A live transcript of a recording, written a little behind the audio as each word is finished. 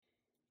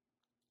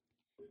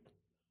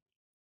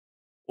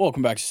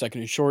Welcome back to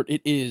Second and Short.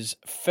 It is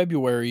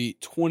February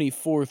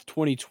 24th,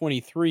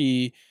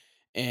 2023,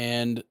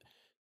 and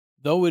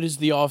though it is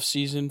the off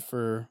season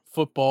for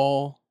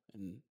football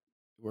and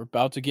we're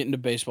about to get into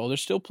baseball,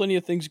 there's still plenty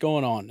of things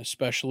going on,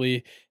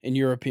 especially in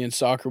European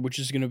soccer, which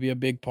is going to be a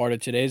big part of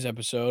today's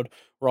episode.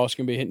 We're also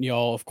going to be hitting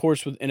y'all, of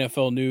course, with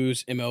NFL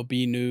news,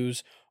 MLB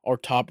news, our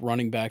top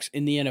running backs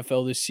in the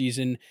NFL this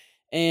season,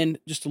 and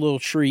just a little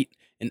treat,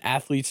 an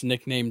athlete's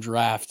nickname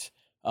draft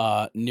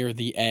near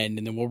the end,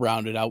 and then we'll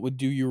round it out with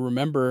Do You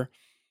Remember?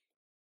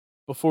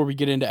 Before we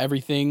get into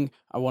everything,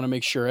 I want to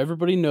make sure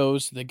everybody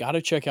knows they got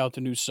to check out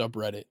the new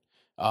subreddit,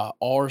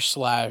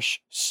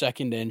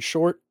 r/second and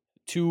short,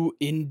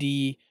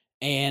 2ND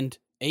and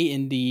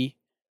AND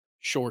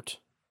short.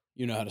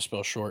 You know how to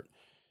spell short.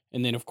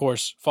 And then, of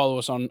course, follow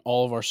us on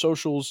all of our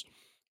socials.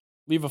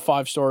 Leave a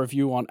 5-star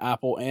review on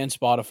Apple and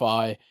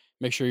Spotify.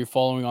 Make sure you're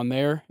following on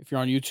there. If you're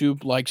on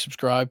YouTube, like,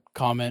 subscribe,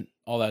 comment,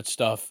 all that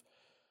stuff.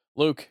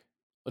 Luke,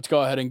 let's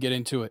go ahead and get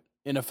into it.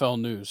 NFL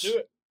news. Do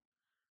it.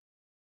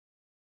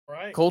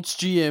 Right. Colts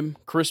GM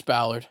Chris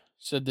Ballard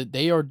said that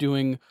they are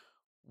doing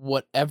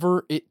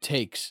whatever it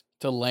takes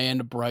to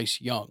land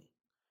Bryce Young.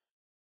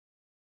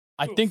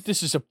 I think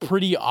this is a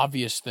pretty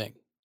obvious thing.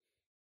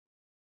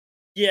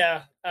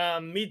 Yeah,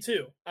 me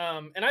too.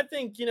 And I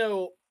think,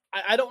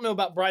 I don't know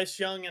about Bryce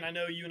Young, and I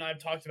know you and I have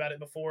talked about it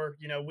before.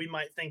 We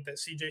might think that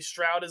CJ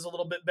Stroud is a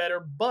little bit better,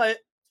 but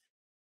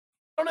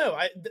I don't know.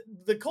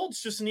 The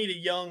Colts just need a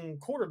young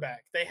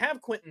quarterback. They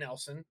have Quentin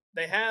Nelson.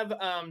 They have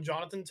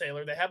Jonathan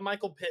Taylor. They have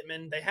Michael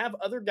Pittman. They have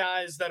other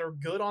guys that are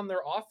good on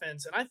their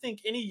offense. And I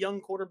think any young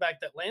quarterback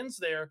that lands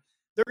there,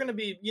 they're going to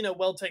be,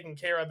 well taken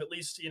care of, at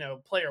least,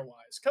 player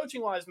wise.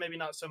 Coaching wise, maybe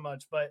not so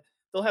much, but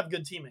they'll have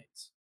good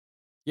teammates.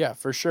 Yeah,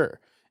 for sure.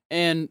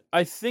 And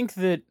I think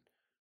that,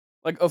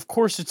 of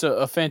course, it's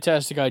a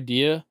fantastic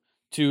idea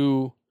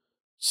to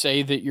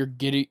say that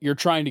you're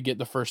trying to get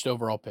the first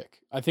overall pick.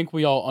 I think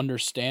we all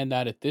understand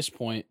that at this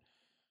point,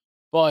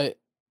 but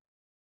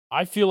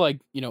I feel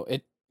like,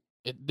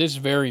 at this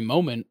very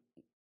moment,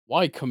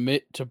 why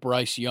commit to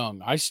Bryce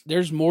Young?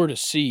 There's more to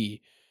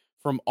see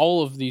from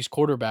all of these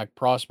quarterback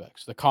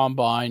prospects. The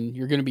combine,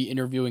 you're going to be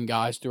interviewing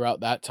guys throughout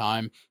that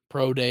time,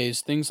 pro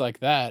days, things like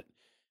that.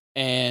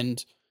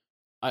 And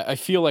I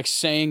feel like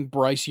saying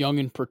Bryce Young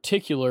in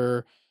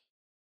particular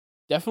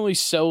definitely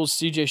sells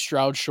CJ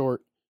Stroud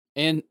short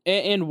and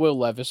Will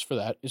Levis for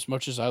that. As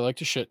much as I like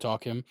to shit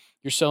talk him,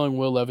 you're selling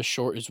Will Levis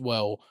short as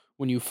well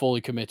when you fully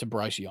commit to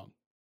Bryce Young.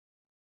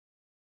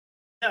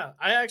 Yeah,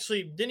 I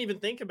actually didn't even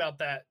think about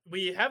that.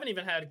 We haven't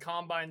even had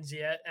combines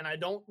yet, and I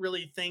don't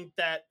really think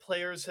that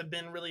players have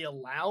been really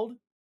allowed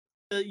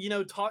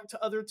to, talk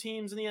to other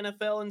teams in the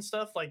NFL and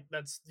stuff. Like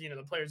that's, the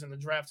players in the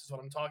draft is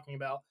what I'm talking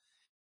about.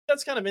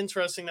 That's kind of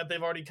interesting that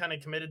they've already kind of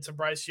committed to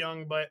Bryce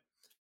Young, but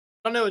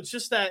I don't know. It's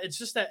just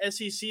that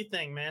SEC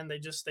thing, man. They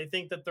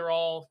think that they're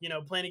all,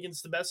 playing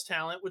against the best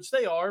talent, which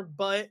they are,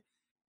 but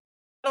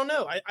I don't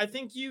know. I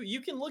think you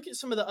can look at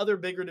some of the other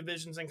bigger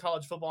divisions in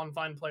college football and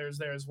find players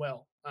there as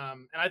well.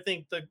 And I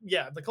think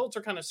the Colts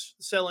are kind of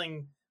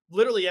selling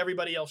literally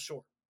everybody else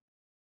short.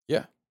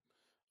 Yeah.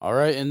 All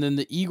right. And then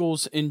the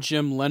Eagles and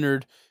Jim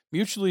Leonard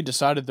mutually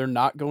decided they're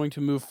not going to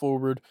move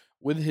forward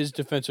with his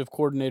defensive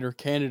coordinator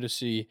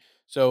candidacy.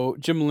 So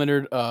Jim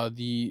Leonard,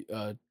 the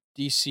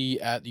DC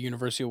at the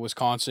University of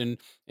Wisconsin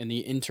and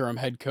the interim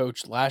head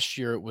coach last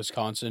year at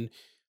Wisconsin,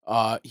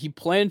 he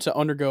planned to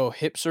undergo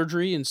hip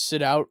surgery and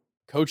sit out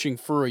coaching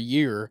for a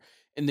year.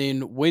 And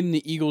then when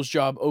the Eagles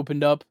job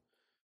opened up,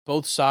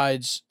 both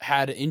sides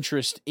had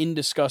interest in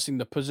discussing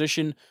the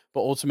position,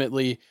 but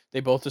ultimately they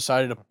both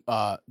decided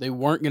they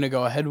weren't going to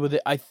go ahead with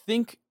it. I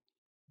think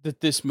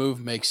that this move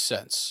makes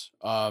sense.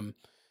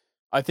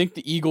 I think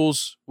the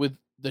Eagles, with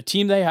the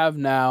team they have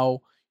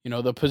now,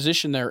 the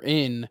position they're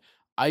in,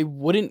 I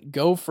wouldn't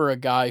go for a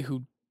guy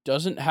who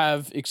doesn't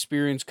have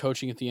experience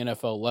coaching at the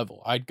NFL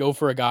level. I'd go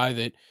for a guy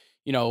that,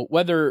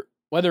 whether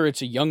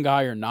it's a young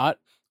guy or not,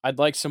 I'd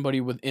like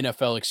somebody with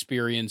NFL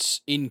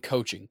experience in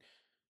coaching.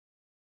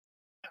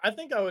 I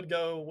think I would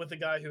go with a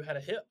guy who had a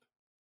hip.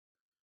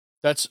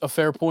 That's a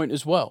fair point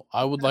as well.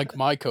 I would like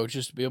my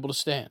coaches to be able to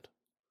stand.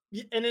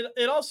 And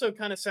it also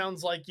kind of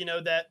sounds like,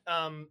 that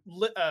how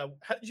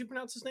did you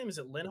pronounce his name? Is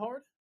it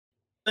Linhard?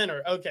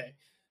 Leonard. Okay.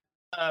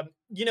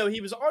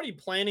 He was already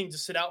planning to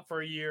sit out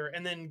for a year,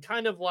 and then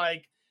kind of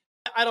like,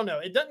 I don't know.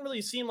 It doesn't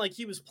really seem like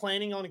he was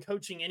planning on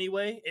coaching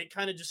anyway. It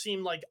kind of just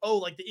seemed like, oh,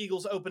 like the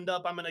Eagles opened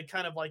up. I'm going to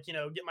kind of like,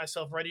 get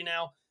myself ready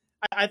now.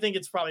 I think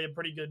it's probably a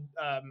pretty good,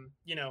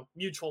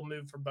 mutual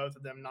move for both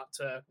of them not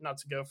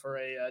to go for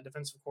a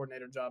defensive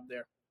coordinator job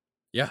there.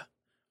 Yeah.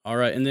 All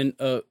right. And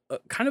then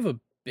kind of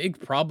a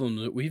big problem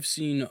that we've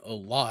seen a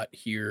lot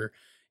here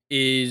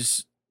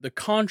is the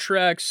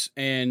contracts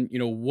and,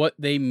 what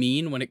they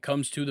mean when it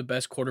comes to the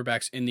best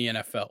quarterbacks in the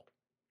NFL.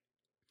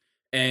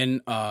 And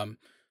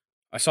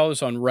I saw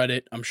this on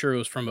Reddit. I'm sure it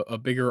was from a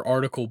bigger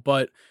article,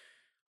 but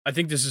I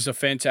think this is a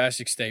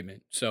fantastic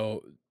statement.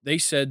 So they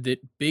said that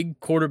big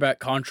quarterback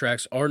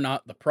contracts are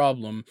not the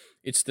problem.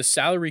 It's the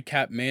salary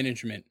cap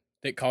management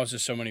that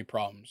causes so many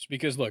problems.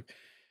 Because look,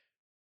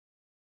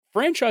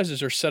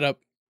 franchises are set up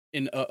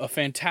in a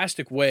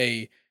fantastic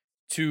way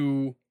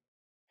to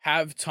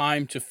have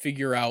time to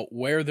figure out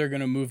where they're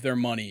going to move their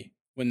money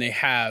when they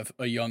have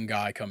a young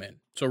guy come in.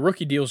 So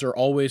rookie deals are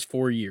always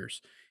 4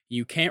 years.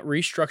 You can't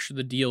restructure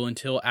the deal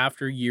until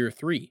after year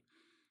three.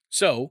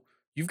 So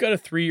you've got a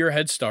 3-year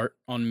head start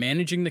on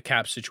managing the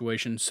cap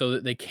situation so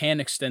that they can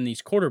extend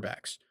these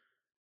quarterbacks.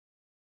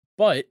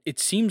 But it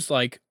seems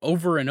like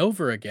over and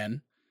over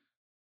again,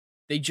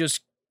 they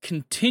just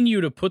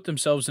continue to put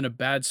themselves in a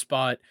bad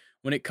spot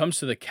when it comes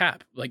to the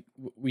cap. Like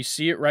we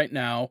see it right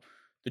now.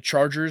 The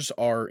Chargers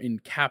are in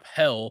cap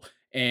hell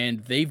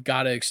and they've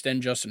got to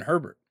extend Justin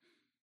Herbert.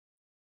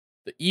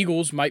 The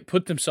Eagles might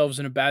put themselves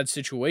in a bad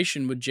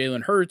situation with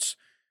Jalen Hurts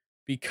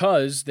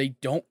because they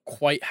don't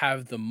quite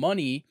have the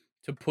money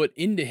to put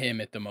into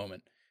him at the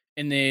moment.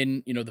 And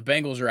then, the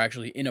Bengals are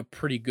actually in a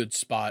pretty good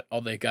spot.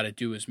 All they got to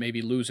do is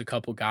maybe lose a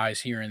couple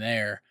guys here and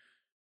there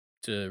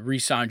to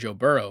re-sign Joe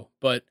Burrow.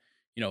 But,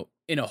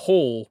 in a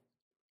whole,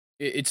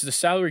 it's the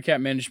salary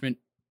cap management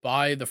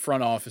by the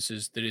front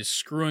offices that is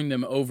screwing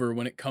them over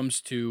when it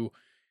comes to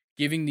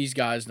giving these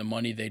guys the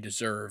money they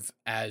deserve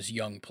as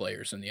young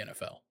players in the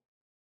NFL.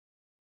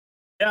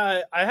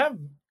 Yeah, I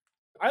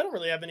don't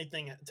really have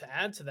anything to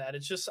add to that.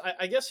 It's just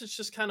I guess it's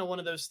just kind of one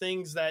of those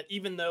things that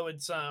even though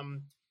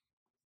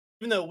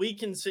we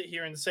can sit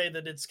here and say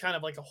that it's kind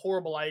of like a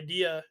horrible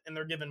idea and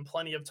they're given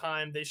plenty of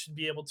time, they should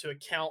be able to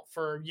account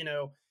for,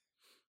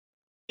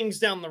 things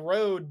down the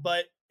road,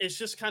 but it's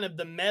just kind of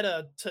the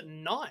meta to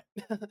not,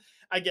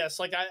 I guess.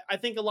 Like I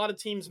think a lot of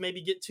teams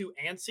maybe get too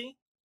antsy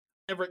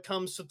whenever it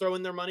comes to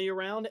throwing their money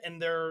around.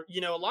 And they're,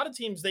 a lot of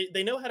teams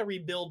they know how to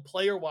rebuild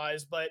player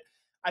wise, but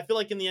I feel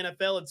like in the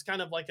NFL it's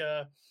kind of like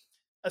a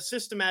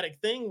systematic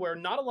thing where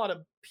not a lot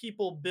of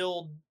people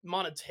build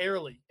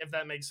monetarily, if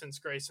that makes sense,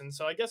 Grayson.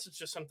 So I guess it's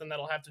just something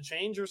that'll have to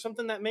change or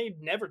something that may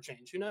never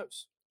change. Who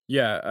knows?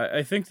 Yeah,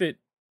 I think that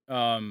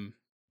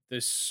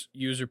this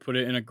user put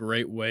it in a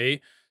great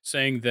way,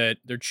 saying that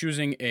they're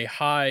choosing a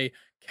high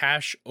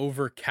cash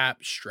over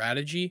cap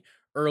strategy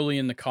early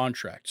in the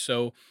contract.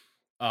 So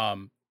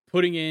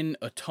putting in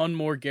a ton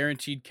more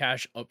guaranteed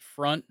cash up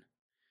front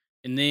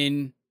and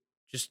then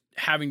just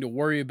having to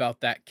worry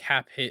about that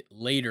cap hit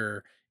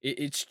later,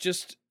 it's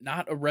just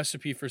not a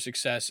recipe for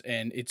success.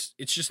 And it's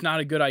just not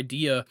a good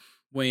idea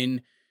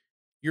when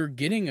you're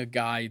getting a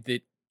guy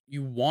that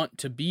you want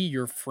to be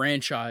your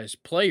franchise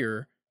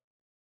player,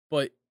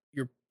 but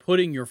you're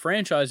putting your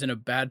franchise in a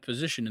bad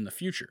position in the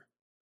future.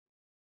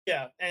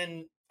 Yeah,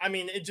 and I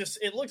mean,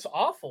 it looks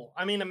awful.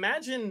 I mean,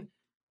 imagine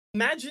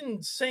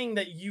saying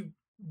that you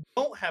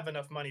don't have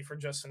enough money for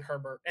Justin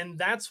Herbert, and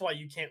that's why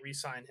you can't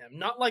re-sign him.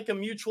 Not like a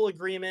mutual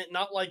agreement,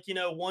 not like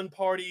one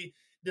party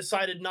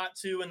decided not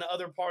to, and the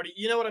other party.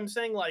 You know what I'm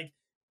saying? Like,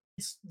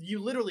 you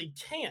literally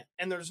can't,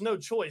 and there's no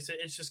choice.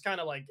 It's just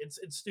kind of like it's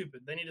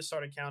stupid. They need to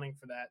start accounting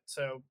for that,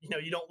 so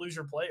you don't lose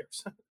your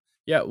players.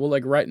 Yeah, well,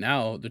 like right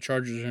now, the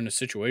Chargers are in a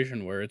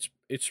situation where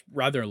it's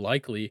rather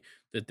likely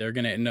that they're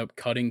going to end up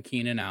cutting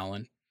Keenan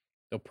Allen.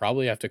 They'll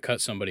probably have to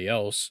cut somebody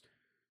else.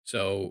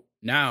 So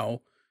now,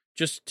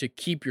 just to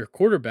keep your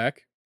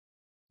quarterback,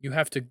 you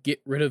have to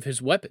get rid of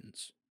his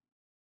weapons.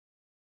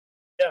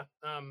 Yeah,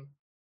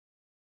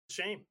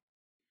 shame.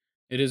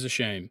 It is a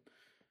shame.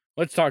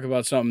 Let's talk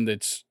about something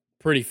that's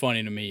pretty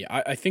funny to me.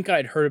 I think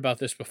I'd heard about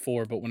this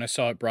before, but when I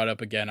saw it brought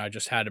up again, I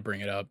just had to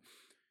bring it up.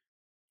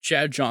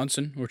 Chad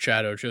Johnson, or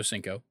Chad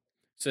Ochocinco,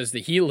 says that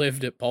he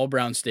lived at Paul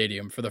Brown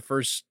Stadium for the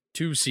first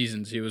 2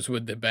 seasons he was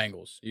with the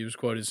Bengals. He was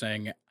quoted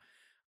saying,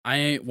 "I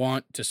ain't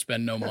want to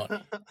spend no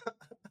money."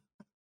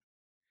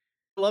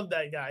 Love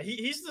that guy.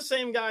 He's the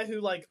same guy who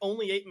like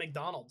only ate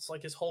McDonald's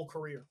like his whole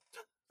career.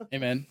 Hey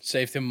man,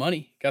 saved him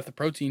money. Got the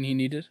protein he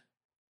needed.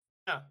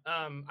 Yeah.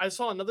 I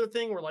saw another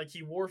thing where like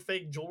he wore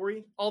fake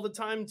jewelry all the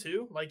time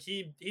too. Like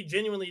he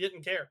genuinely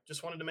didn't care.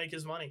 Just wanted to make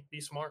his money.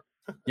 Be smart.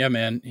 Yeah,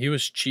 man, he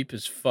was cheap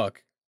as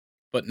fuck.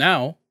 But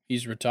now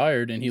he's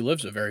retired and he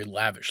lives a very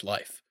lavish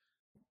life.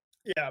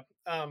 Yeah.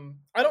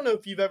 I don't know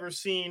if you've ever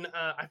seen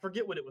I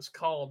forget what it was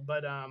called,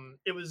 but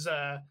it was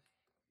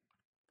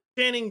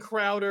Channing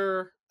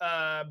Crowder,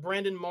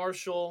 Brandon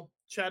Marshall,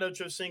 Chad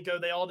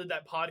Ochocinco, they all did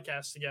that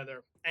podcast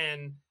together.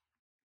 And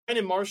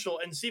Brandon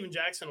Marshall and Steven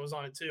Jackson was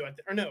on it too.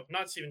 Or no,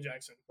 not Steven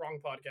Jackson. Wrong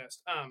podcast.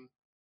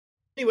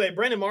 Anyway,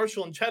 Brandon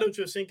Marshall and Chad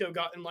Ochocinco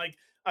got in like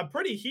a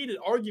pretty heated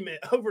argument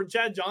over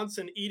Chad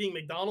Johnson eating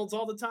McDonald's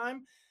all the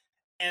time.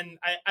 And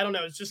I don't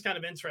know, it's just kind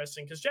of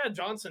interesting because Chad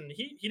Johnson,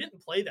 he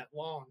didn't play that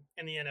long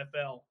in the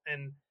NFL.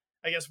 And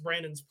I guess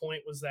Brandon's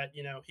point was that,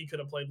 he could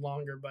have played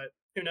longer, but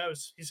who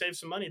knows? He saved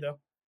some money though.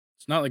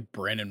 It's not like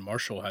Brandon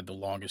Marshall had the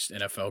longest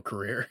NFL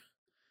career.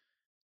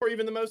 Or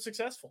even the most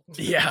successful.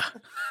 Yeah.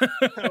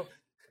 So,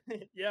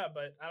 yeah,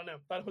 but I don't know.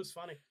 Thought it was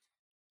funny.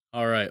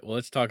 All right. Well,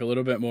 let's talk a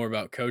little bit more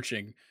about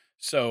coaching.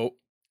 So,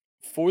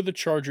 for the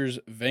Chargers'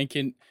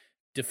 vacant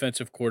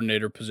defensive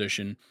coordinator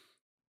position,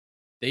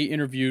 they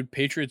interviewed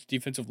Patriots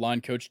defensive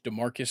line coach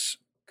DeMarcus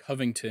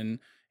Covington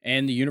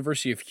and the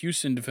University of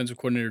Houston defensive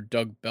coordinator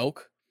Doug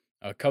Belk.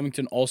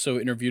 Covington also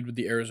interviewed with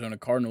the Arizona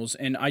Cardinals,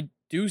 and I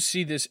do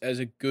see this as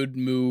a good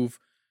move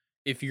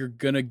if you're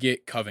gonna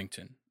get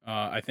Covington.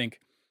 I think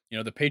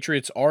the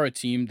Patriots are a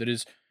team that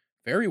is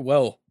very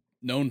well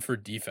known for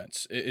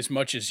defense. As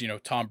much as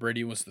Tom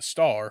Brady was the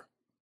star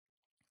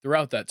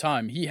throughout that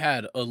time, he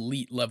had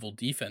elite level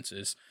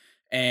defenses,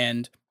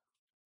 and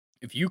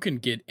if you can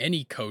get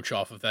any coach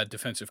off of that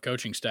defensive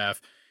coaching staff,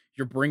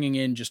 you're bringing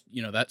in just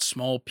that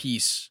small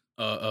piece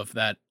of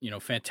that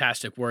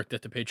fantastic work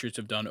that the Patriots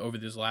have done over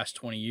these last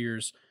 20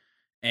 years.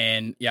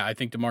 And yeah, I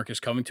think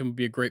DeMarcus Covington would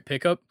be a great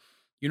pickup.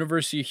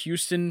 University of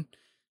Houston,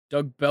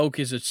 Doug Belk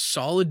is a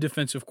solid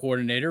defensive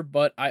coordinator,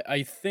 but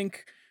I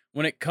think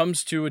when it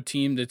comes to a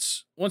team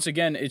that's, once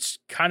again, it's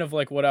kind of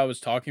like what I was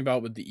talking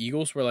about with the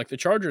Eagles, where like the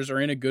Chargers are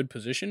in a good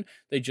position.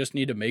 They just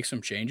need to make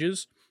some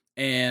changes.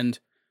 And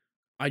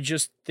I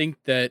just think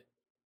that,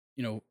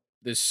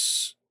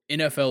 this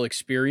NFL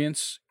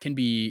experience can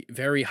be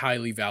very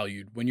highly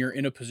valued when you're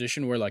in a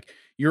position where like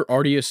you're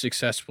already a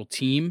successful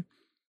team.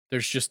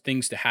 There's just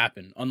things to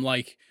happen.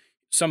 Unlike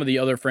some of the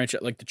other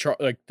franchise, like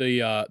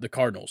the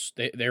Cardinals,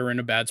 they were in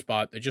a bad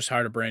spot. They just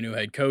hired a brand new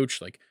head coach.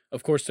 Like,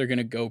 of course, they're going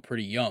to go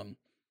pretty young,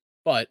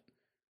 but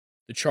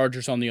the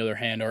Chargers, on the other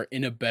hand, are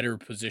in a better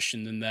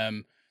position than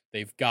them.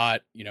 They've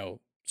got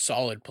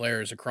solid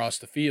players across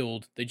the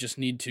field. They just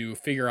need to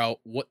figure out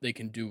what they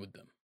can do with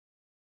them.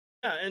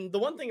 Yeah, and the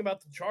one thing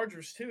about the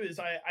Chargers too is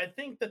I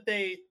think that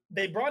they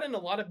brought in a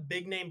lot of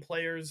big name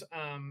players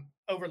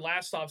over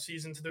last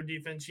offseason to their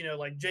defense,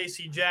 like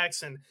JC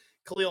Jackson,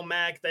 Khalil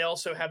Mack. They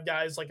also have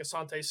guys like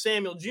Asante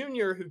Samuel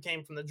Jr., who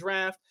came from the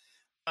draft.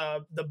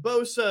 The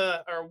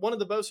Bosa, or one of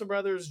the Bosa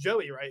brothers,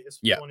 Joey, right? Is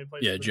Yeah. the one who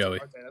plays Yeah, for the Joey.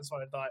 Okay, that's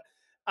what I thought.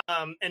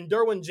 And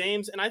Derwin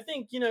James. And I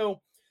think,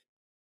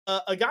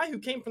 a guy who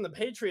came from the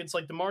Patriots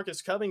like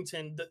DeMarcus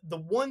Covington, the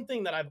one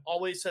thing that I've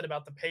always said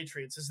about the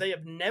Patriots is they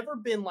have never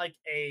been like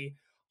a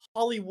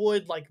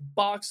Hollywood like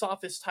box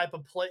office type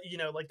of play,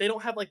 like they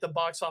don't have like the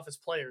box office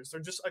players. They're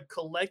just a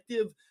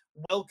collective,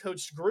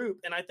 well-coached group.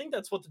 And I think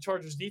that's what the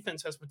Chargers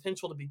defense has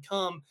potential to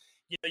become.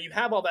 You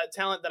have all that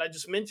talent that I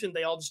just mentioned,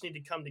 they all just need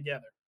to come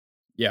together.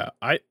 Yeah,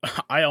 I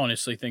I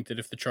honestly think that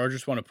if the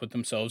Chargers want to put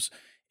themselves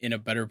in a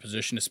better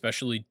position,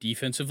 especially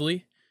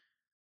defensively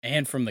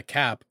and from the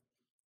cap,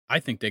 I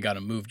think they got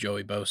to move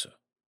Joey Bosa.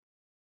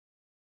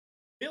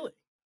 Really?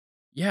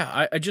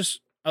 Yeah, I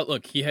just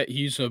look.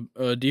 He's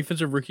a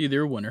defensive rookie of the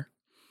year winner.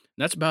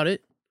 And that's about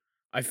it.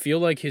 I feel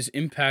like his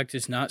impact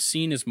is not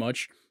seen as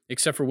much,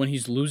 except for when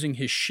he's losing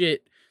his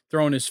shit,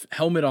 throwing his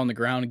helmet on the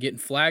ground and getting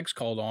flags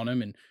called on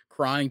him and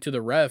crying to the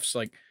refs.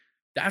 Like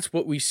that's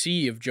what we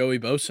see of Joey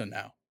Bosa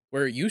now.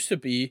 Where it used to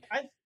be,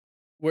 I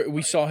where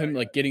we saw him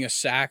like getting a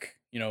sack,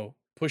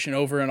 pushing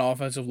over an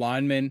offensive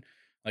lineman,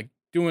 like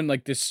doing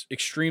like this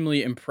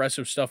extremely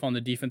impressive stuff on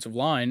the defensive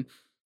line.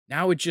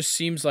 Now it just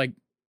seems like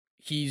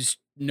he's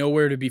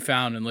nowhere to be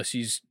found unless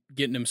he's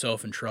getting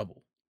himself in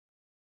trouble.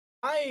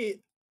 I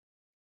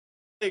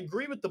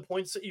agree with the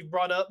points that you've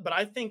brought up, but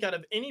I think out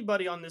of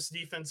anybody on this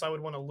defense I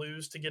would want to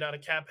lose to get out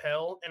of cap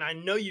hell, and I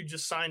know you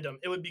just signed him,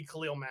 it would be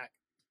Khalil Mack.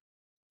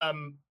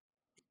 Um,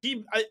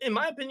 in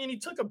my opinion, he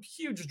took a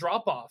huge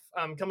drop off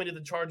coming to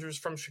the Chargers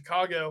from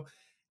Chicago,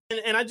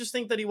 and I just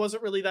think that he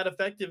wasn't really that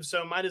effective.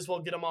 So might as well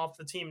get him off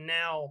the team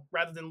now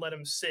rather than let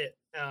him sit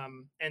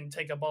and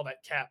take up all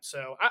that cap.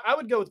 So I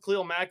would go with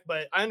Khalil Mack,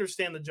 but I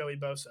understand the Joey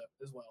Bosa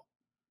as well.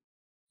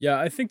 Yeah,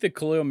 I think that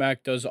Khalil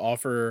Mack does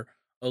offer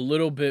a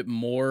little bit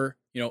more,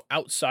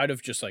 outside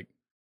of just like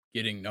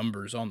getting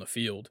numbers on the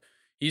field.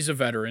 He's a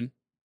veteran.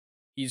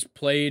 He's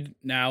played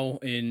now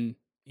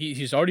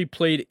he's already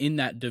played in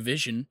that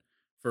division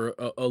for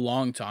a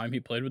long time. He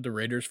played with the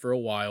Raiders for a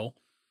while.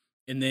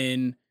 And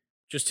then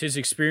just his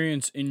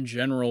experience in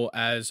general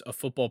as a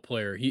football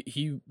player.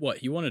 He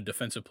won a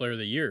defensive player of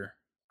the year,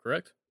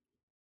 correct?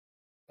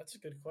 That's a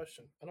good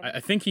question. I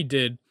think he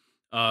did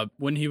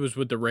when he was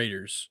with the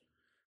Raiders.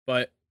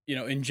 But,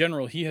 in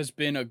general, he has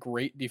been a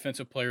great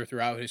defensive player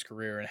throughout his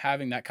career, and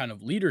having that kind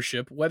of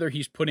leadership, whether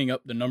he's putting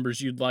up the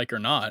numbers you'd like or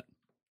not,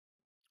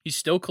 he's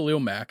still Khalil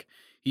Mack.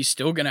 He's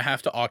still going to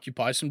have to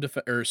occupy some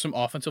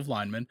offensive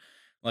linemen.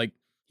 Like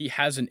he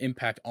has an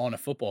impact on a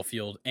football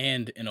field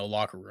and in a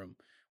locker room.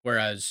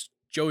 Whereas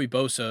Joey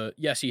Bosa,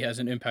 yes, he has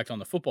an impact on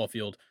the football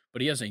field,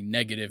 but he has a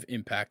negative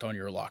impact on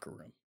your locker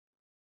room.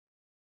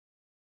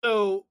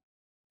 So,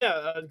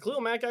 yeah,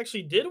 Khalil Mack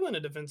actually did win a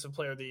Defensive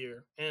Player of the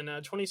Year in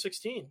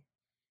 2016.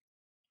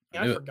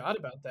 Yeah, I forgot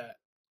about that.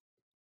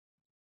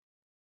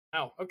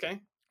 Wow.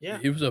 Okay. Yeah.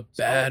 He was a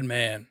bad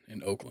man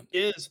in Oakland. He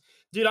is.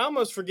 Dude, I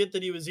almost forget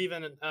that he was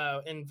even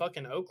in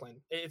fucking Oakland.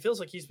 It feels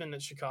like he's been in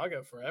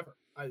Chicago forever.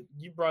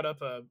 You brought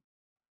up a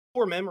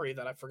poor memory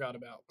that I forgot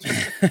about.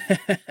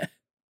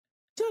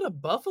 He's out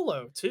of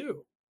Buffalo,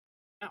 too.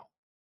 Wow.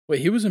 Wait,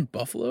 he was in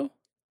Buffalo?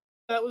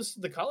 That was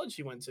the college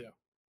he went to.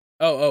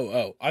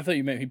 Oh. I thought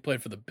you meant he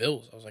played for the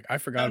Bills. I was like, I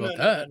forgot about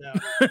that.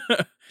 No.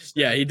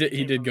 Yeah, he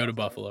did go to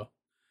Buffalo.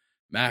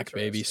 Mac,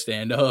 baby,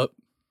 stand up.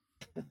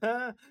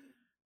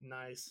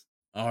 Nice.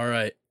 All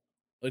right.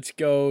 Let's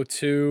go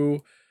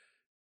to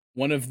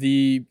one of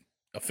the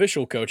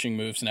official coaching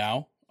moves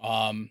now.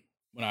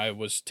 when I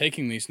was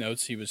taking these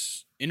notes, he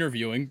was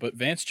interviewing, but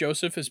Vance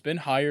Joseph has been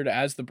hired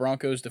as the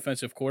Broncos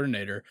defensive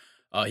coordinator.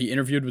 He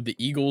interviewed with the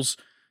Eagles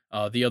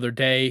the other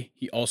day.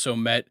 He also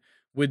met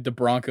with the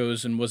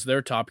Broncos and was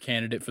their top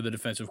candidate for the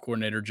defensive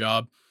coordinator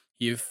job.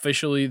 He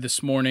officially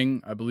this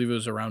morning, I believe it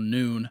was around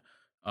noon,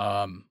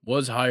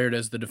 was hired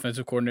as the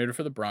defensive coordinator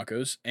for the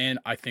Broncos, and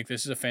I think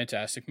this is a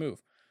fantastic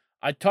move.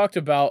 I talked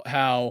about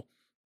how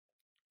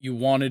you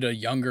wanted a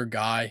younger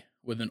guy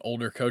with an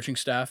older coaching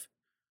staff,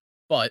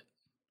 but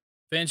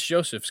Vance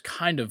Joseph's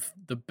kind of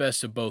the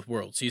best of both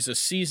worlds. He's a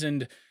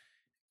seasoned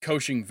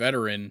coaching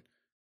veteran,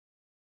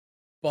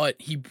 but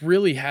he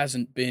really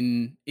hasn't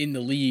been in the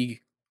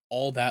league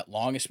all that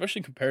long,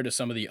 especially compared to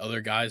some of the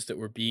other guys that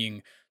were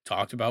being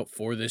talked about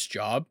for this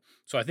job.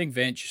 So I think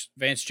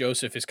Vance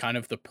Joseph is kind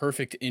of the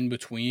perfect in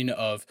between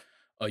of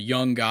a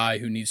young guy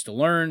who needs to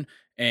learn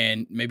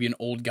and maybe an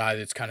old guy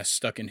that's kind of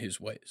stuck in his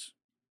ways.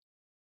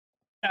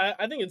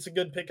 I think it's a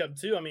good pickup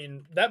too. I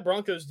mean, that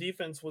Broncos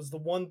defense was the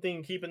one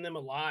thing keeping them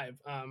alive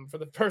for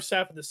the first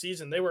half of the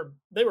season. They were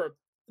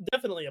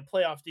definitely a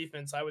playoff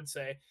defense, I would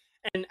say.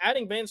 And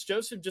adding Vance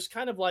Joseph just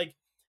kind of like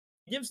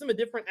gives them a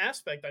different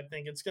aspect. I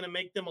think it's going to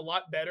make them a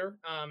lot better,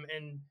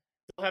 and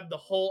they'll have the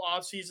whole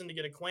offseason to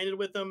get acquainted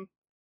with them.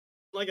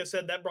 Like I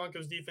said, that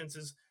Broncos defense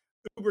is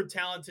uber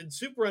talented,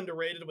 super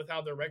underrated with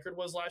how their record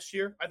was last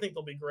year. I think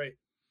they'll be great.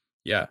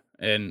 Yeah,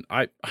 and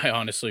I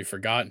honestly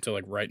forgot until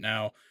like right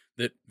now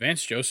that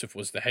Vance Joseph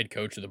was the head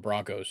coach of the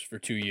Broncos for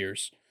 2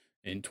 years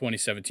in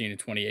 2017 and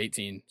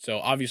 2018. So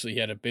obviously he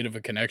had a bit of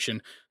a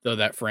connection, though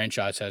that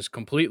franchise has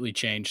completely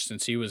changed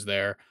since he was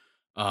there.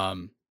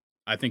 Um,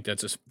 I think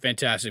that's a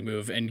fantastic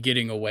move, and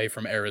getting away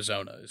from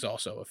Arizona is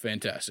also a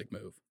fantastic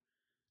move.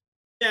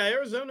 Yeah,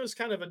 Arizona's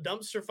kind of a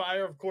dumpster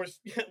fire. Of course,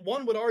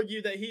 one would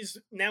argue that he's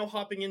now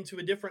hopping into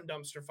a different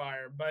dumpster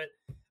fire, but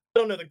I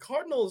don't know. The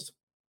Cardinals,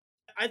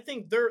 I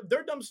think their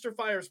dumpster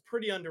fire is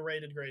pretty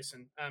underrated,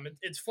 Grayson.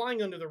 It's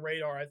flying under the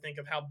radar, I think,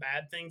 of how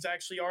bad things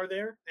actually are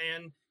there.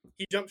 And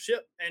he jumped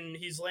ship, and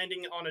he's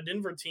landing on a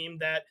Denver team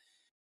that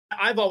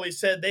I've always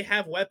said they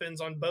have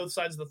weapons on both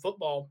sides of the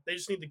football. They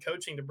just need the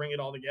coaching to bring it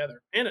all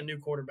together and a new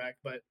quarterback.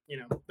 But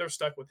they're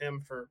stuck with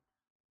him for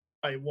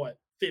probably what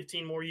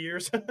 15 more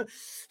years.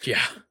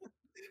 Yeah.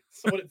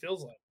 That's what it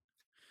feels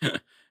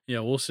like. Yeah,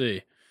 we'll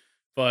see.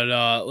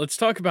 But let's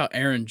talk about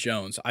Aaron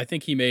Jones. I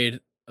think he made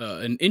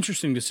an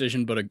interesting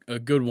decision, but a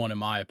good one in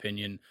my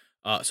opinion.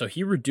 So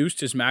he reduced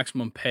his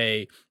maximum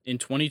pay in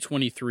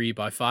 2023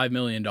 by $5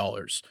 million,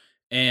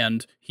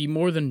 and he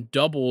more than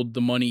doubled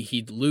the money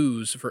he'd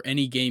lose for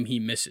any game he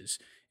misses.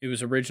 It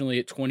was originally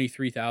at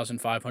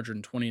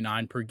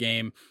 23,529 per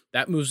game.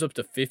 That moves up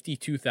to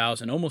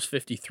 52,000, almost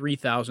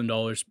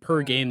 $53,000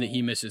 per game that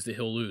he Oh, misses that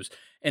he'll lose.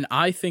 And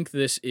I think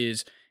this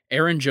is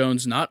Aaron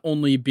Jones not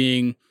only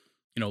being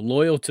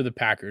loyal to the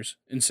Packers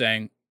and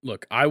saying,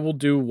 look, I will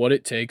do what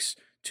it takes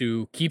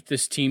to keep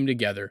this team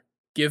together,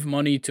 give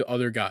money to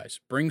other guys,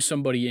 bring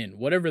somebody in,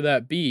 whatever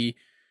that be.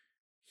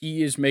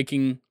 He is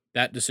making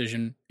that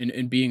decision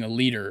and being a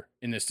leader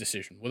in this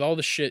decision with all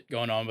the shit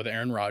going on with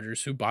Aaron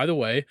Rodgers, who, by the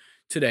way,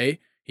 today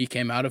he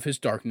came out of his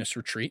darkness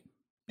retreat.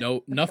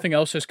 No, nothing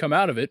else has come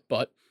out of it,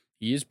 but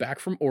he is back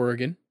from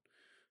Oregon.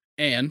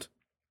 And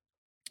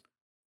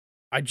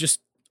I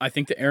just I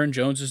think that Aaron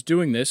Jones is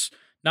doing this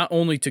not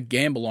only to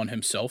gamble on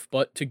himself,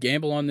 but to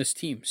gamble on this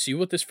team. See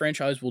what this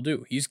franchise will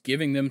do. He's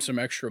giving them some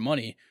extra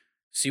money.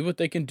 See what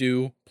they can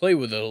do, play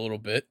with it a little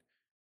bit,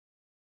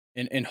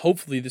 and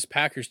hopefully this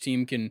Packers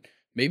team can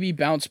maybe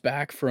bounce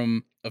back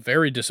from a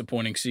very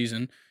disappointing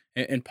season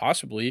and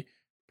possibly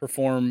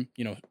perform,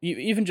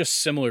 even just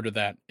similar to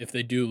that if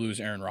they do lose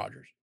Aaron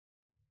Rodgers.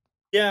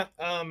 yeah.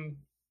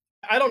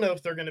 I don't know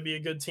if they're going to be a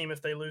good team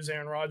if they lose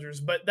Aaron Rodgers,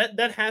 but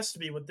that has to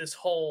be what this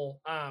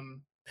whole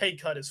pay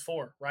cut is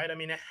for, right? I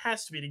mean, it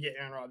has to be to get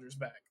Aaron Rodgers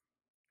back.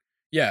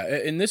 Yeah,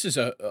 and this is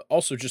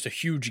also just a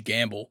huge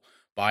gamble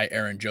by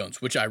Aaron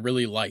Jones, which I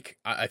really like.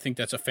 I think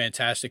that's a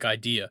fantastic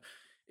idea.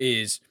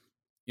 Is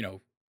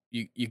you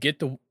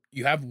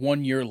have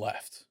 1 year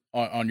left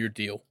on your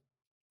deal.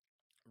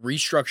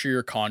 Restructure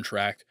your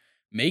contract,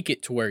 make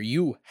it to where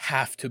you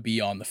have to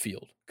be on the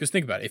field. Because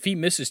think about it, if he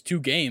misses 2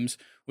 games,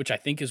 which I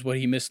think is what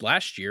he missed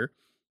last year,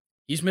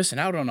 he's missing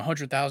out on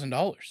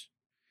 $100,000.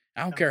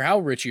 I don't Yeah. care how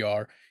rich you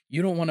are,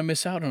 you don't want to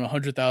miss out on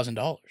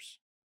 $100,000.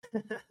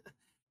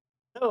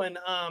 Oh, and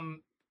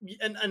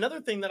and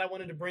another thing that I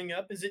wanted to bring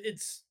up is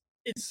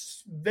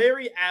it's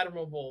very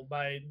admirable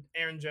by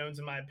Aaron Jones,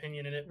 in my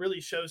opinion, and it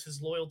really shows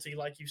his loyalty,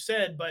 like you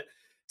said. But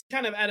to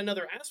kind of add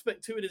another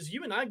aspect to it is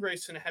you and I,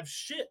 Grayson, have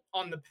shit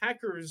on the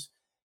Packers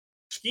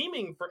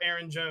scheming for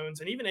Aaron Jones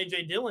and even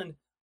AJ Dillon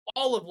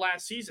all of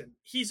last season.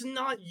 He's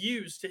not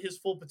used to his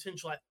full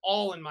potential at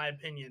all, in my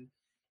opinion.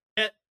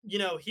 Yet,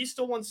 he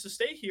still wants to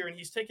stay here, and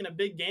he's taken a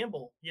big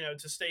gamble,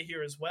 to stay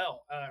here as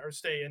well, or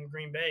stay in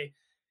Green Bay.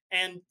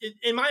 And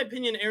in my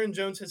opinion, Aaron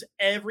Jones has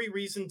every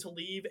reason to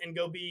leave and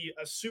go be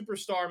a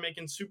superstar,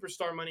 making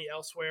superstar money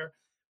elsewhere.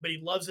 But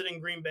he loves it in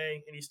Green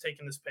Bay, and he's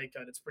taking this pay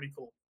cut. It's pretty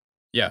cool.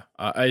 Yeah,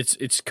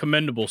 it's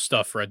commendable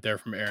stuff right there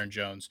from Aaron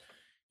Jones.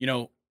 You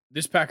know,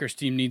 this Packers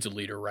team needs a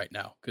leader right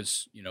now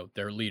because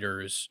their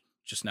leader is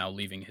just now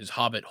leaving his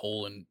hobbit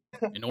hole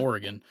in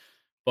Oregon.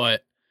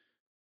 But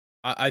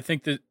I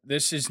think that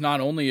this is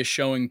not only a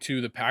showing to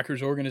the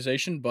Packers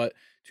organization, but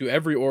to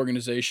every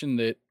organization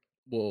that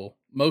will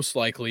most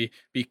likely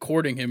be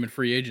courting him in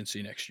free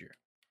agency next year.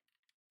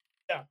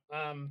 Yeah.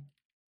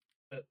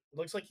 But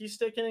looks like he's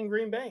sticking in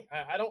Green Bay.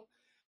 I don't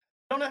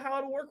know how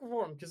it'll work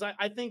for him because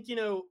I think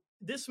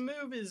this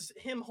move is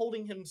him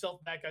holding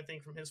himself back. I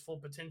think from his full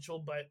potential,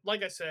 but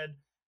like I said,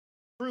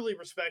 truly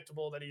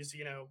respectable that he's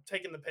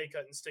taking the pay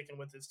cut and sticking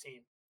with his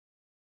team.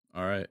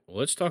 All right. Well,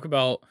 let's talk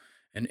about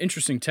an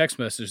interesting text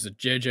message that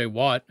J.J.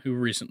 Watt, who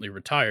recently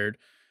retired,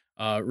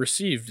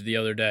 received the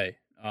other day.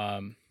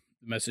 The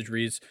message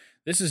reads,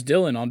 "This is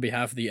Dylan on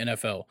behalf of the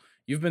NFL.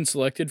 You've been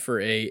selected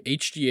for a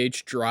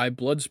HGH dry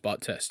blood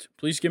spot test.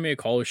 Please give me a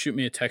call or shoot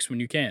me a text when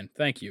you can.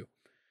 Thank you."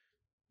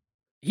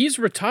 He's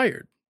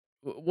retired.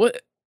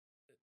 What?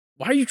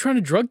 Why are you trying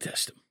to drug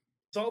test him?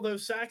 It's all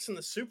those sacks in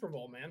the Super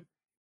Bowl, man.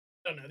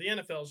 I don't know. The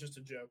NFL is just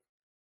a joke.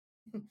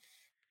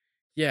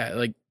 Yeah,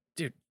 like,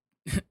 dude,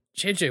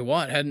 J.J.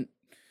 Watt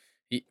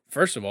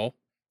first of all,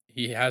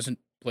 he hasn't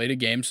played a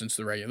game since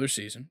the regular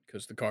season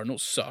because the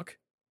Cardinals suck.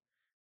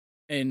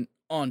 And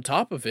on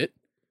top of it,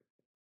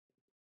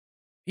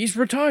 he's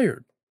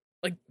retired.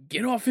 Like,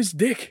 get off his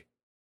dick.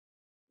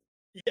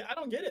 Yeah, I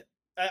don't get it.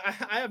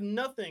 I have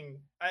nothing.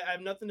 I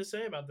have nothing to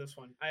say about this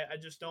one. I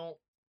just don't.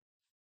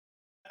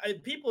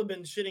 People have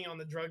been shitting on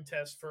the drug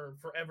test for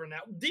forever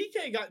now.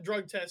 DK got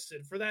drug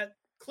tested for that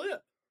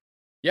clip.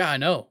 Yeah, I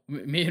know.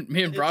 Me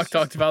and Brock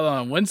talked about it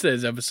on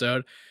Wednesday's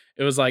episode.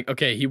 It was like,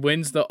 okay, he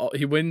wins the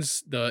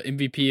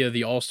MVP of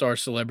the All-Star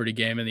Celebrity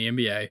Game in the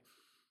NBA,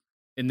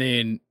 and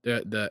then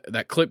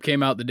that clip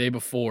came out the day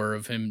before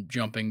of him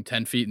jumping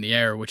 10 feet in the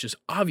air, which is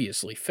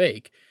obviously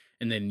fake,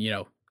 and then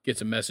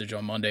gets a message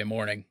on Monday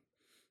morning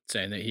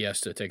saying that he has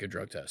to take a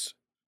drug test.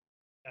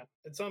 Yeah,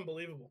 it's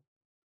unbelievable.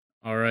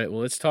 All right,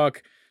 well, let's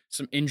talk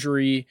some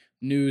injury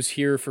news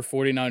here for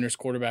 49ers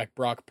quarterback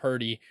Brock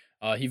Purdy.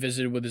 He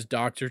visited with his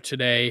doctor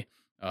today.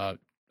 I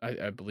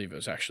believe it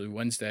was actually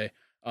Wednesday.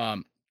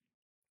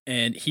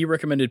 And he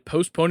recommended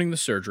postponing the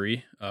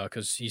surgery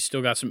because he's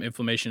still got some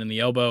inflammation in the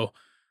elbow.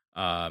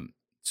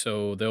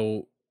 So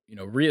they'll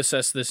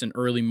reassess this in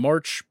early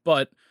March,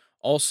 but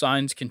all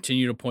signs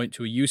continue to point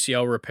to a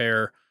UCL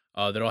repair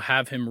that'll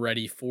have him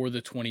ready for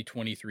the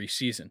 2023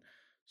 season.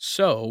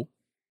 So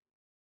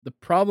the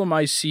problem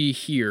I see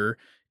here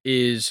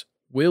is,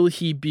 will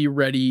he be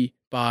ready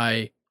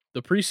by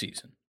the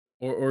preseason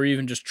or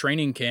even just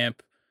training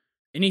camp,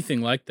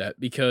 anything like that?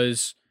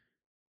 Because,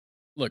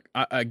 look,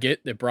 I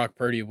get that Brock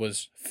Purdy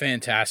was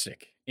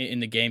fantastic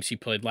in the games he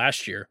played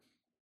last year,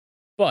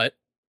 but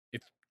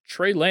if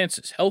Trey Lance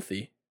is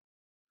healthy,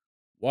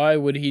 why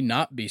would he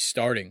not be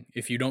starting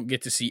if you don't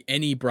get to see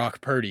any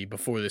Brock Purdy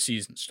before the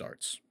season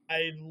starts?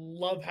 I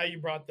love how you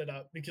brought that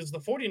up because the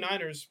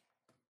 49ers,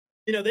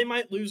 they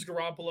might lose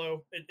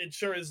Garoppolo. It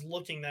sure is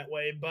looking that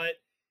way, but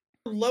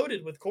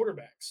loaded with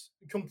quarterbacks,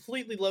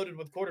 completely loaded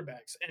with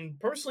quarterbacks. And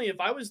personally,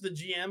 if I was the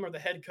GM or the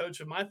head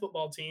coach of my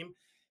football team,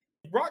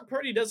 Brock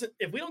Purdy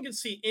if we don't get to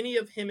see any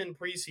of him in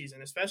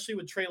preseason, especially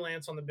with Trey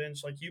Lance on the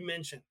bench, like you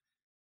mentioned,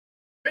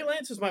 Trey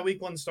Lance is my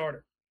week one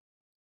starter.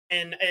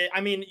 And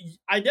I mean,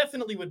 I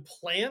definitely would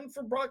plan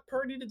for Brock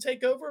Purdy to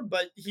take over,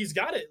 but he's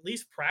got to at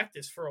least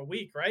practice for a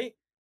week, right?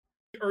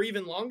 Or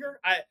even longer.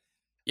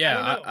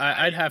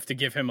 I'd have to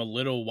give him a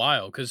little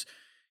while because,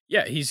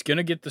 yeah, he's going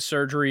to get the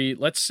surgery.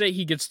 Let's say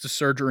he gets the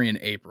surgery in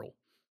April.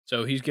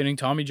 So he's getting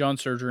Tommy John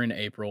surgery in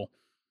April.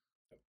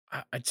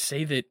 I'd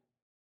say that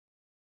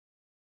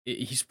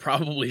he's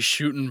probably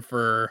shooting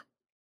for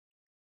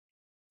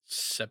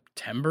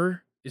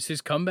September is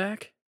his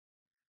comeback.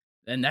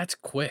 And that's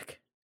quick.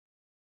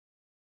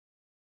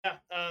 Yeah,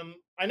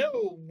 I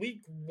know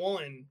week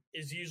one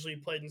is usually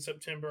played in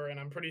September, and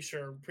I'm pretty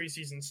sure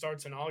preseason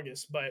starts in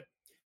August. But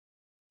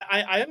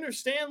I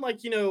understand,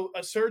 like,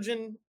 a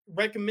surgeon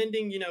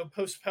recommending,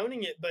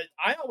 postponing it. But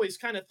I always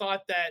kind of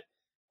thought that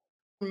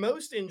for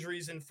most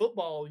injuries in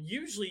football,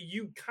 usually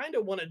you kind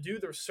of want to do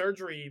their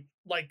surgery,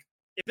 like,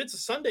 if it's a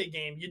Sunday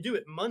game, you do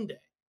it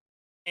Monday.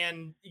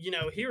 And,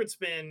 here it's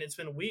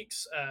been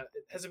weeks.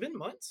 Has it been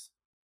months?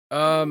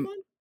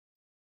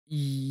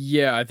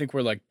 Yeah, I think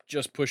we're like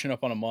just pushing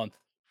up on a month.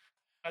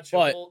 Gotcha.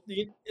 But, well,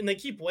 and they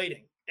keep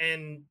waiting.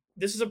 And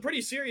this is a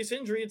pretty serious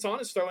injury. It's on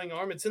his throwing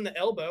arm. It's in the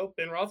elbow.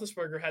 Ben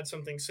Roethlisberger had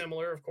something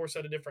similar, of course,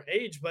 at a different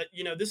age. But,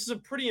 this is a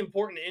pretty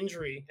important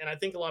injury. And I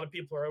think a lot of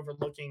people are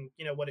overlooking,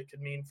 what it could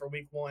mean for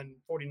week one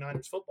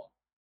 49ers football.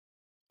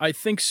 I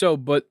think so.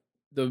 But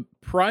the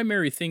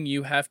primary thing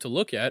you have to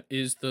look at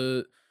is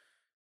the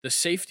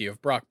safety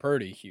of Brock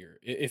Purdy here.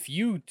 If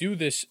you do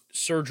this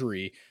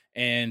surgery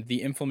and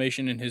the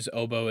inflammation in his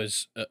elbow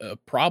is a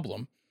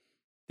problem,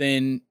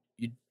 then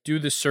you do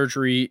the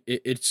surgery,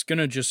 it's going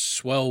to just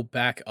swell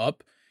back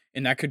up,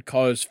 and that could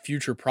cause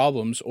future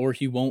problems, or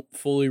he won't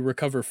fully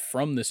recover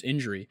from this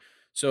injury.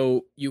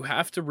 So you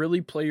have to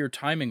really play your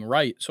timing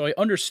right. So I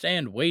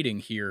understand waiting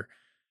here,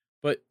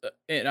 But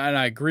and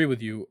I agree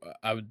with you.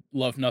 I would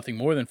love nothing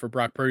more than for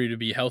Brock Purdy to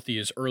be healthy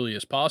as early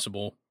as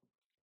possible.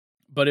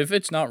 But if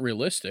it's not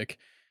realistic,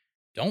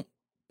 don't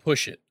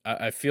push it.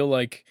 I feel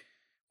like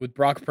with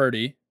Brock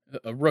Purdy,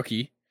 a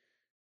rookie,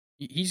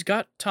 he's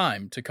got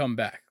time to come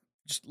back.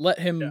 Just let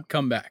Yeah. him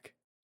come back.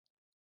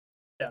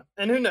 Yeah.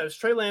 And who knows?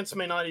 Trey Lance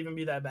may not even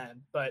be that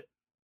bad, but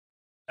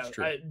It's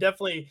true. I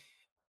definitely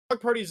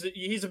Brock Purdy's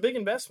he's a big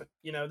investment.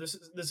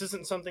 This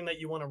isn't something that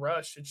you want to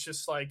rush. It's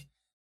just like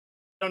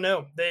I don't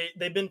know.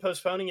 They've been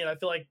postponing it. I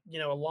feel like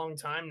a long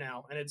time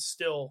now, and it's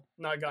still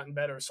not gotten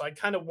better. So I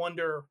kind of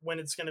wonder when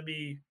it's going to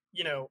be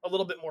a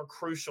little bit more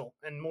crucial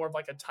and more of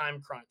like a time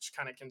crunch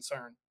kind of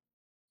concern.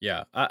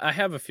 Yeah, I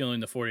have a feeling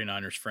the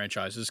 49ers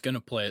franchise is going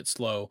to play it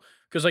slow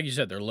because, like you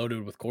said, they're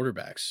loaded with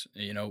quarterbacks.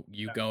 You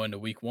Yeah. go into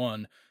week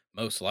one,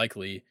 most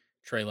likely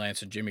Trey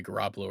Lance and Jimmy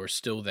Garoppolo are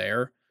still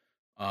there.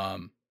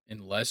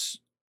 Unless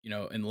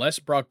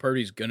Brock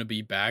Purdy's going to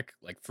be back,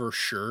 like for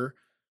sure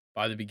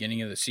by the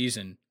beginning of the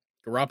season,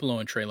 Garoppolo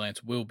and Trey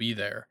Lance will be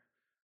there.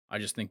 I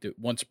just think that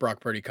once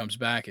Brock Purdy comes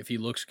back, if he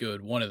looks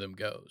good, one of them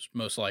goes,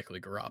 most likely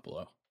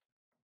Garoppolo.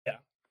 Yeah,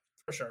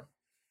 for sure.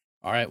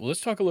 All right, well,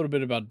 let's talk a little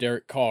bit about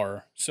Derek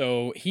Carr.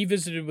 So he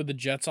visited with the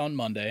Jets on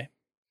Monday.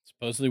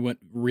 Supposedly went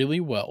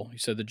really well. He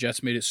said the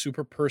Jets made it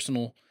super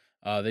personal.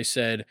 They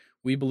said,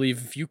 "We believe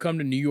if you come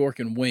to New York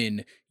and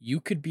win,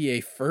 you could be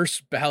a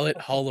first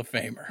ballot Hall of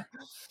Famer."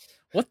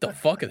 What the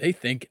fuck are they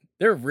thinking?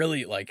 They're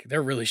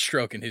really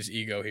stroking his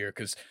ego here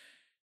because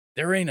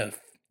there ain't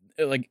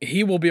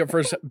he will be a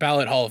first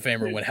ballot Hall of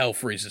Famer when hell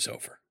freezes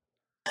over.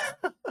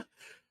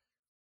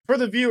 For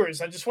the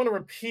viewers, I just want to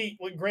repeat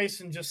what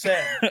Grayson just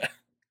said.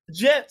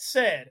 Jet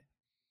said,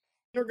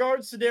 in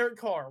regards to Derek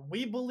Carr,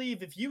 we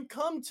believe if you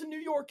come to New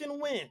York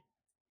and win,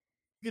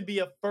 you could be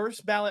a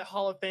first ballot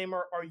Hall of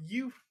Famer. Are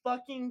you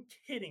fucking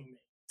kidding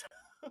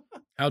me?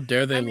 How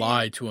dare they I mean,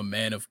 lie to a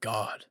man of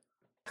God?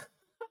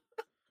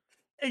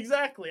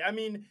 exactly. I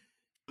mean,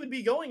 would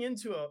be going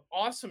into an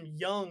awesome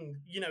young,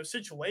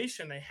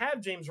 situation. They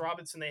have James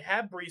Robinson, they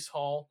have Brees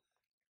Hall.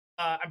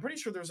 I'm pretty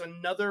sure there's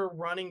another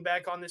running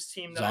back on this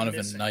team that I'm Zonovan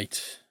missing.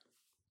 Knight.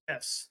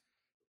 Yes.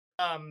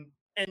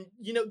 And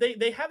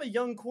they have a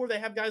young core. They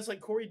have guys like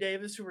Corey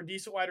Davis who are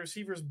decent wide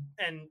receivers,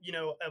 and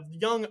a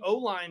young O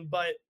line.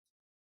 But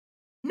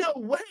no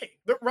way,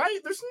 right?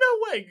 There's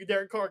no way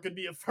Derek Carr could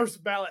be a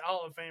first ballot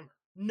Hall of Famer.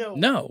 No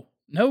way.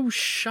 No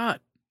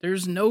shot.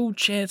 There's no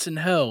chance in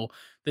hell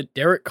that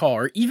Derek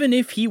Carr, even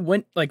if he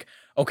went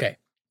okay,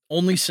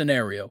 only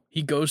scenario,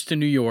 he goes to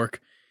New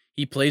York,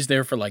 he plays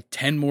there for like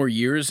 10 more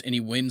years, and he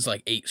wins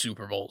like 8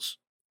 Super Bowls.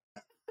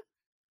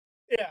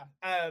 Yeah.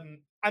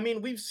 I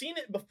mean, we've seen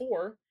it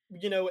before.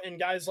 In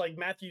guys like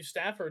Matthew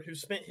Stafford, who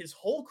spent his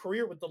whole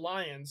career with the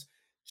Lions,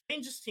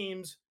 changes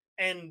teams,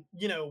 and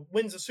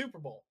wins a Super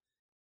Bowl.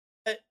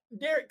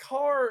 Derek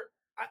Carr,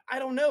 I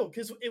don't know,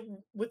 because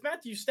with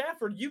Matthew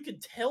Stafford, you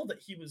could tell that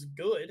he was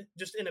good,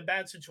 just in a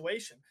bad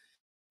situation.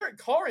 Derek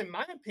Carr, in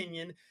my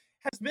opinion,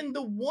 has been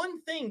the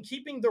one thing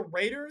keeping the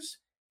Raiders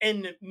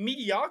and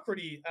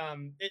mediocrity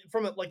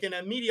from like in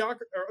a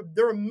mediocre, or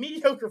they're a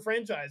mediocre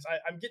franchise.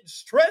 I'm getting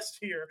stressed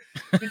here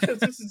because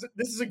this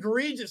is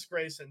egregious,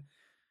 Grayson.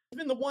 It's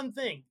been the one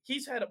thing.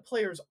 He's had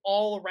players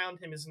all around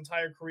him his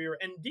entire career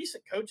and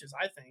decent coaches,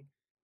 I think.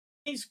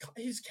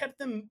 He's kept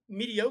them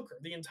mediocre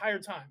the entire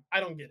time.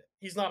 I don't get it.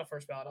 He's not a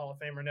first ballot Hall of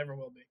Famer, never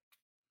will be.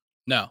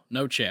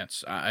 No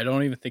chance. I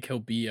don't even think he'll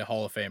be a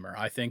Hall of Famer.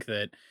 I think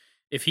that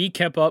if he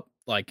kept up,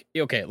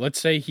 okay,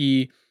 let's say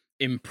he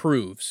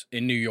improves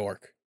in New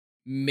York,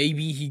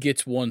 maybe he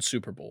gets one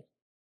Super Bowl.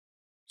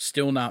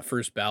 Still not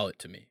first ballot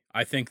to me.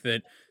 I think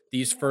that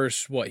these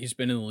first, he's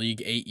been in the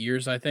league 8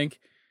 years, I think.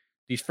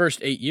 These first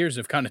 8 years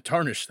have kind of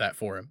tarnished that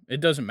for him.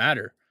 It doesn't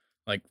matter.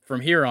 Like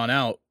from here on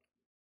out,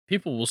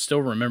 people will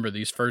still remember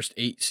these first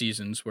 8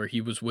 seasons where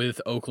he was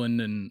with Oakland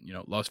and,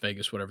 Las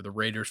Vegas, whatever, the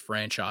Raiders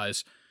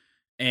franchise.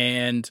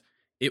 And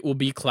it will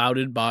be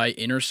clouded by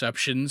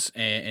interceptions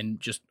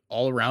and just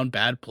all around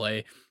bad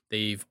play.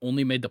 They've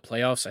only made the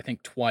playoffs, I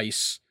think,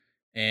 twice.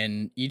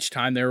 And each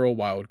time they were a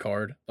wild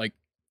card. Like,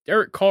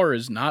 Derek Carr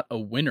is not a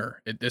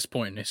winner at this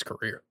point in his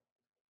career.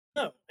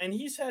 No, and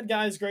he's had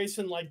guys,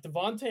 Grayson, like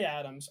Devontae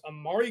Adams,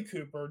 Amari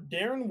Cooper,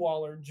 Darren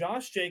Waller,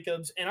 Josh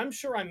Jacobs, and I'm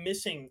sure I'm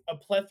missing a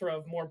plethora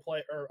of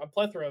a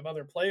plethora of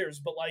other players,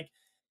 but like,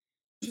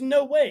 there's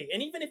no way.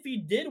 And even if he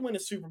did win a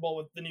Super Bowl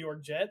with the New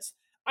York Jets,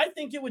 I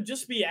think it would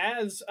just be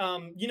as,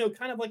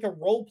 kind of like a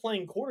role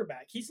playing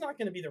quarterback. He's not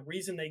going to be the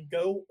reason they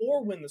go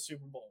or win the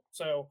Super Bowl.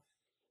 So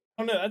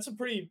I don't know. That's a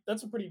pretty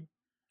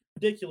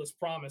ridiculous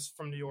promise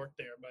from New York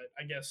there, but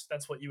I guess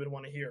that's what you would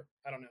want to hear.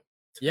 I don't know.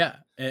 Yeah.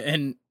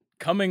 And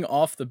coming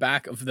off the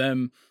back of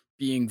them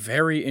being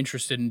very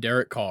interested in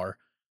Derek Carr,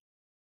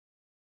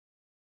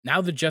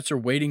 now the Jets are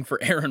waiting for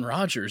Aaron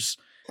Rodgers.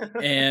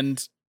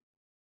 And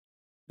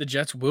the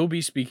Jets will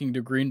be speaking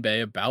to Green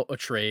Bay about a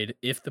trade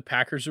if the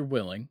Packers are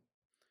willing.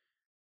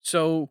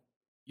 So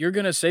you're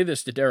going to say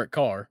this to Derek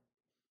Carr,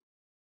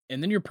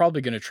 and then you're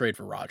probably going to trade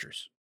for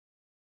Rodgers.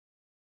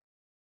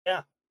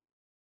 Yeah.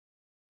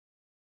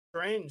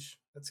 Strange.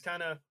 That's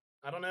kind of,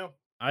 I don't know.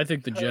 I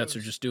think the Jets are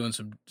because just doing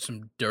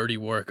some dirty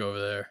work over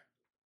there.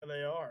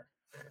 they are.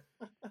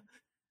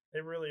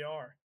 They really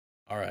are.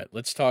 All right,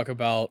 let's talk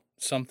about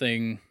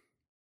something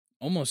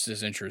almost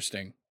as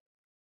interesting.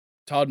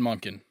 Todd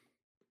Monken,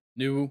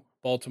 new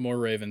Baltimore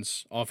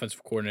Ravens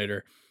offensive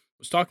coordinator,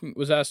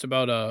 was asked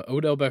about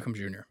Odell Beckham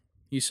Jr.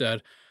 He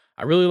said,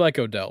 "I really like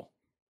Odell.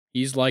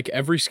 He's like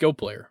every skill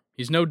player.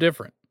 He's no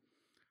different.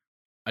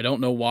 I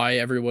don't know why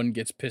everyone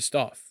gets pissed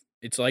off.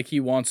 It's like he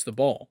wants the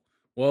ball.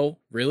 Well,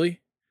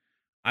 really?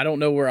 I don't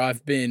know where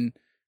I've been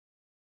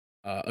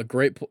a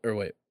great or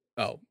wait.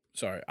 Oh,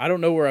 sorry. I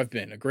don't know where I've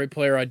been. A great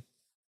player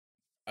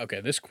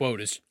okay, this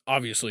quote is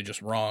obviously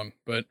just wrong,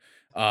 but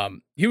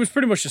he was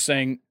pretty much just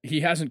saying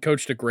he hasn't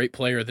coached a great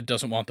player that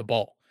doesn't want the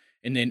ball,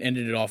 and then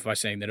ended it off by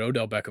saying that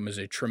Odell Beckham is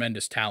a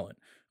tremendous talent.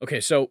 Okay,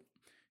 so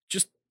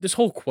just this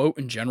whole quote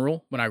in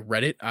general, when I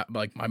read it,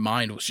 like my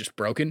mind was just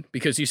broken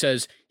because he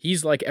says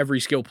he's like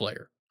every skill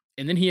player,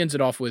 and then he ends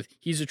it off with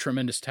he's a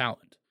tremendous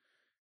talent.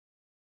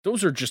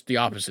 Those are just the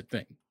opposite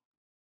thing.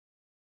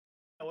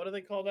 What do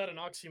they call that? An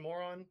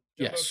oxymoron?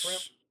 Jumbo shrimp?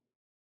 Yes,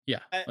 yeah,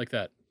 I, like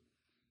that.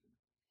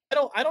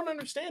 I don't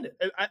understand it.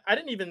 I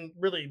didn't even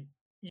really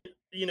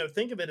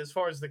think of it as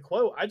far as the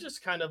quote. I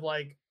just kind of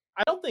like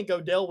I don't think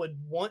Odell would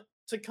want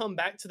to come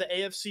back to the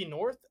AFC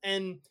North,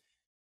 and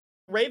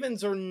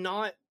Ravens are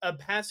not a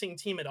passing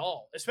team at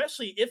all,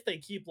 especially if they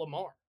keep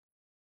Lamar.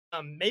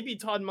 Maybe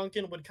Todd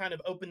Monken would kind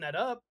of open that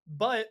up,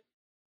 but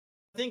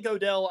I think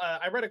Odell.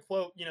 I read a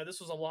quote.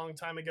 This was a long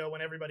time ago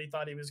when everybody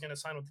thought he was going to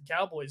sign with the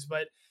Cowboys,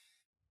 but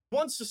he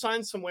wants to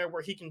sign somewhere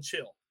where he can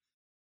chill.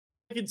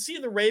 I could see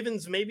the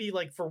Ravens maybe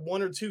like for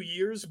 1 or 2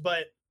 years,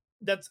 but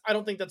I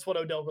don't think that's what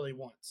Odell really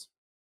wants.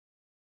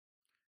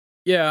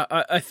 Yeah,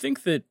 I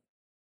think that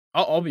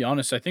I'll be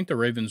honest. I think the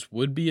Ravens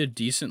would be a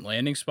decent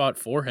landing spot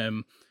for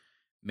him,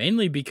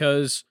 mainly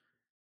because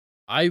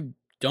I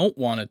don't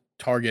want to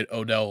target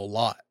Odell a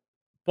lot,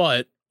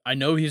 but I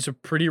know he's a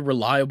pretty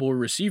reliable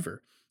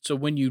receiver. So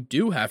when you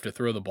do have to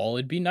throw the ball,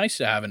 it'd be nice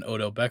to have an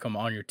Odell Beckham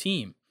on your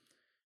team.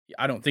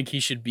 I don't think he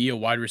should be a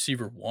wide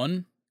receiver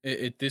one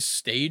at this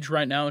stage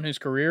right now in his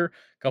career.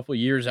 A couple of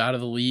years out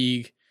of the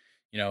league,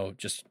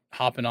 just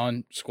hopping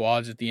on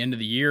squads at the end of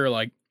the year,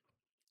 like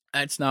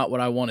that's not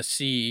what I want to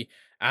see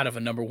out of a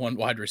number one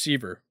wide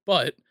receiver.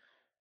 But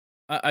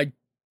I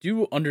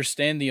do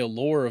understand the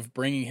allure of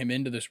bringing him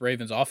into this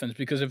Ravens offense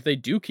because if they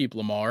do keep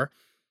Lamar,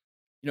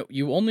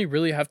 you only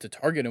really have to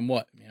target him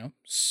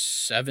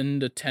 7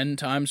 to 10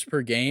 times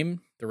per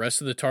game. The rest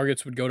of the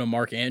targets would go to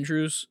Mark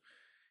Andrews,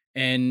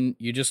 and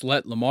you just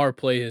let Lamar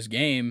play his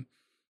game,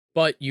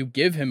 but you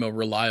give him a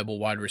reliable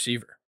wide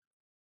receiver.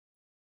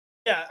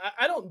 Yeah,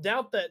 I don't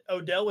doubt that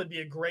Odell would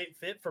be a great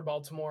fit for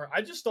Baltimore.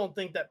 I just don't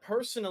think that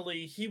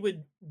personally he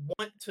would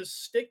want to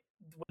stick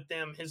with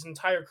them his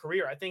entire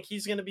career. I think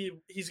he's going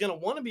to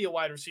want to be a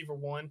wide receiver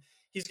one.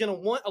 He's going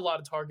to want a lot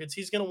of targets.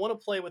 He's going to want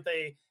to play with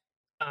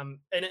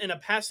in a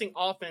passing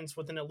offense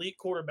with an elite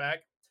quarterback.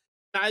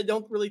 I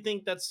don't really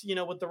think that's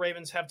what the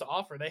Ravens have to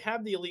offer. They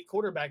have the elite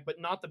quarterback,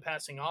 but not the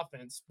passing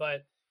offense.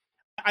 But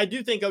I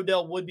do think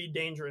Odell would be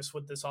dangerous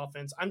with this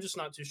offense. I'm just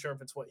not too sure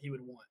if it's what he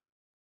would want.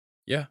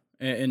 Yeah,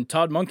 and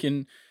Todd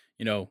Monken,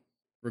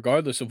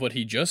 regardless of what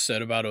he just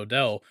said about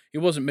Odell, he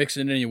wasn't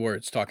mixing any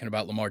words talking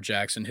about Lamar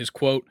Jackson. His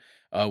quote,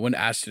 when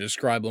asked to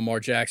describe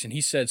Lamar Jackson,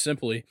 he said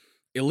simply,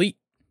 elite.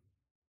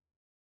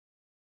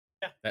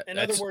 Yeah, in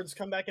other words,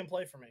 come back and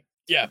play for me.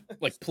 Yeah,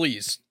 like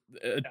please.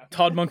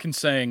 Todd Monken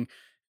saying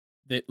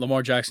that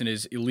Lamar Jackson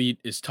is elite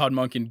is Todd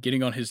Monken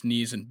getting on his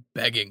knees and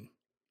begging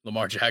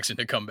Lamar Jackson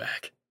to come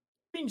back.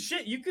 I mean,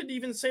 shit, you could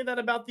even say that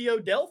about the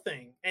Odell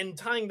thing and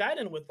tying that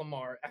in with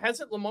Lamar.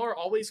 Hasn't Lamar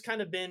always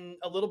kind of been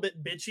a little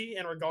bit bitchy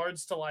in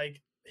regards to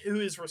like who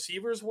his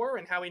receivers were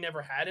and how he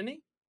never had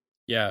any?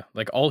 Yeah,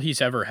 like all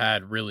he's ever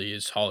had really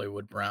is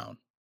Hollywood Brown.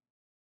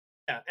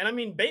 Yeah, and I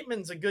mean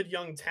Bateman's a good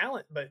young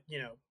talent, but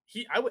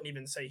I wouldn't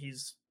even say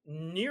he's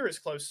near as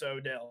close to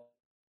Odell.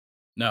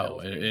 No,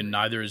 and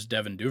neither is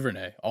Devin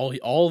Duvernay.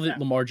 All that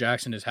Lamar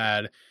Jackson has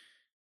had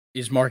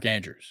is Mark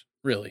Andrews,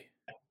 really.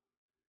 Yeah.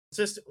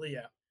 Consistently,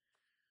 yeah.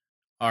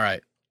 All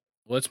right,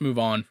 let's move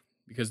on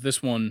because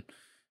this one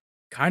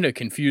kind of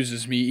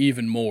confuses me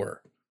even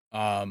more.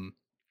 The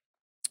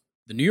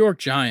New York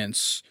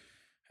Giants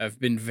have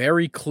been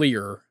very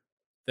clear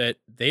that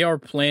they are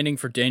planning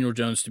for Daniel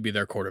Jones to be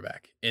their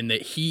quarterback and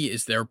that he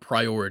is their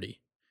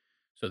priority.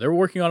 So they're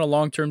working on a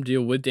long-term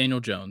deal with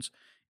Daniel Jones,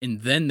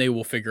 and then they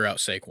will figure out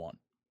Saquon.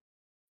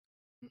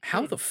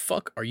 How the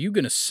fuck are you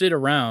going to sit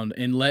around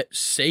and let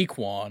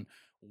Saquon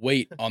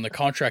wait on the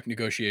contract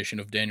negotiation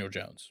of Daniel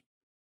Jones?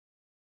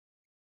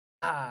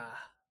 I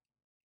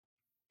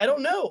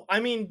don't know. I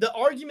mean, the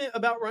argument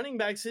about running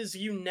backs is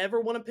you never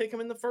want to pick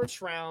them in the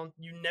first round.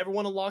 You never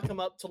want to lock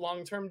them up to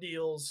long-term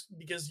deals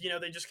because,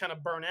 they just kind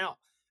of burn out.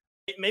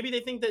 Maybe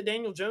they think that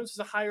Daniel Jones has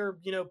a higher,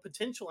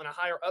 potential and a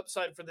higher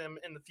upside for them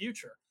in the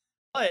future.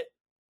 But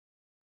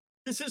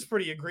this is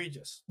pretty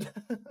egregious.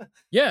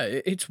 Yeah,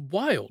 it's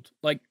wild.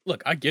 Like,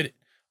 look, I get it.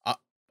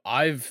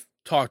 I've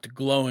talked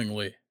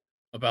glowingly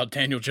about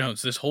Daniel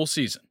Jones this whole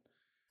season.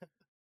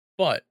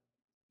 But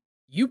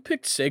You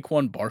picked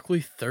Saquon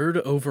Barkley third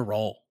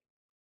overall.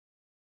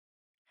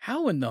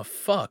 How in the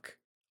fuck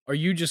are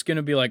you just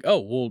gonna be like, oh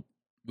well,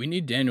 we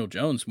need Daniel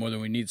Jones more than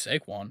we need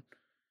Saquon?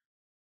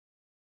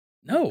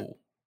 No,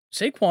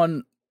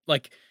 Saquon,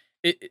 like,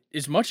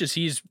 as much as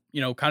he's,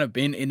 kind of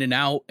been in and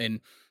out and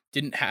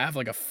didn't have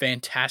like a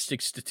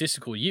fantastic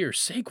statistical year,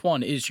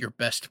 Saquon is your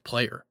best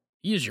player.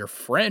 He is your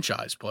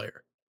franchise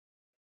player.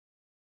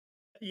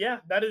 Yeah,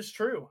 that is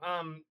true.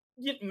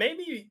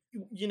 Maybe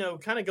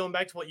kind of going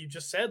back to what you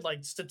just said,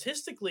 like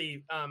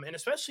statistically, and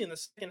especially in the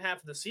second half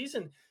of the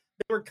season,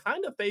 they were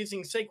kind of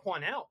phasing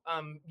Saquon out.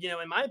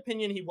 In my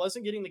opinion, he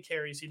wasn't getting the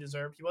carries he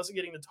deserved. He wasn't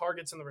getting the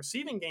targets in the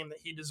receiving game that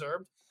he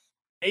deserved.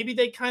 Maybe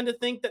they kind of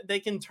think that they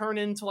can turn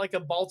into like a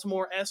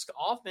Baltimore esque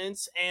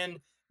offense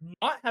and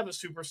not have a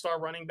superstar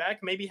running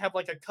back. Maybe have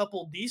like a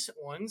couple decent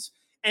ones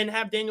and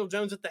have Daniel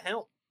Jones at the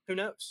helm. Who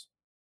knows?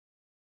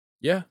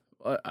 Yeah,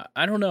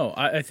 I don't know.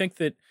 I think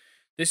that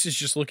this is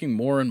just looking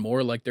more and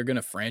more like they're going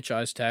to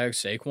franchise tag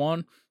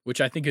Saquon,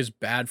 which I think is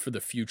bad for the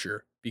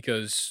future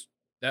because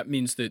that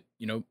means that,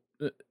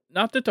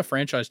 not that the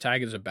franchise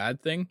tag is a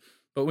bad thing,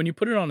 but when you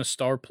put it on a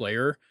star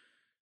player,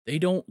 they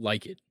don't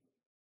like it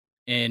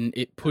and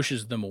it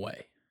pushes them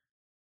away.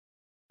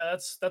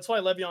 That's why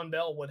Le'Veon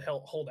Bell would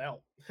hold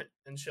out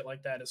and shit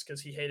like that is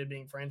because he hated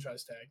being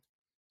franchise tagged.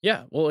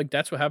 Yeah, well, like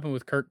that's what happened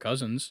with Kirk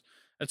Cousins.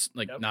 That's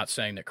like Yep. not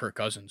saying that Kirk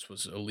Cousins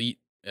was elite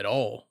at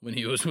all when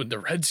he was with the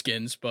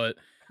Redskins, but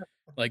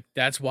like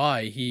that's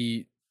why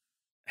he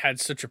had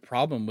such a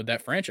problem with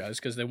that franchise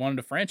because they wanted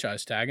to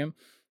franchise tag him.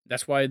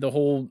 That's why the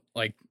whole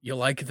like you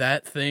like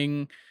that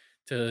thing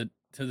to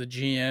the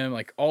GM,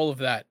 like all of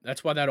that.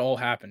 That's why that all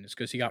happened is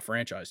because he got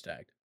franchise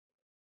tagged.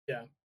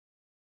 Yeah.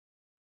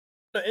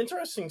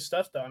 Interesting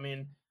stuff though. I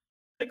mean,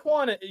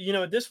 Saquon,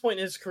 at this point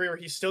in his career,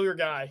 he's still your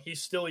guy.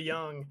 He's still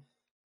young.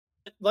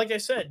 Like I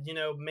said,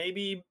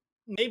 maybe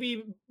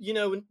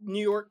New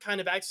York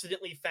kind of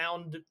accidentally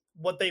found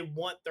what they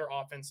want their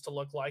offense to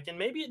look like, and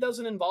maybe it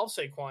doesn't involve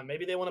Saquon.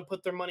 Maybe they want to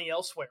put their money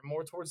elsewhere,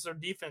 more towards their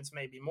defense,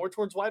 maybe more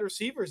towards wide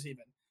receivers,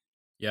 even.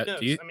 Yeah. Who Do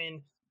knows? you? I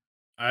mean,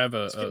 I have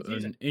it's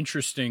confusing. an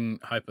interesting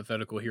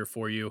hypothetical here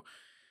for you.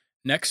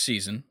 Next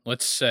season,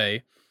 let's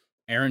say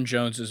Aaron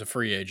Jones is a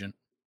free agent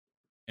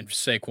and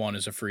Saquon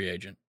is a free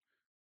agent.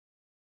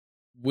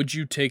 Would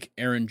you take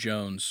Aaron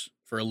Jones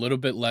for a little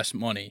bit less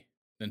money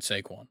than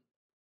Saquon?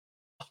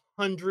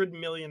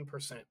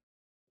 100,000,000%.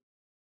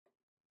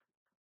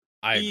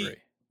 I We agree.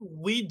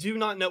 we do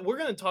not know. We're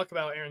going to talk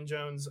about Aaron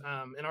Jones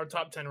in our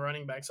top 10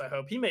 running backs. I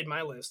hope he made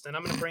my list, and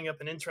I'm going to bring up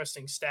an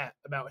interesting stat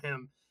about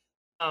him.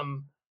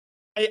 Um,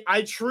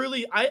 I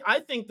truly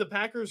I think the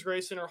Packers,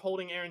 Grayson, are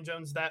holding Aaron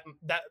Jones that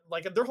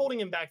like they're holding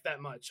him back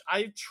that much.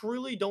 I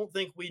truly don't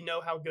think we know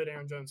how good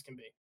Aaron Jones can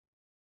be.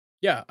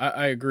 Yeah,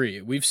 I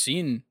agree. We've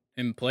seen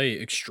him play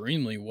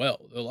extremely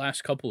well. The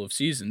last couple of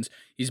seasons,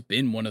 he's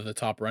been one of the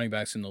top running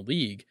backs in the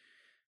league.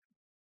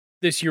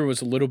 This year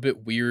was a little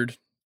bit weird,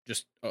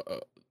 just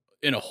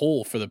in a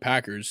hole for the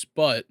Packers.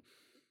 But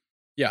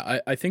yeah,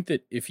 I think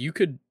that if you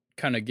could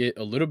kind of get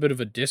a little bit of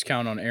a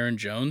discount on Aaron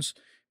Jones,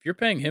 if you're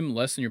paying him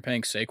less than you're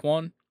paying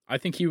Saquon, I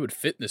think he would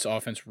fit this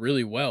offense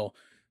really well.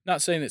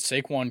 Not saying that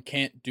Saquon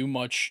can't do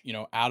much,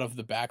 out of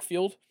the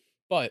backfield,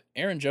 but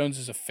Aaron Jones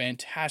is a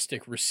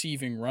fantastic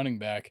receiving running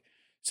back.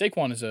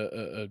 Saquon is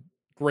a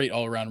great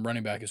all around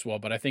running back as well,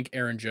 but I think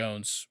Aaron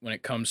Jones, when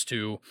it comes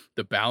to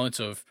the balance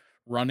of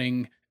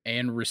running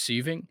and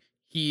receiving,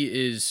 he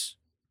is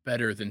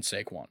better than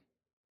Saquon.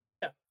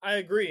 Yeah, I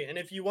agree. And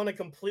if you want to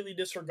completely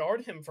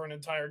disregard him for an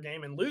entire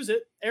game and lose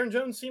it, Aaron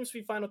Jones seems to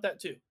be fine with that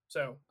too.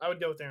 So I would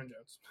go with Aaron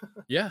Jones.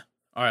 Yeah.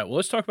 All right. Well,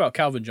 let's talk about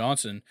Calvin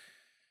Johnson.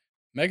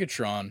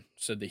 Megatron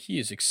said that he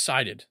is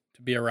excited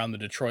to be around the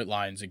Detroit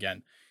Lions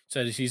again.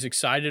 Said he's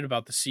excited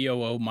about the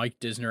COO, Mike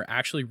Disner,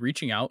 actually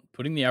reaching out,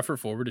 putting the effort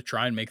forward to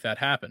try and make that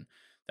happen.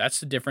 That's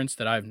the difference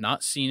that I've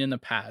not seen in the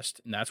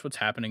past, and that's what's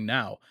happening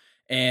now.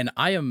 And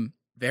I am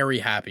very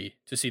happy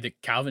to see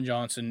that Calvin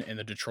Johnson and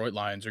the Detroit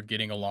Lions are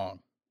getting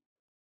along.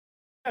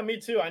 Yeah, me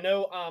too. I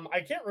know.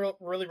 I can't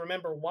really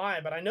remember why,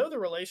 but I know the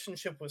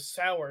relationship was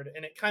soured,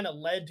 and it kind of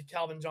led to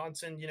Calvin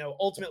Johnson,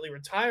 ultimately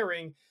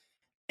retiring.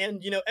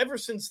 And ever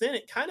since then,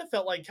 it kind of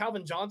felt like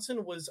Calvin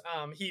Johnson was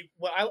he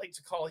what I like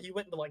to call he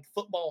went into like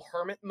football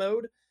hermit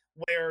mode,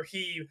 where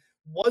he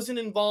wasn't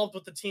involved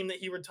with the team that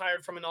he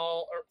retired from it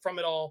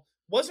all,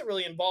 wasn't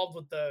really involved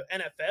with the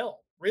NFL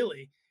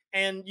really,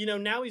 and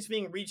now he's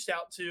being reached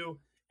out to,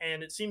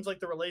 and it seems like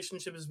the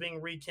relationship is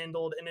being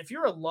rekindled. And if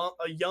you're a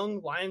young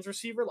Lions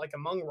receiver like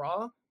Amon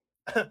Ra,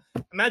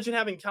 imagine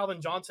having Calvin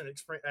Johnson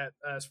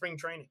at spring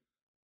training.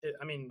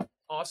 I mean,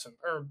 awesome.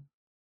 Or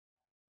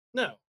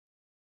no,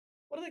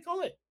 what do they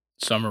call it?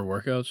 Summer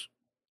workouts?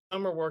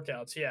 Summer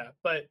workouts, yeah.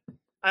 But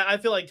I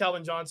feel like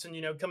Calvin Johnson,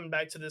 coming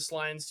back to this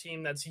Lions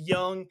team that's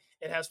young,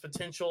 it has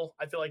potential.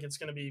 I feel like it's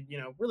going to be,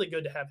 really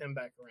good to have him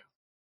back around.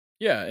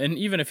 Yeah, and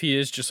even if he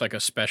is just like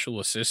a special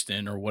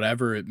assistant or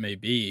whatever it may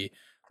be,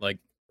 like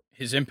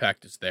his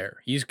impact is there.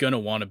 He's gonna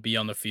want to be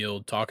on the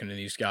field talking to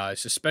these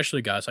guys,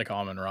 especially guys like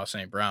Amon Ross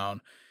St.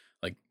 Brown.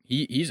 Like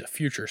he's a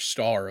future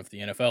star of the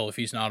NFL if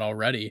he's not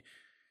already.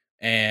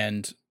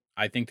 And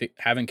I think that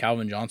having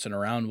Calvin Johnson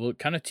around will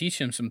kind of teach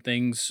him some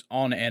things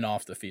on and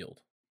off the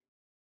field.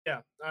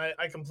 Yeah,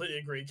 I completely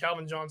agree.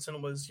 Calvin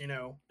Johnson was,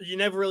 you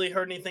never really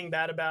heard anything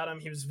bad about him.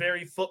 He was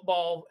very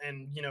football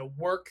and,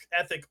 work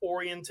ethic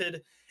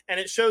oriented, and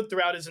it showed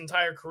throughout his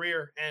entire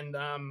career. And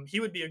he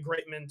would be a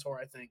great mentor,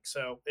 I think.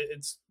 So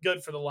it's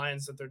good for the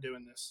Lions that they're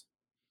doing this.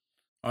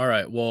 All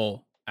right.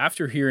 Well,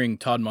 after hearing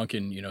Todd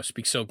Monken,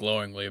 speak so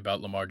glowingly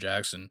about Lamar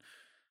Jackson,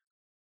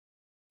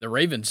 the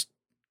Ravens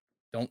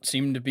don't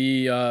seem to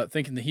be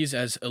thinking that he's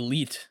as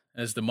elite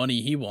as the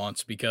money he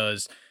wants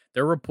because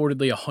they're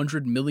reportedly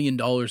 $100 million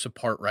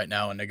apart right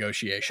now in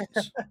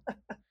negotiations.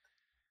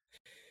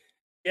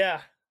 Yeah.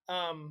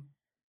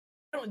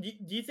 Do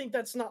you think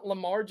that's not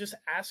Lamar just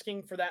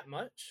asking for that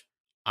much?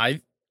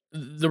 I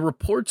the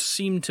reports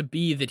seem to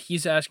be that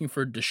he's asking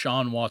for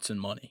Deshaun Watson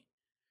money.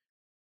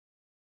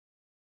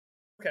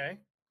 Okay.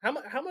 How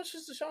much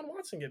does Deshaun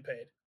Watson get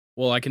paid?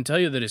 Well, I can tell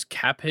you that his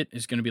cap hit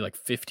is going to be like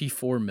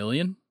 54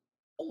 million.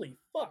 Holy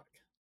fuck.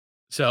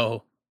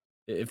 So,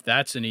 if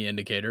that's any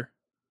indicator,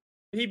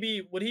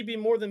 Would he be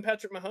more than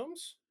Patrick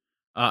Mahomes?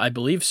 I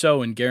believe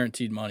so in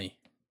guaranteed money.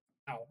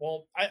 Oh,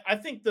 well, I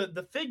think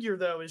the figure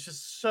though is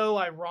just so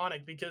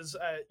ironic because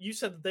you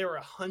said that they were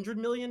 $100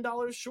 million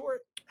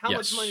short. How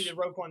much money Yes. did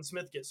Roquan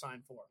Smith get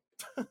signed for?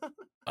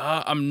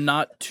 I'm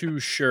not too It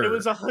was sure.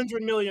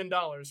 $100 million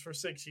for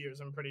 6 years.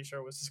 I'm pretty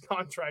sure was his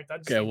contract. I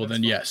just Okay, think well that's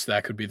then funny. yes,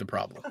 that could be the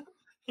problem.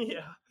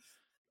 Yeah.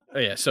 Oh,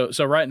 yeah, so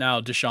right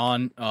now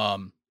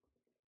Deshaun,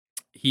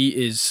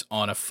 he is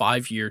on a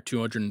 5-year,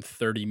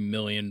 $230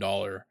 million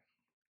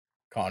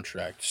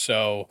contract.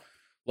 So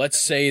let's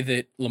Okay. say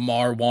that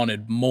Lamar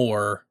wanted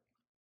more.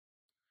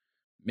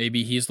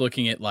 Maybe he's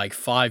looking at like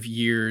 5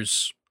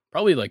 years,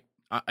 probably like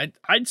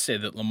I'd say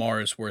that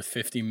Lamar is worth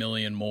 50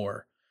 million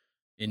more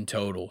in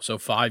total. So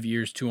 5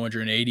 years,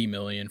 280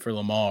 million for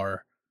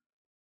Lamar.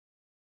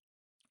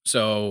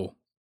 So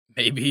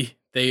maybe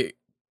they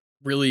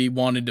really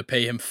wanted to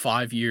pay him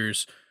 5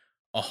 years,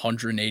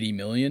 180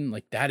 million.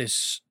 Like that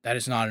is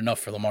not enough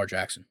for Lamar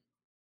Jackson.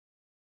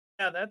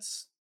 Yeah,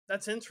 that's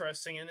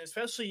interesting, and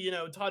especially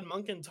Todd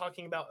Munkin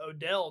talking about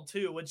Odell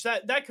too, which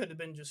that could have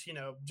been just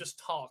just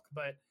talk,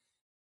 but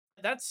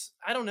that's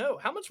I don't know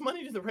how much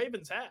money do the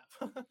Ravens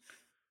have.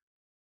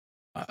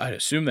 I'd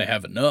assume they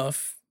have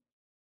enough.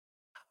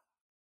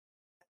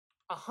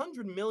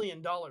 $100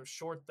 million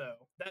short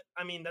though. That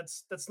I mean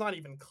that's not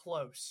even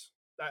close.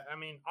 I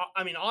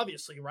mean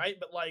obviously right,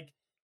 but like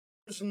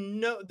there's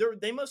no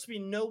they must be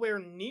nowhere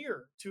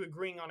near to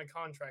agreeing on a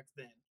contract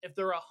then if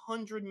they're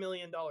 $100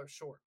 million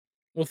short.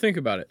 Well, think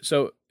about it.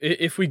 So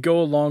if we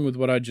go along with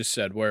what I just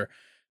said, where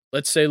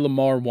let's say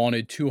Lamar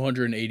wanted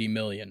 280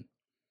 million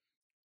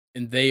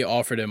and they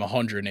offered him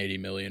 180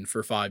 million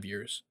for 5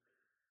 years,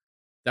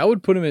 that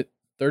would put him at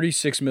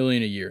 36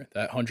 million a year.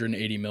 That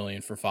 180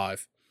 million for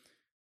five.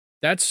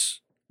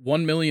 That's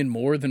 1 million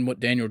more than what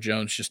Daniel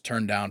Jones just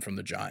turned down from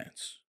the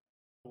Giants.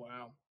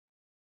 Wow.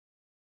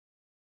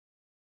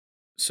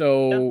 Yeah.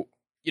 So,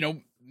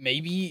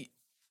 maybe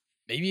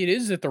it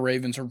is that the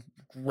Ravens are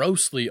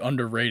grossly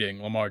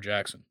underrating Lamar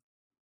Jackson.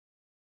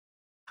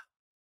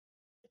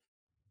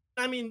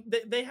 I mean,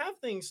 they have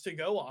things to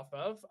go off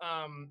of.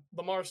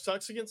 Lamar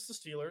sucks against the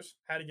Steelers.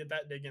 Had to get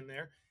that dig in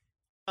there.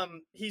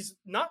 He's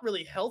not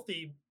really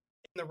healthy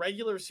in the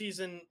regular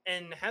season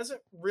and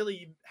hasn't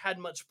really had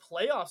much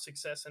playoff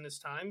success in his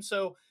time.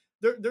 So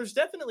there's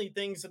definitely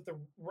things that the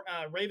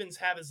Ravens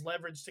have as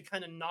leverage to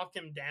kind of knock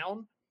him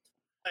down.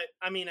 But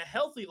I mean, a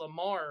healthy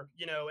Lamar,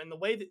 and the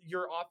way that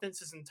your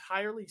offense is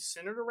entirely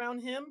centered around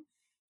him,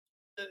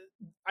 uh,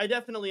 I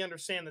definitely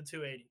understand the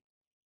 280.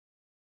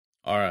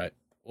 All right.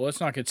 Well,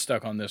 let's not get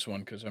stuck on this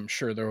one because I'm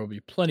sure there will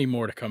be plenty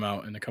more to come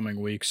out in the coming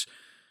weeks.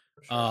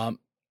 For sure. Um,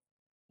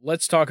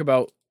 let's talk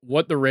about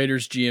what the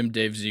Raiders GM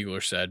Dave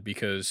Ziegler said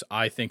because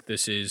I think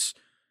this is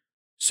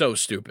so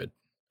stupid.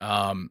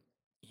 Um,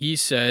 he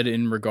said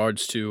in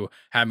regards to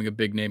having a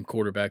big name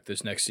quarterback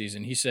this next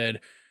season, he said,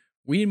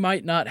 "We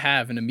might not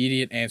have an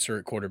immediate answer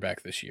at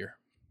quarterback this year."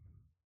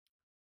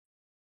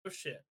 Oh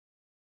shit.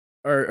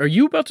 Are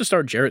you about to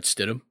start Jarrett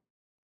Stidham?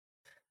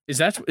 Is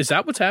that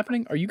what's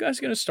happening? Are you guys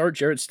going to start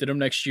Jarrett Stidham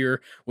next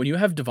year when you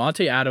have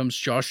Devonte Adams,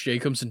 Josh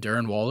Jacobs, and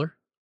Darren Waller?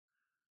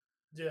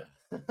 Yeah.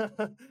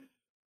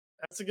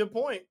 That's a good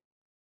point.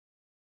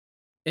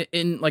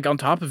 And like on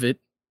top of it,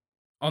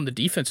 on the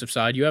defensive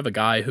side, you have a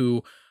guy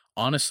who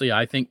honestly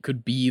I think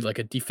could be like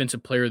a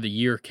defensive player of the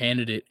year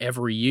candidate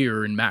every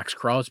year in Max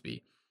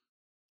Crosby.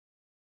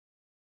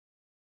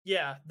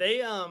 Yeah,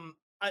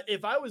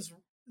 if I was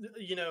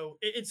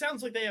it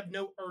sounds like they have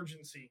no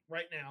urgency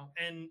right now.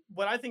 And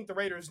what I think the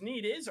Raiders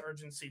need is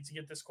urgency to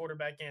get this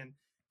quarterback in.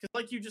 Because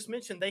like you just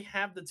mentioned, they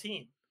have the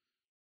team.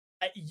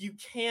 You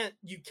can't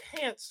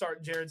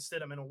start Jared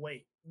Stidham and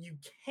wait. You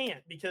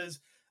can't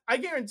because I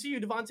guarantee you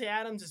Devonte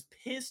Adams is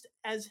pissed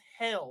as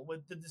hell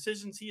with the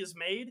decisions he has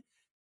made.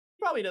 He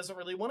probably doesn't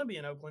really want to be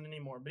in Oakland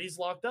anymore, but he's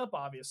locked up,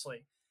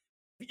 obviously.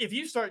 If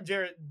you start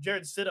Jared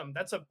Stidham,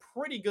 that's a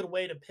pretty good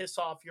way to piss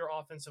off your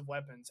offensive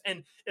weapons,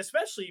 and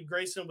especially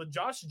Grayson with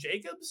Josh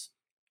Jacobs.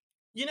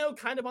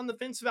 kind of on the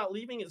fence about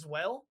leaving as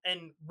well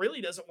and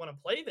really doesn't want to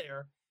play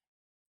there,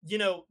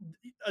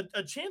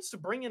 a chance to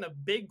bring in a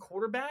big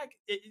quarterback,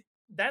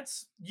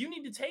 that's you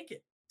need to take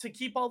it to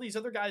keep all these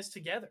other guys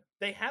together.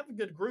 They have a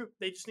good group.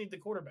 They just need the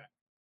quarterback.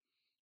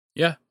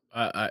 Yeah,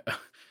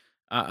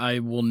 I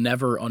will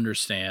never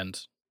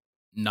understand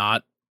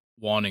not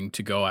wanting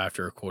to go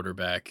after a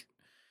quarterback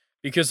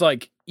because,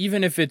 like,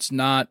 even if it's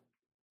not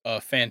a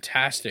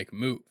fantastic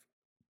move,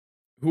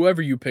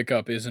 whoever you pick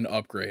up is an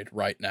upgrade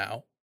right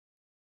now,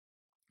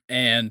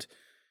 and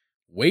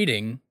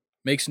waiting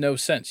makes no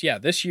sense. Yeah,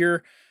 this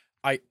year,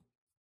 I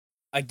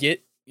I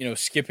get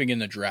skipping in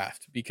the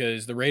draft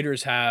because the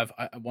Raiders have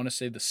I want to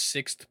say the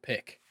 6th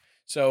pick,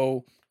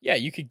 so yeah,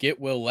 you could get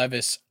Will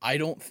Levis. I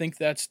don't think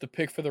that's the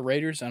pick for the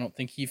Raiders. I don't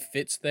think he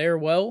fits there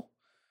well.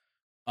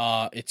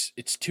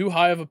 It's too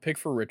high of a pick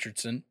for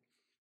Richardson,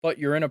 but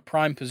you're in a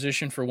prime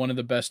position for one of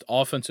the best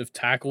offensive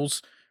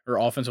tackles or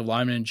offensive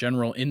linemen in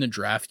general in the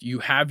draft. You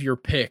have your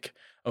pick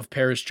of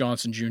Paris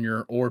Johnson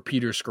Jr. or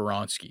Peter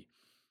Skoronski.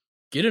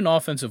 Get an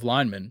offensive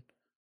lineman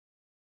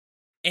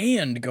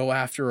and go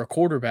after a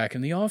quarterback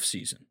in the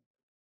offseason.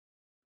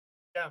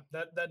 Yeah,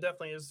 that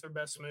definitely is their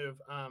best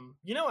move.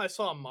 I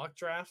saw a mock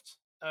draft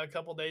a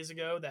couple days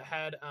ago that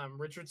had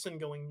Richardson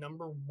going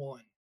number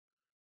 1.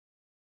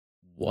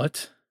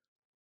 What?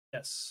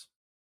 Yes.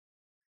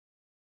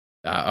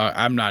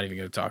 I'm not even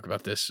going to talk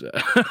about this.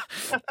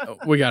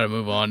 We got to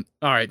move on.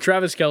 All right.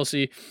 Travis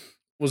Kelce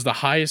was the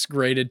highest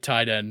graded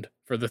tight end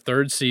for the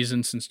 3rd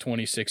season since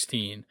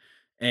 2016.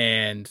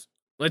 And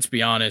let's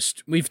be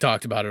honest, we've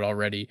talked about it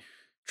already.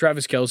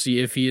 Travis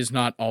Kelce, if he is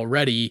not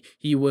already,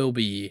 he will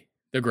be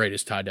the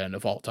greatest tight end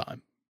of all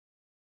time.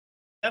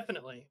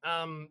 Definitely.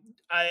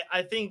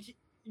 I think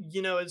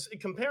as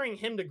comparing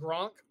him to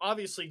Gronk,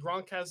 obviously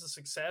Gronk has the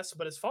success,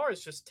 but as far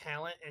as just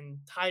talent and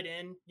tight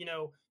end,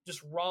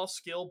 just raw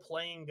skill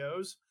playing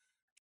goes,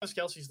 Travis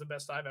Kelce's the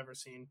best I've ever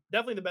seen.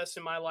 Definitely the best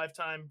in my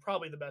lifetime.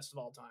 Probably the best of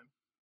all time.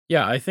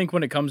 Yeah, I think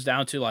when it comes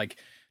down to like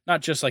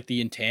not just like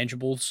the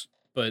intangibles,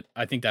 but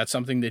I think that's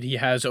something that he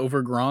has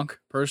over Gronk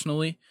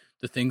personally.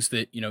 The things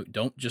that,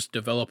 don't just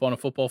develop on a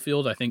football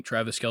field. I think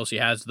Travis Kelce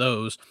has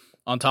those.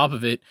 On top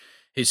of it,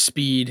 his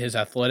speed, his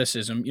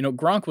athleticism.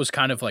 Gronk was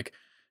kind of like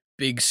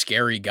big,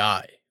 scary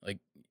guy.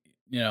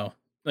 You know,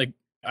 like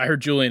I heard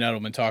Julian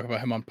Edelman talk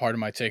about him on Part of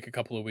My Take a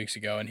couple of weeks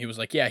ago, and he was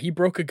like, yeah, he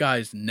broke a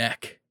guy's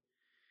neck.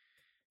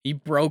 He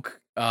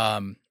broke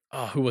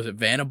who was it?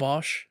 Vanna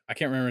Bosch? I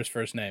can't remember his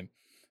first name.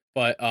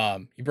 But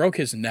he broke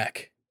his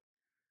neck.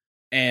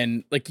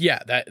 And like, yeah,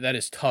 that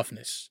is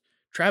toughness.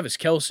 Travis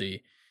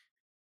Kelce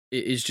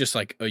is just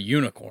like a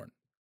unicorn.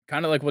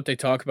 Kind of like what they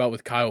talk about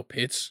with Kyle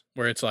Pitts,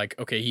 where it's like,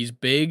 okay, he's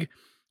big,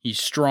 he's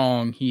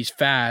strong, he's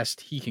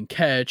fast, he can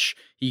catch,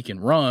 he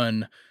can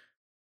run.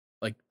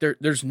 Like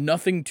there's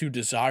nothing to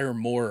desire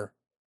more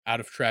out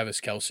of Travis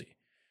Kelce.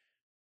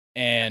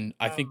 And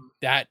I think Um,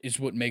 that is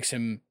what makes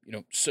him,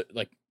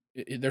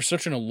 there's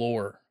such an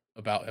allure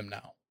about him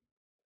now.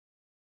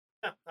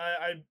 yeah,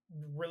 I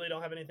really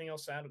don't have anything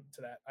else to add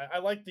to that. I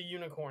like the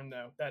unicorn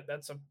though.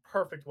 That's a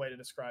perfect way to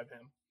describe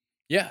him.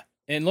 Yeah.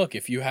 And look,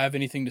 if you have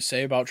anything to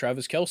say about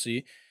Travis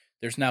Kelce,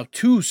 there's now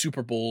 2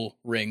 Super Bowl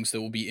rings that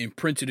will be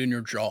imprinted in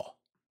your jaw.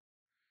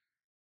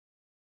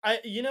 I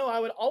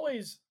would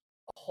always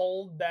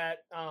hold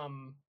that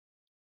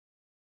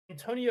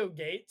Antonio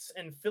Gates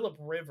and Philip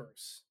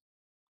Rivers,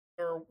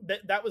 or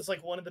that was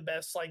like one of the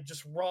best, like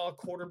just raw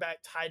quarterback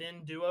tight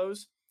end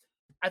duos.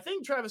 I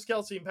think Travis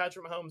Kelce and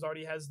Patrick Mahomes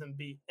already has them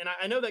beat, and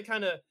I know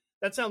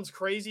that sounds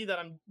crazy that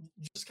I'm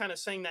just kind of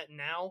saying that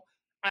now.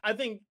 I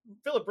think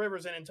Philip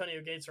Rivers and Antonio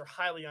Gates are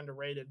highly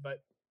underrated,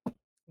 but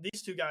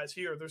these two guys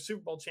here, they're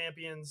Super Bowl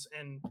champions,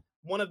 and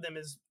one of them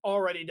is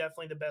already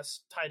definitely the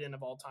best tight end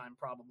of all time,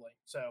 probably.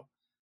 So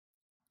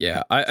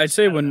Yeah, I'd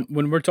say I don't know.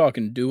 when we're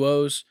talking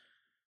duos,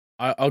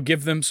 I'll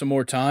give them some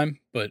more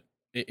time, but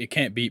it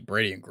can't beat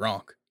Brady and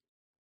Gronk.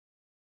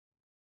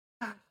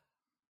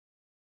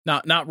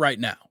 Not right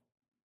now,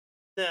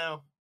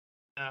 No,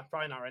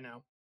 probably not right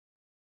now.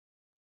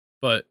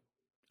 but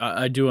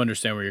I do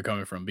understand where you're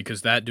coming from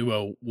because that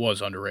duo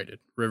was underrated.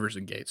 Rivers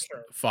and Gates,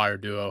 Sure. fire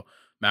duo.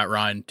 Matt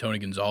Ryan, Tony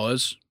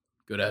Gonzalez,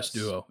 good ass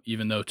Yes. duo.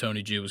 Even though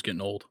Tony G was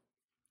getting old.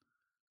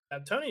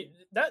 Tony,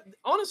 that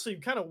honestly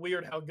kind of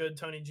weird how good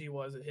Tony G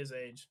was at his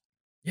age.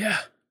 Yeah,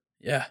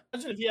 yeah.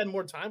 Imagine if he had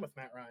more time with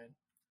Matt Ryan.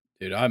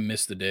 Dude, I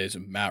miss the days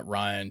of Matt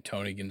Ryan,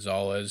 Tony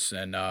Gonzalez,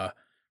 and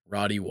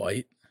Roddy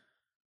White.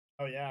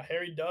 Oh yeah,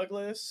 Harry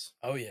Douglas,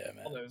 Oh yeah,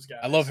 all man. those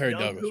I love guys. Harry Young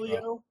Douglas, bro.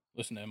 Julio.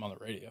 Listen to him on the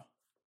radio.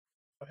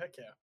 Oh heck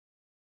yeah.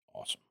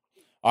 Awesome.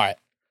 All right,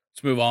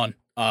 let's move on.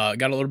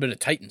 Got a little bit of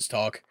Titans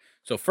talk.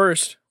 So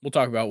first, we'll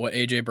talk about what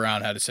AJ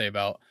Brown had to say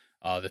about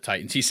the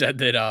Titans. He said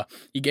that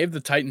he gave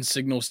the Titans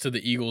signals to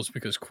the Eagles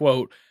because,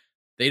 quote,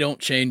 they don't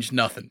change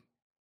nothing.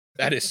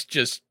 That is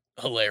just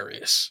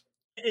hilarious.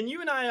 And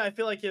you and I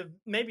feel like have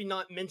maybe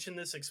not mentioned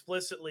this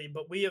explicitly,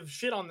 but we have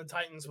shit on the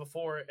Titans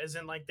before, as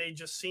in like they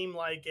just seem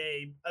like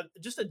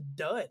just a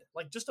dud,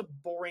 like just a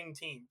boring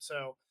team.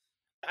 So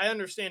I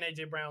understand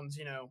AJ Brown's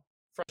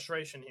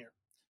frustration here.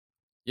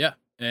 Yeah,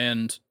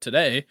 And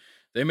today,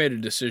 they made a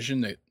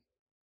decision that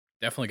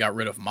definitely got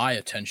rid of my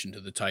attention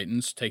to the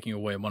Titans, taking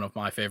away one of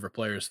my favorite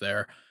players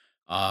there.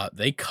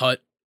 They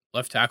cut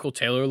left tackle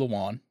Taylor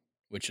Lewan,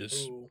 which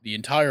is Ooh. the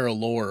entire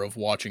allure of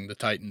watching the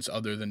Titans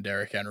other than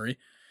Derrick Henry,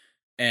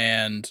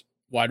 and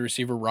wide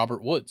receiver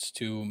Robert Woods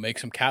to make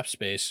some cap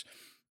space.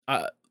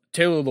 Uh,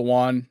 Taylor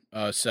Lewan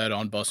said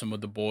on Bussin'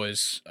 with the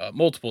Boys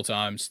multiple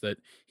times that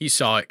he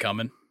saw it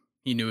coming.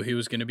 He knew he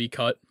was going to be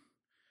cut,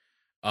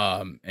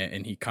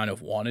 and he kind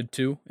of wanted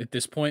to at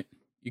this point.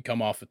 You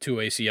come off of 2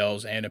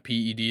 ACLs and a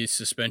PED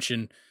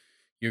suspension,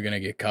 you're going to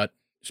get cut,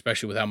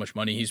 especially with how much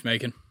money he's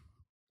making.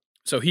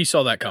 So he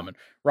saw that coming.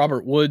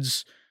 Robert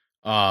Woods,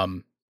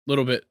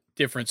 little bit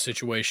different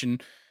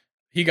situation.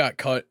 He got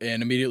cut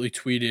and immediately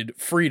tweeted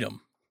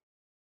freedom.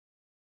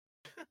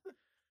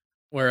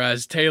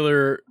 Whereas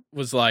Taylor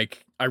was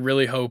like, I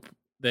really hope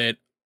that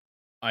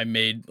I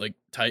made like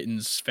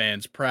Titans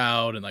fans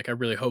proud, and like I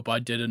really hope I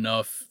did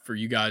enough for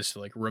you guys to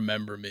like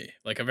remember me.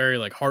 Like a very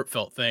like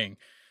heartfelt thing.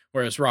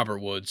 Whereas Robert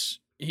Woods,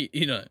 he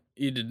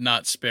did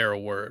not spare a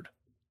word.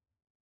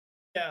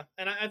 Yeah,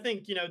 and I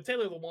think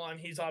Taylor Lewan.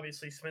 He's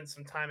obviously spent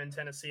some time in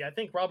Tennessee. I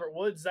think Robert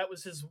Woods, that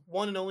was his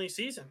one and only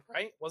season,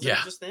 right? Wasn't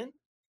Yeah. it just then?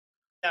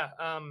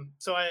 Yeah.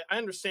 So I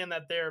understand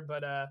that there,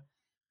 but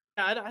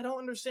yeah, I don't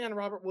understand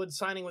Robert Woods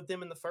signing with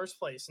them in the first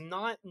place.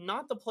 Not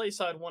the place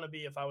I'd want to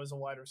be if I was a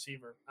wide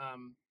receiver.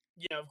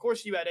 Of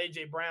course you had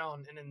AJ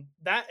Brown, and in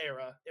that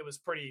era, it was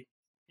pretty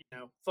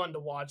fun to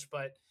watch.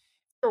 But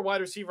if you're a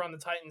wide receiver on the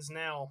Titans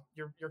now,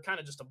 you're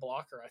kind of just a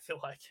blocker. I feel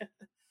like.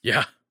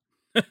 Yeah.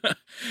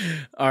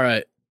 All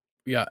right.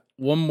 Yeah.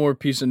 One more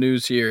piece of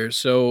news here.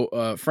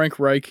 So Frank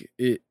Reich,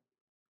 it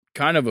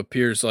kind of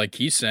appears like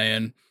he's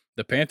saying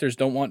the Panthers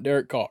don't want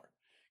Derek Carr,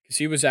 because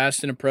he was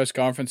asked in a press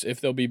conference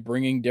if they'll be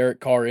bringing Derek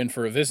Carr in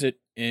for a visit,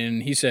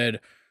 and he said,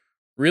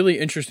 really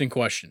interesting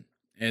question,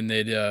 and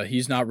that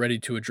he's not ready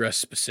to address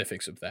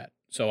specifics of that.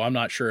 So I'm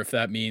not sure if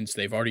that means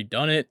they've already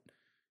done it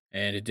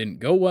and it didn't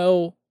go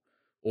well,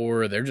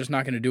 or they're just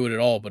not going to do it at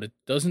all, but it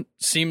doesn't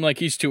seem like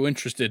he's too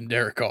interested in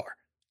Derek Carr.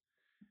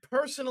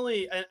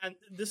 Personally, and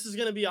this is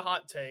going to be a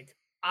hot take,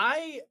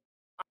 I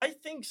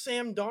think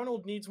Sam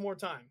Darnold needs more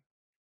time.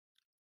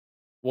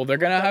 Well, they're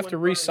going to have to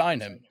Went burning re-sign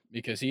for a him second.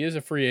 because he is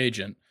a free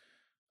agent.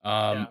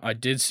 Yeah. I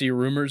did see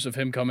rumors of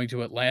him coming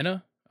to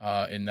Atlanta.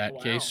 In that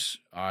Wow. case,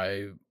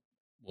 I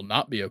will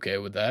not be okay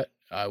with that.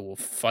 I will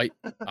fight.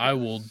 I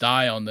will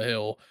die on the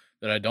hill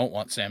that I don't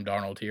want Sam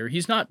Darnold here.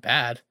 He's not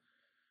bad.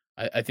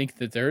 I think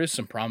that there is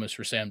some promise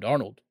for Sam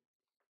Darnold,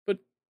 but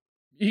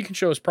he can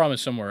show his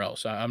promise somewhere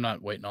else. I'm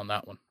not waiting on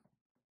that one.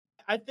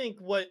 I think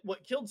what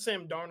killed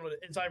Sam Darnold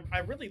is I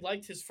really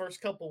liked his first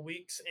couple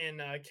weeks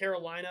in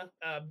Carolina.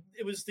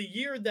 It was the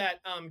year that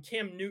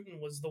Cam Newton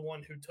was the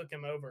one who took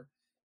him over.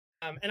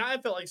 And I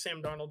felt like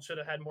Sam Darnold should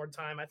have had more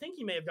time. I think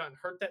he may have gotten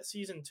hurt that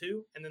season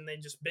too, and then they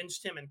just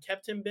benched him and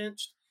kept him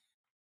benched.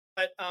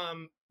 But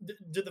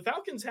do the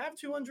Falcons have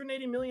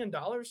 $280 million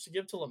to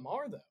give to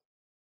Lamar,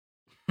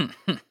 though?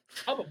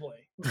 Probably.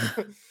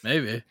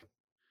 Maybe.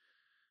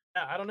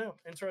 Yeah, I don't know.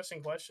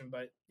 Interesting question.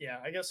 But yeah,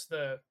 I guess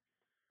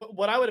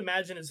what I would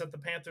imagine is that the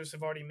Panthers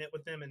have already met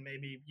with them, and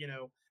maybe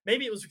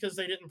it was because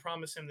they didn't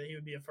promise him that he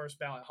would be a first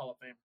ballot Hall of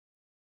Famer.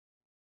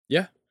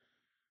 Yeah.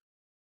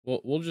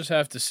 Well, we'll just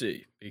have to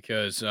see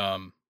because,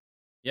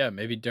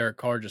 maybe Derek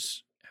Carr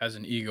just has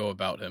an ego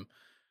about him.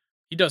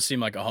 He does seem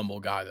like a humble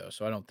guy, though,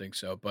 so I don't think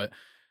so. But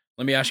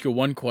let me ask you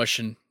one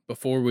question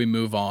before we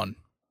move on.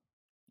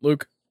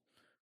 Luke,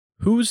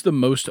 who's the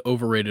most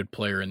overrated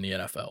player in the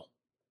NFL?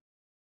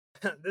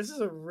 This is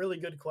a really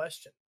good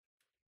question.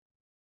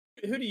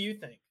 Who do you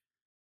think?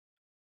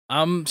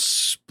 I'm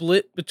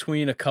split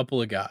between a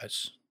couple of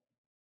guys.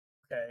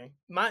 Okay,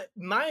 my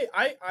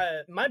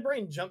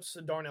brain jumps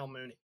to Darnell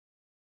Mooney.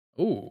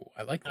 Ooh,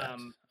 I like that.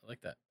 I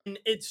like that. And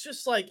it's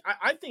just like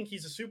I think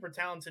he's a super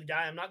talented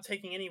guy. I'm not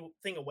taking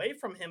anything away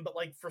from him, but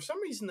like for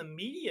some reason the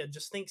media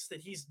just thinks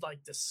that he's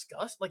like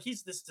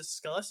he's this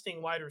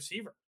disgusting wide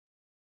receiver.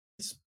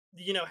 He's,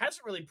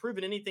 hasn't really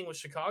proven anything with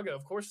Chicago.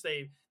 Of course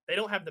they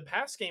don't have the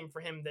pass game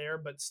for him there,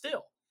 but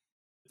still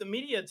the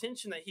media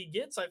attention that he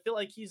gets, I feel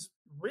like he's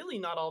really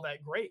not all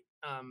that great.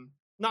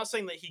 Not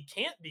saying that he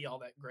can't be all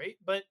that great,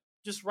 but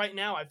just right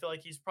now, I feel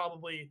like he's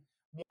probably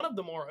one of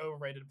the more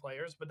overrated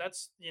players. But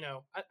that's,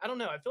 I don't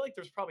know. I feel like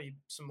there's probably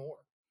some more.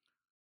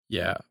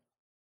 Yeah.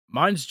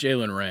 Mine's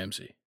Jalen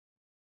Ramsey.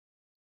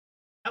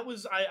 That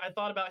was, I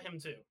thought about him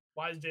too.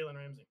 Why is Jalen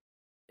Ramsey?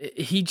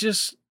 He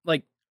just,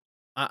 like,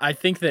 I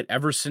think that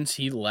ever since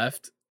he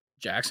left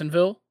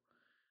Jacksonville,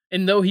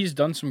 and though he's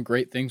done some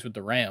great things with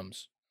the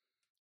Rams,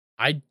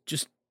 I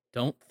just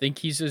don't think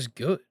he's as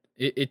good.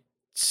 It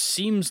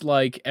seems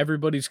like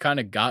everybody's kind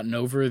of gotten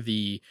over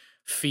the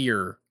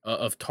fear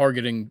of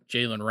targeting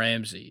Jalen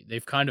Ramsey.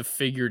 They've kind of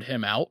figured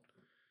him out,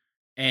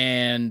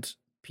 and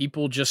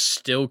people just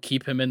still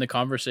keep him in the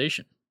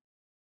conversation.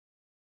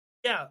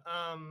 Yeah.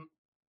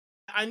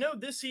 I know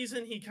this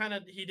season he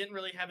didn't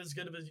really have as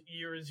good of a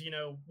year as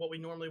what we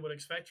normally would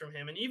expect from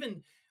him, and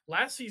even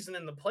last season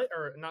in the play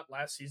or not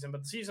last season,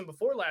 but the season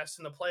before last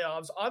in the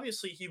playoffs.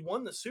 Obviously, he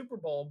won the Super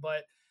Bowl,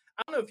 but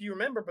I don't know if you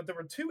remember, but there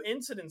were two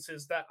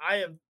incidences that I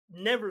have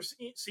never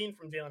seen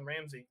from Jalen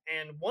Ramsey,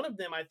 and one of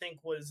them I think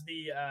was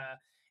the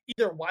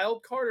either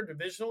wild card or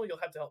divisional. You'll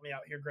have to help me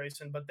out here,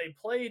 Grayson. But they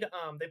played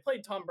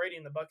Tom Brady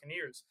and the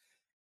Buccaneers,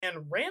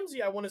 and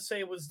Ramsey, I want to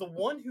say, was the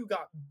one who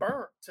got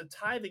burnt to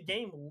tie the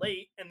game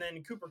late, and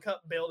then Cooper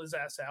Cup bailed his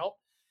ass out.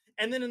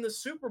 And then in the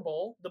Super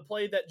Bowl, the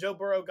play that Joe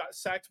Burrow got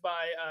sacked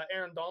by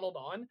Aaron Donald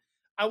on,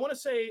 I want to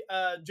say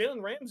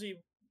Jalen Ramsey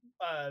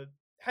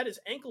had his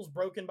ankles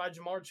broken by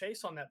Jamar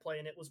Chase on that play,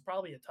 and it was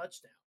probably a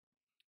touchdown.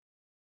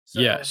 So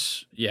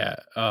Yes, yeah,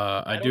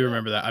 I I don't do know.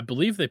 remember that. I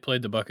believe they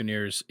played the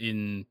Buccaneers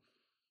in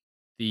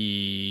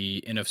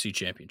the NFC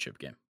Championship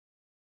game.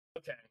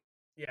 Okay.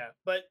 Yeah.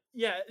 But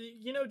yeah,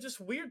 just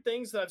weird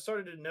things that I've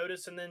started to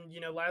notice. And then,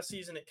 last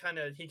season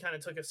he kind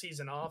of took a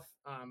season off,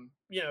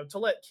 to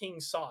let King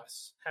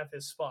Sauce have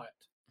his spot.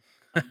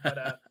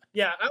 But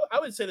yeah, I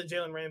would say that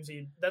Jalen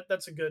Ramsey,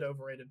 that's a good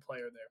overrated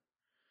player there.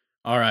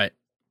 All right.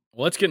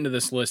 Well, let's get into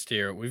this list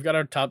here. We've got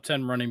our top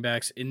 10 running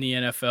backs in the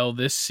NFL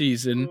this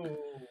season. Ooh.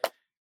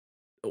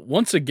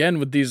 Once again,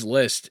 with these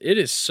lists, it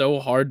is so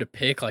hard to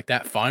pick like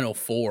that final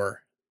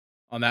four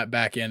on that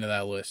back end of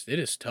that list. It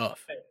is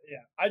tough. Yeah.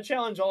 I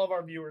challenge all of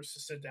our viewers to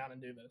sit down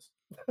and do this.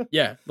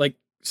 Yeah, like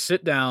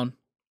sit down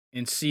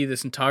and see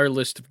this entire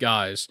list of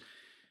guys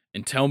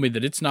and tell me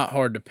that it's not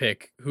hard to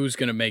pick who's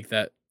going to make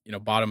that,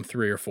 bottom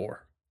 3 or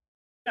 4.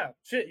 Yeah.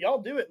 Shit.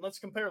 Y'all do it. Let's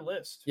compare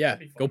lists. Yeah, That'd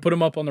be go fun. put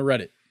them up on the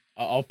Reddit.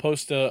 I'll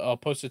post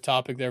a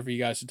topic there for you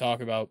guys to talk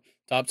about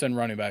top 10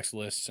 running backs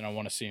lists, and I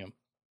want to see them.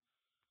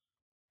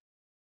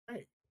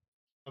 Right.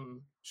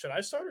 Should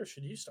I start or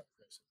should you start,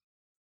 Grayson?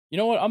 You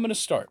know what? I'm gonna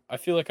start. I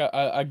feel like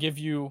I give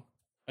you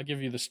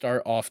the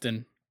start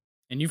often,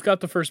 and you've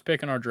got the first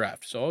pick in our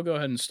draft, so I'll go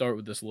ahead and start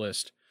with this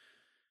list.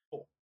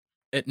 Cool.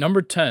 At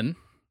number 10,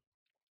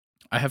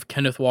 I have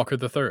Kenneth Walker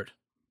III.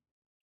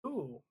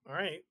 Ooh. All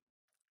right.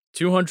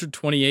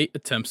 228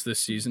 attempts this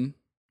season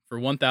for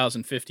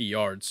 1,050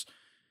 yards,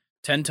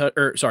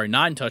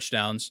 9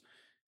 touchdowns.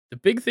 The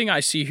big thing I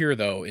see here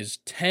though is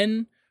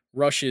 10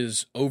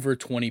 rushes over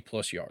 20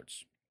 plus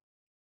yards.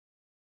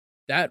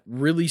 That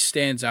really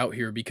stands out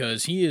here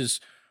because he is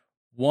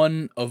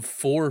one of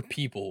 4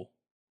 people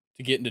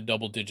to get into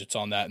double digits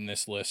on that in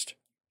this list.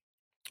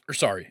 Or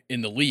sorry,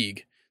 in the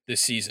league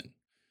this season.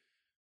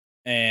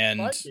 I And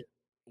like it.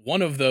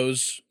 one of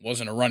those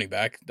wasn't a running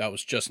back. That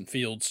was Justin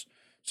Fields.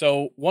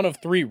 So one of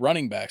 3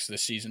 running backs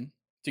this season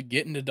to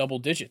get into double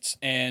digits.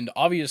 And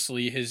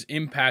obviously his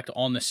impact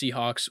on the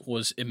Seahawks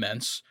was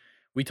immense.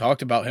 We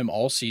talked about him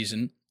all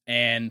season,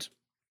 and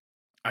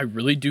I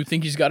really do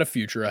think he's got a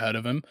future ahead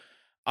of him.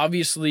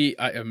 Obviously,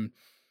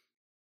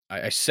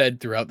 I said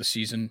throughout the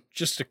season,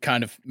 just to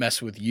kind of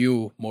mess with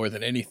you more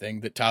than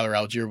anything, that Tyler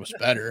Algier was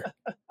better.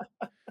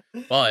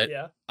 But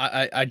Yeah.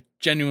 I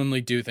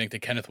genuinely do think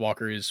that Kenneth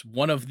Walker is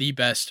one of the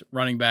best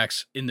running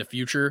backs in the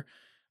future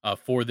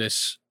for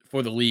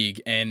the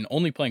league, and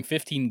only playing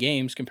 15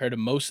 games compared to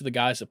most of the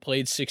guys that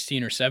played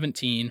 16 or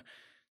 17.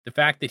 The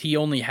fact that he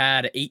only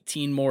had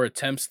 18 more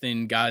attempts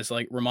than guys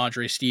like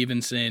Ramondre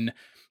Stevenson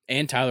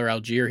and Tyler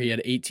Algier, he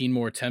had 18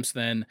 more attempts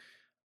than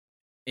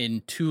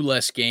in 2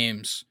 less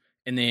games,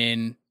 and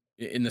then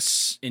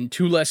in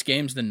 2 less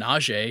games than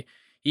Najee,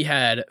 he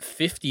had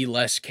 50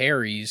 less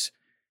carries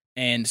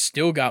and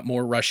still got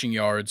more rushing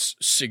yards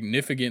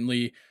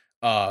significantly.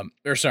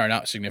 Or sorry,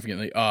 not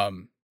significantly.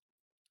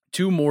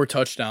 2 more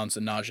touchdowns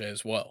than Najee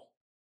as well.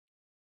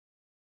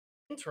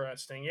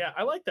 Interesting. Yeah,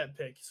 I like that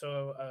pick.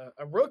 So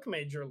a rook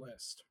made your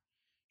list.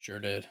 Sure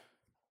did.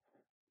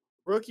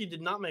 Rookie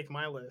did not make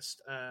my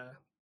list.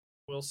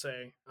 Will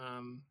say.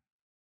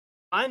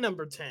 My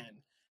number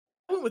 10.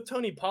 I went with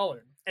Tony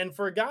Pollard, and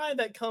for a guy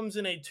that comes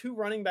in a 2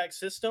 running back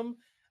system,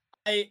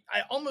 I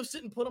almost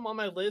didn't put him on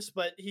my list,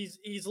 but he's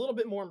a little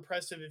bit more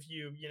impressive if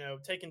you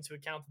take into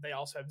account that they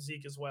also have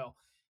Zeke as well.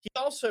 He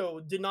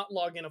also did not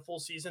log in a full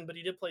season, but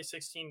he did play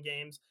 16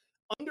 games,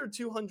 under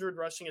 200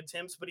 rushing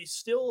attempts, but he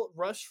still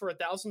rushed for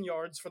 1,000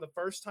 yards for the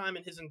first time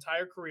in his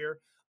entire career.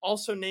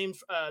 Also named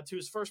to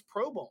his first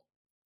Pro Bowl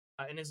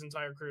in his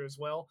entire career as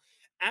well.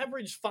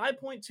 Averaged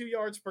 5.2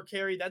 yards per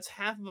carry. That's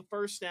half of a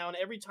first down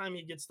every time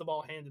he gets the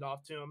ball handed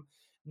off to him.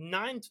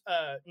 Nine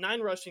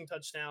rushing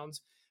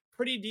touchdowns.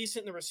 Pretty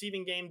decent in the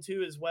receiving game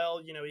too as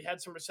well. He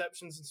had some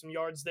receptions and some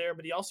yards there,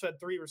 but he also had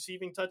 3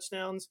 receiving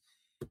touchdowns.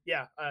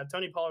 Yeah,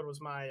 Tony Pollard was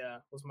my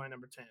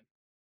number 10.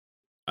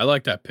 I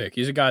like that pick.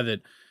 He's a guy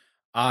that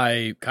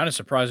I kind of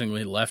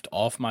surprisingly left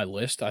off my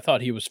list. I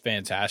thought he was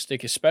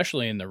fantastic,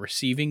 especially in the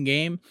receiving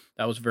game.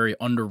 That was a very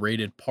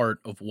underrated part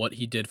of what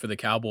he did for the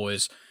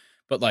Cowboys.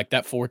 But like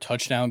that 4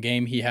 touchdown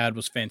game he had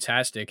was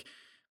fantastic.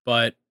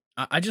 But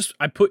I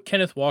put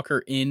Kenneth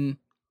Walker in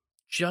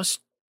just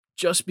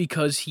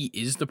because he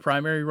is the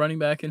primary running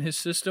back in his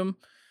system,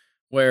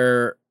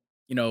 where,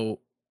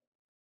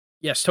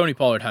 yes, Tony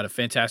Pollard had a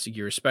fantastic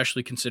year,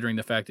 especially considering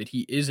the fact that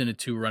he is in a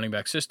 2 running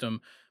back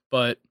system.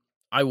 But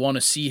I want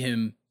to see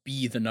him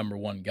be the number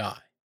one guy.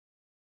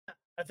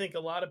 I think a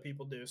lot of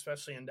people do,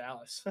 especially in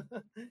Dallas.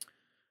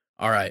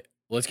 All right,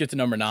 let's get to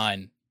number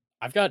 9.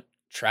 I've got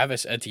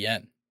Travis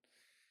Etienne.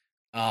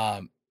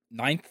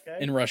 Ninth Okay.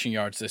 in rushing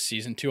yards this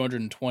season,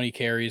 220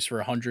 carries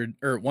for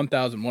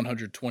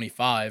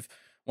 1,125.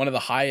 One of the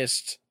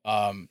highest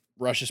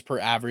rushes per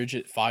average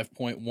at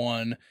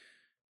 5.1.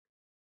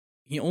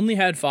 He only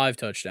had 5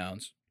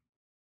 touchdowns,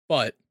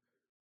 but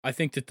I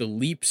think that the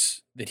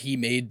leaps that he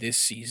made this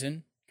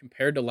season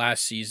compared to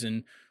last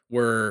season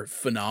were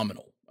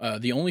phenomenal.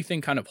 The only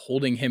thing kind of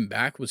holding him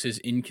back was his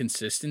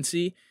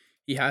inconsistency.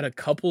 He had a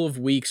couple of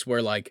weeks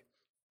where like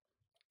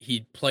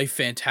he'd play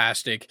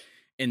fantastic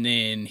and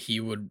then he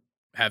would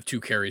have 2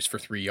 carries for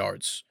 3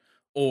 yards.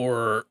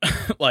 Or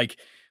like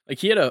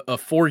he had a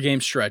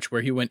 4-game stretch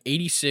where he went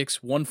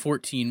 86,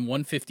 114,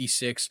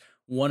 156,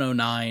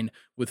 109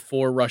 with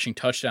 4 rushing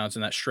touchdowns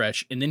in that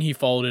stretch, and then he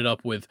followed it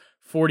up with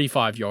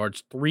 45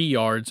 yards, 3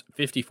 yards,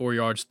 54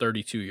 yards,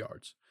 32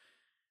 yards.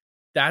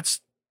 That's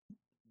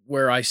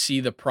where I see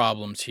the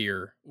problems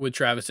here with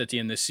Travis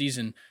Etienne this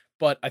season.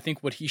 But I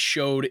think what he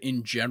showed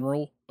in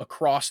general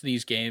across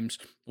these games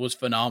was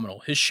phenomenal.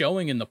 His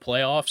showing in the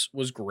playoffs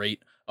was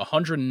great.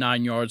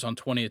 109 yards on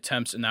 20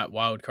 attempts in that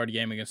wild card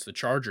game against the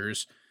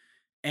Chargers,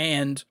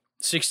 and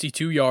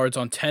 62 yards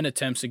on 10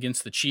 attempts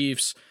against the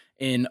Chiefs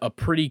in a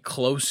pretty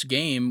close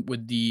game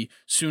with the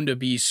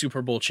soon-to-be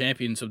Super Bowl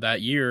champions of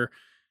that year.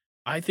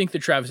 I think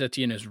that Travis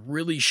Etienne has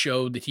really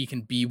showed that he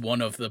can be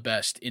one of the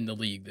best in the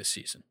league this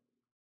season.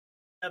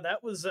 Yeah,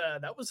 that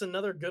was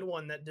another good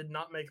one that did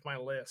not make my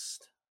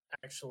list,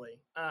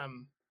 actually.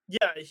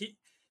 Yeah, he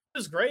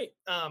was great.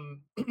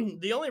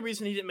 The only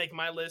reason he didn't make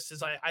my list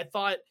is I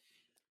thought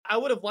I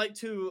would have liked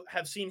to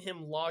have seen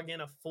him log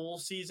in a full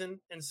season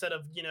instead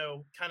of,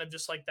 kind of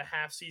just like the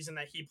half season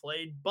that he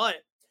played. But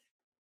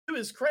to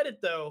his credit,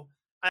 though,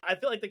 I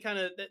feel like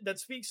that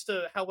speaks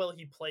to how well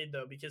he played,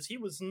 though, because he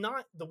was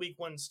not the week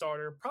 1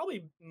 starter.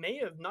 Probably may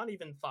have not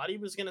even thought he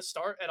was going to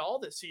start at all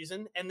this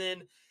season. And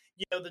then,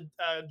 the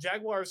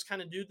Jaguars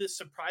kind of do this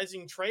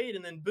surprising trade,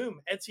 and then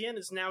boom, Etienne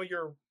is now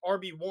your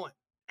RB1,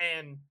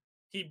 and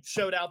he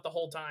showed out the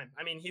whole time.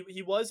 I mean,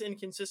 he was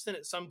inconsistent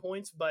at some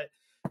points, but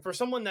for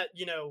someone that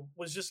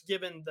was just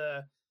given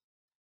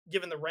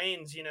the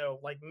reins,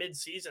 like mid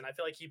season, I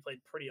feel like he played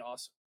pretty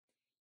awesome.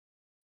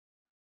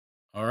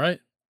 All right.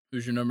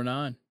 Who's your number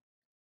 9?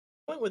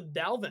 I went with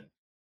Dalvin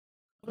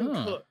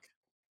Huh. Cook.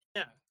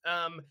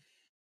 Yeah.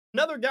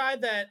 Another guy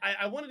that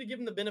I wanted to give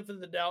him the benefit of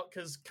the doubt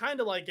because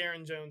kind of like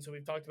Aaron Jones, who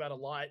we've talked about a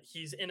lot,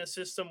 he's in a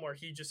system where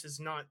he just is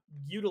not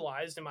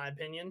utilized, in my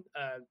opinion,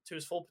 to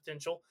his full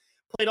potential.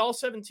 Played all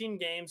 17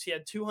 games. He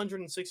had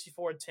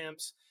 264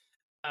 attempts,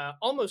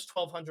 almost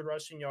 1,200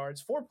 rushing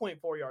yards,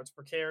 4.4 yards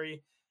per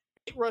carry,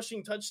 8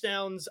 rushing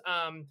touchdowns.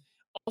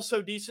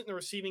 Also decent in the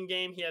receiving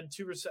game. He had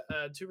two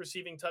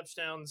receiving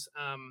touchdowns.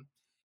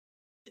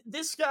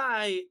 This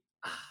guy,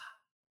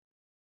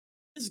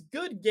 his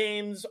good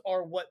games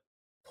are what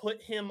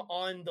put him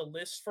on the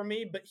list for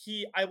me, but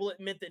I will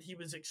admit that he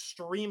was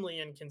extremely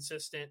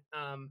inconsistent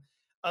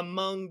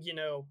among,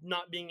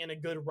 not being in a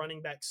good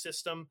running back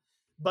system.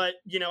 But,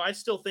 I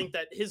still think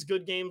that his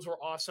good games were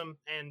awesome,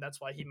 and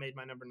that's why he made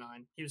my number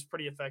 9. He was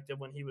pretty effective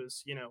when he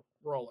was,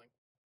 rolling.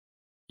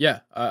 Yeah,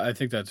 I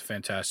think that's a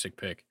fantastic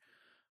pick.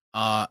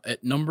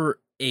 At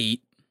number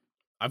 8,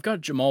 I've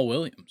got Jamal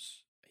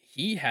Williams.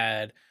 He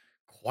had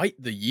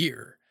quite the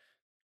year.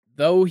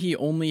 Though he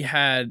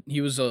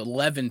was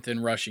 11th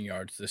in rushing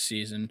yards this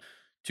season,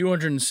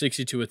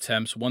 262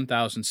 attempts,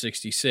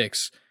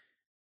 1,066.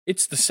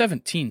 It's the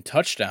 17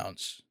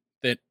 touchdowns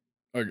that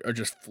are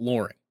just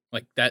flooring.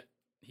 Like that,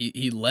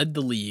 he led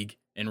the league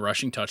in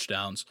rushing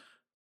touchdowns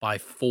by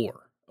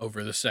 4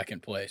 over the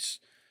second place.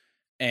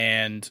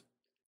 And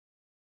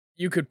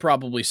you could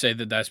probably say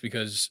that that's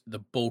because the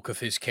bulk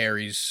of his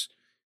carries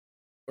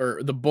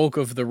or the bulk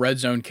of the red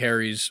zone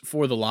carries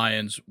for the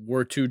Lions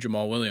were to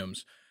Jamal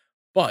Williams.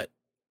 But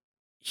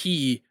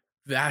he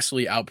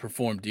vastly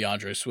outperformed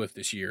DeAndre Swift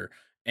this year,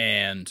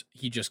 and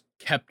he just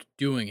kept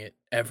doing it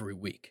every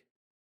week.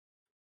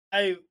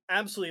 I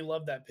absolutely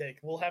love that pick.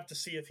 We'll have to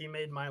see if he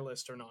made my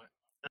list or not.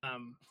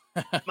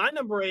 My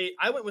number 8,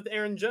 I went with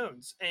Aaron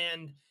Jones.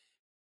 And,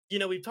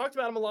 we've talked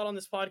about him a lot on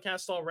this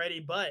podcast already,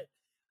 but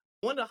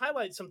I wanted to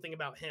highlight something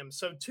about him.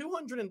 So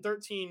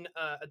 213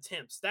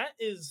 attempts. That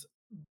is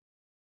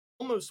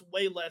almost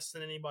way less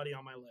than anybody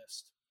on my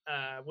list,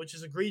 which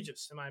is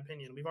egregious in my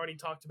opinion. We've already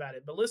talked about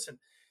it, but listen,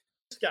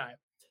 this guy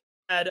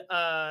had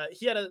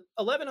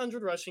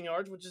 1,100 rushing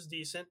yards, which is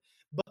decent,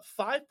 but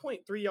 5.3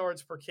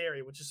 yards per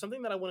carry, which is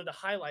something that I wanted to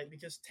highlight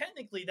because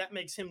technically that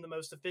makes him the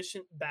most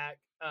efficient back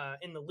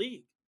in the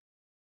league.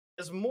 He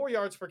has more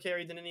yards per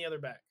carry than any other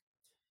back.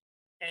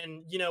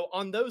 And,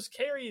 on those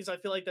carries, I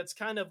feel like that's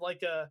kind of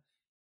like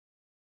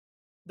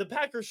the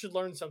Packers should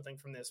learn something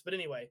from this. But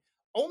anyway,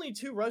 only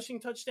 2 rushing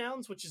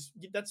touchdowns,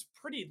 that's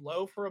pretty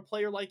low for a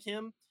player like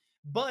him.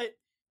 But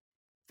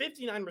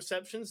 59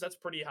 receptions. That's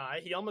pretty high.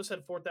 He almost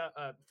had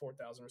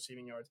 4,000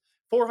 receiving yards,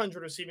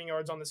 400 receiving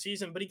yards on the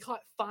season, but he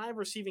caught 5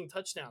 receiving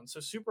touchdowns. So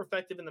super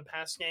effective in the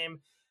pass game.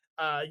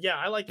 Yeah,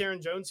 I like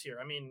Aaron Jones here.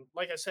 I mean,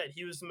 like I said,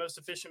 he was the most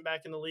efficient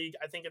back in the league.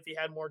 I think if he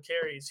had more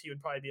carries, he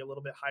would probably be a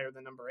little bit higher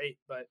than number 8,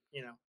 but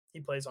he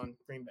plays on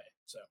Green Bay.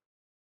 So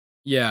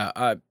Yeah,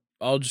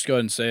 I'll just go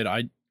ahead and say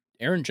it.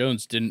 Aaron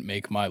Jones didn't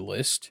make my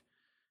list,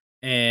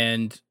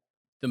 and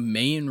the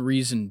main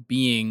reason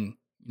being,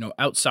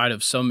 outside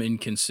of some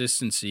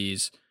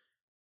inconsistencies,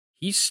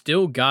 he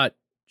still got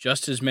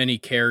just as many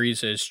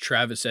carries as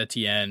Travis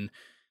Etienne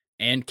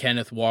and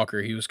Kenneth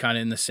Walker. He was kind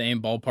of in the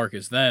same ballpark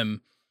as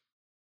them.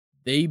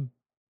 They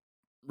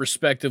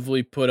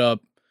respectively put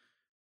up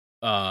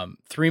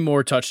 3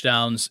 more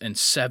touchdowns and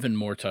 7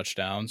 more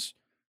touchdowns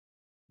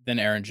than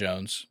Aaron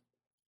Jones.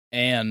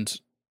 And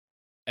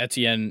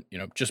Etienne,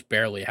 just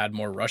barely had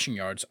more rushing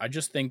yards. I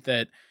just think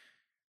that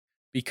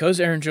because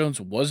Aaron Jones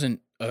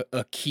wasn't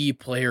a key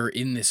player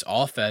in this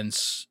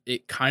offense,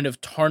 it kind of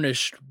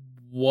tarnished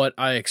what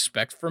I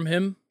expect from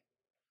him.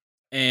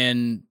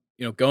 And,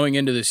 going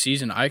into the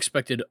season, I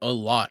expected a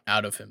lot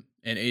out of him,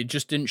 and it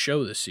just didn't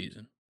show this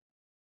season.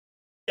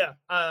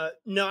 yeah,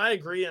 no, I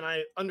agree, and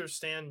I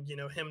understand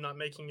him not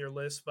making your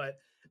list, but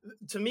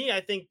to me,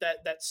 I think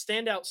that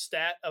standout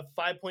stat of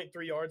 5.3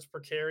 yards per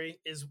carry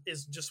is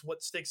just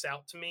what sticks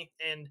out to me,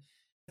 and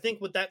I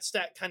think what that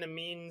stat kind of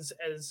means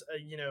as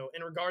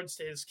in regards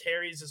to his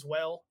carries as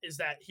well is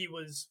that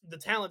the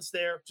talent's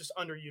there, just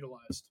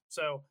underutilized.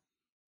 So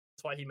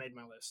that's why he made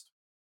my list.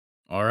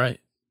 All right.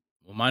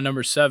 Well, my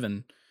number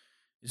 7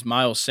 is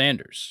Miles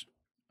Sanders.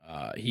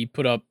 He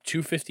put up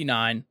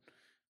 259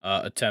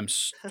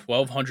 attempts,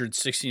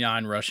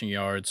 1,269 rushing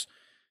yards,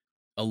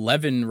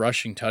 11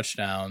 rushing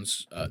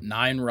touchdowns,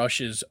 9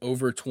 rushes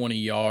over 20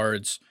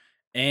 yards,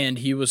 and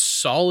he was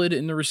solid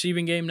in the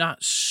receiving game.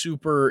 Not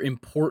super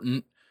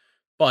important,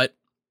 but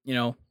he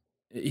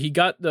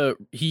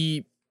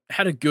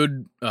had a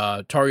good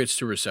targets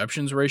to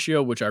receptions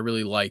ratio, which I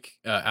really like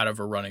out of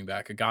a running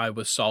back. A guy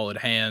with solid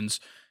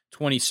hands,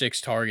 26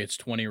 targets,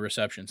 20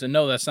 receptions. And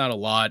no, that's not a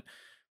lot,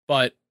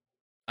 but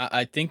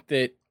I think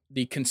that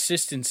the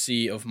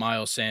consistency of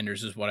Miles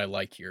Sanders is what I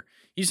like here.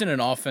 He's in an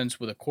offense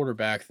with a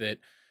quarterback that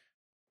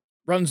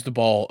runs the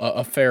ball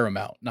a fair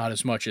amount, not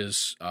as much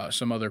as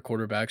some other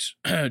quarterbacks,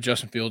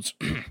 Justin Fields,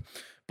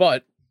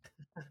 but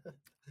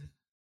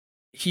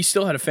he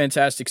still had a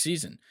fantastic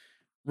season,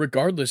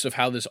 regardless of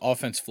how this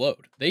offense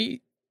flowed.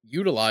 They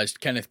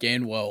utilized Kenneth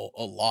Gainwell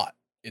a lot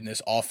in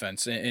this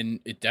offense, and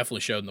it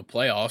definitely showed in the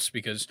playoffs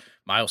because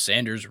Miles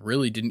Sanders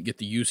really didn't get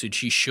the usage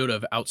he should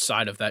have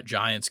outside of that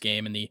Giants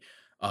game in the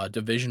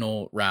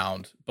divisional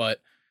round. But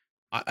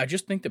I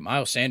just think that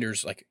Miles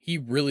Sanders, he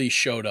really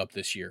showed up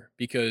this year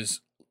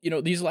because,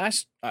 these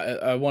last,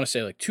 I want to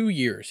say 2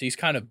 years, he's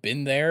kind of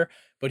been there,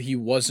 but he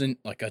wasn't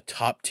like a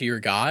top tier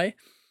guy.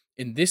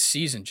 In this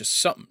season, just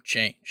something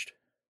changed.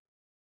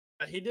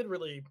 He did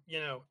really,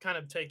 kind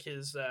of take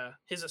his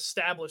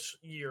established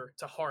year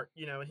to heart,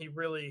 and he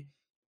really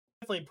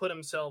definitely put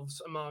himself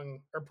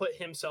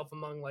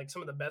among like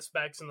some of the best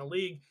backs in the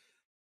league.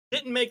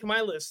 Didn't make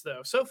my list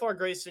though. So far,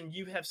 Grayson,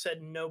 you have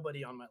said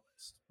nobody on my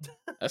list.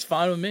 That's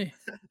fine with me.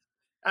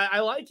 I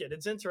like it.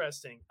 It's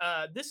interesting.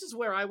 This is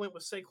where I went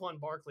with Saquon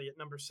Barkley at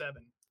number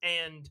 7,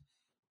 and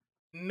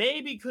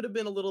maybe could have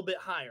been a little bit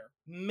higher,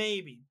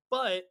 maybe,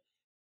 but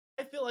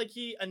I feel like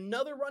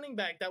another running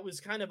back that was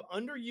kind of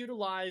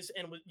underutilized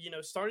and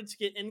started to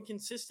get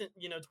inconsistent,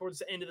 towards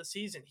the end of the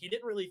season. He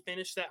didn't really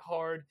finish that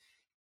hard.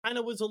 Kind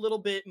of was a little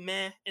bit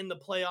meh in the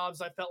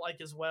playoffs, I felt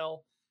like as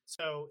well.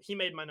 So he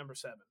made my number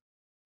 7.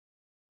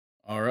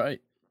 All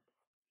right.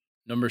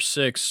 Number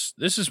 6.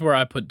 This is where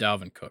I put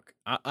Dalvin Cook.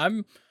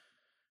 I'm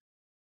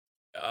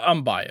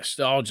biased.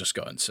 I'll just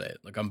go ahead and say it.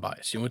 I'm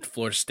biased. He went to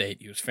Florida State.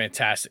 He was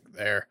fantastic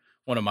there.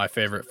 One of my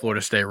favorite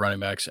Florida State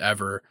running backs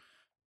ever.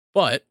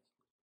 But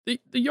the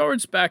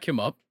yards back him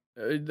up.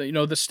 The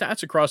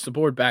stats across the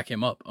board back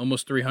him up.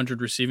 Almost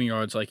 300 receiving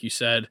yards, like you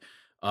said.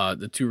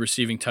 The 2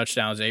 receiving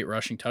touchdowns, 8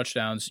 rushing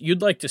touchdowns.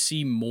 You'd like to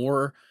see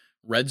more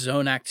red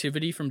zone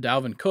activity from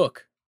Dalvin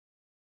Cook.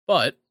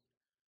 But,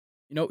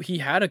 he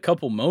had a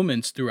couple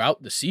moments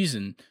throughout the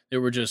season that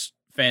were just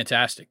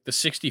fantastic. The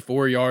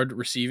 64-yard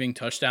receiving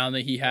touchdown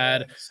that he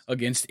had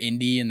against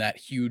Indy in that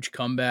huge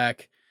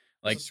comeback.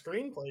 Like a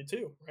screenplay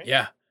too, right?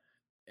 Yeah.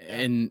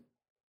 And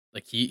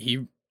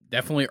he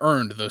definitely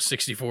earned those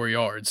 64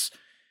 yards.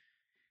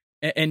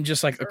 And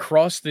just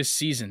across this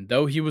season,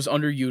 though he was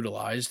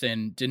underutilized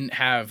and didn't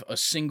have a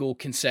single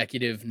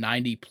consecutive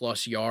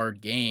 90-plus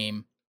yard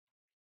game,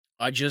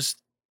 I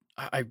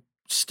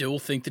still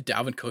think that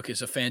Dalvin Cook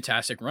is a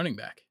fantastic running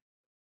back.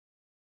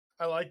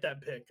 I like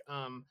that pick.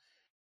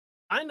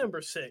 I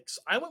number 6.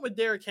 I went with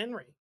Derrick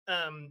Henry.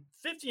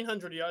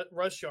 1,500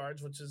 rush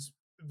yards, which is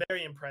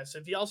very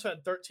impressive. He also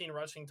had 13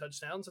 rushing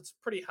touchdowns. It's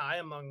pretty high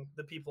among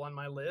the people on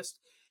my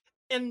list.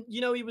 And,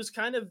 he was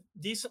kind of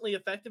decently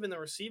effective in the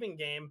receiving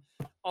game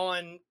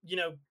on,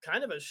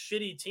 kind of a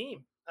shitty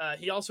team.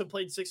 He also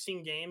played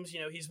 16 games.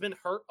 He's been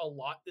hurt a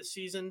lot this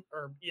season,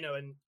 or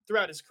and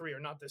throughout his career,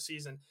 not this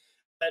season.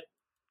 But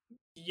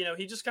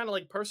he just kind of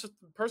like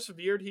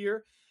persevered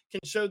here. Can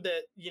show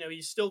that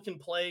he still can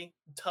play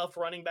tough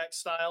running back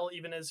style,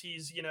 even as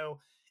he's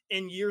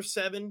in year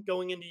 7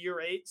 going into year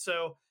 8.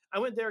 So I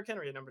went Derrick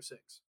Henry at number 6.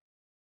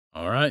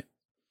 All right.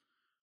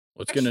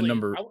 Let's get a Actually,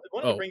 number. I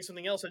wanted to bring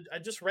something else. I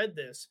just read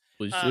this.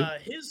 Please do.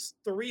 His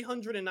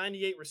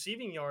 398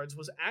 receiving yards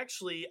was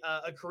actually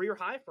a career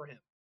high for him.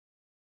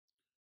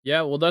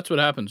 Yeah, well, that's what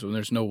happens when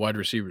there's no wide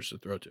receivers to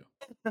throw to.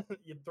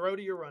 You throw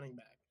to your running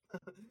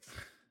back.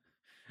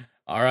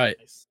 All right.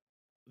 Nice.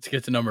 Let's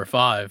get to number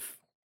 5.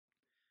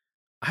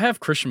 I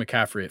have Christian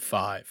McCaffrey at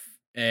 5.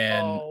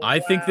 And I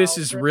think this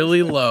is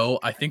really low.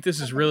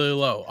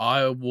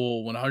 I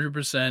will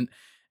 100%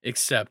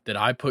 accept that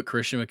I put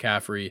Christian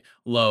McCaffrey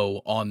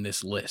low on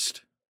this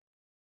list.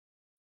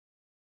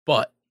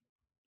 But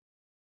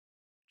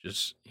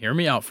just hear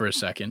me out for a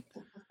second.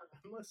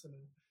 I'm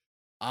listening.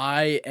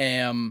 I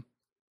am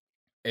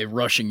a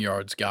rushing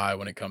yards guy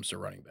when it comes to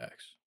running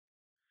backs.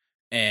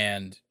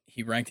 And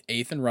he ranked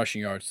 8th in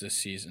rushing yards this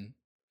season.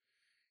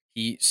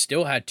 He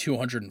still had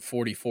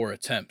 244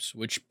 attempts,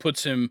 which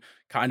puts him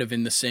kind of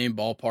in the same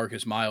ballpark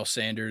as Miles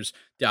Sanders,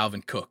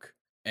 Dalvin Cook.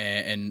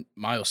 And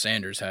Miles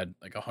Sanders had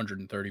like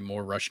 130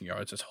 more rushing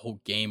yards. That's a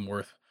whole game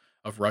worth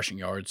of rushing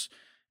yards.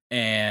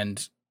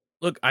 And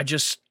look, I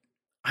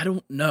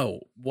don't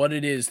know what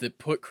it is that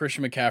put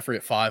Christian McCaffrey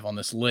at 5 on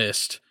this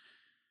list,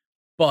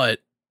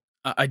 but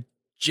I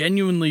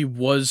genuinely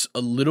was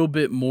a little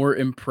bit more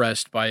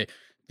impressed by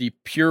the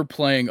pure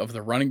playing of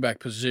the running back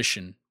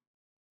position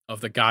of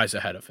the guys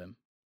ahead of him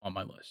on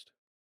my list.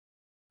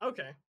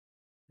 Okay.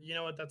 You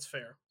know what? That's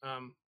fair.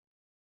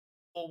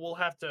 We'll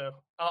have to,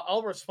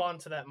 I'll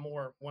respond to that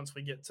more once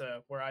we get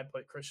to where I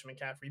put Christian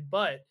McCaffrey.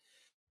 But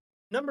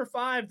number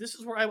 5, this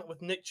is where I went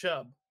with Nick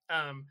Chubb.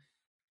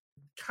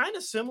 Kind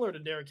of similar to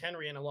Derrick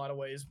Henry in a lot of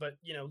ways, but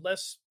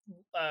less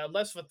of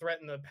a threat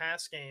in the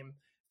pass game.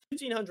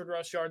 1,500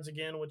 rush yards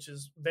again, which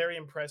is very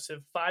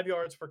impressive. 5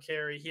 yards per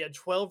carry. He had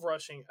 12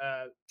 rushing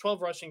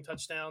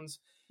touchdowns.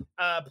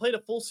 Played a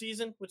full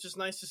season, which is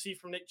nice to see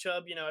from Nick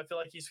Chubb. I feel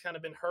like he's kind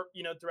of been hurt,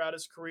 throughout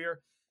his career.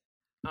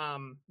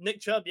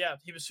 Nick Chubb, yeah,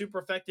 he was super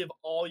effective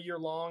all year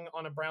long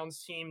on a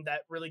Browns team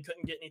that really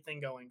couldn't get anything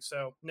going.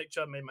 So Nick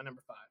Chubb made my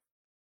number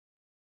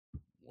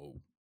 5. Whoa.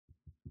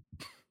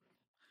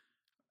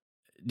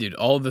 Dude,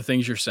 all of the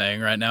things you're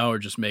saying right now are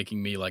just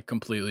making me like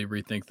completely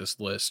rethink this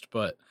list,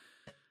 but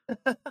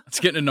let's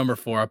get to number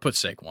 4. I put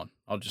Saquon.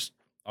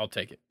 I'll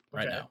take it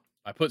right now.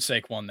 I put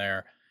Saquon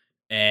there.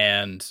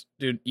 And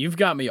dude, you've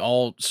got me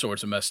all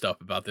sorts of messed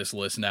up about this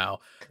list now.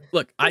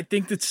 Look, I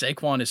think that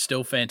Saquon is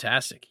still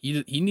fantastic.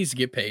 He needs to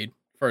get paid,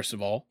 first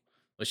of all.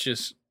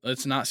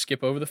 Let's not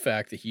skip over the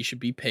fact that he should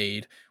be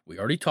paid. We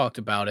already talked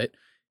about it.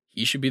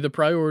 He should be the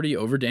priority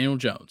over Daniel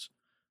Jones.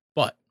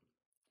 But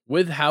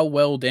with how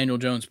well Daniel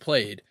Jones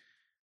played,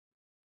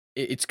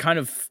 it's kind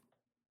of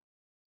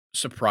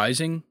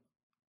surprising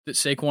that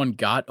Saquon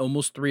got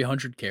almost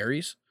 300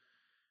 carries,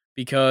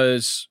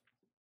 because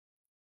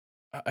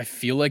I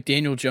feel like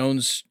Daniel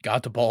Jones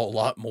got the ball a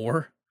lot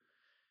more,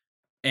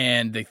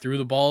 and they threw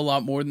the ball a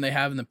lot more than they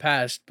have in the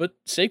past. But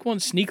Saquon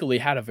sneakily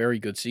had a very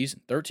good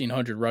season.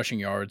 1,300 rushing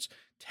yards,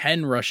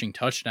 10 rushing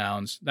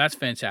touchdowns. That's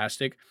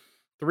fantastic.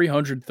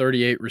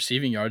 338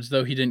 receiving yards,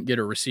 though he didn't get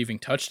a receiving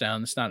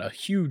touchdown. It's not a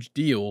huge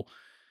deal.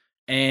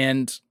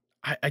 And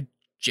I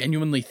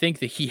genuinely think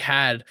that he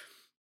had,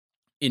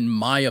 in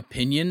my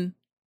opinion,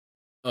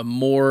 a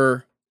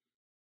more...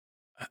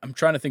 I'm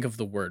trying to think of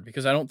the word,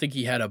 because I don't think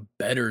he had a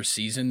better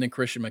season than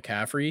Christian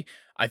McCaffrey.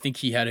 I think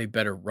he had a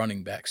better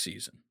running back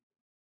season.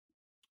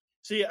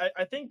 See,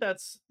 I think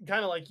that's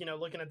kind of like,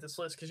 looking at this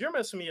list, because you're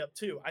messing me up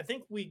too. I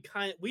think we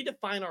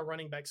define our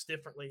running backs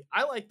differently.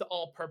 I like the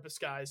all-purpose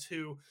guys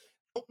who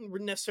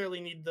don't necessarily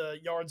need the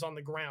yards on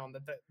the ground,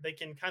 that they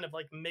can kind of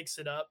like mix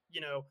it up,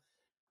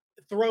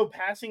 throw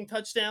passing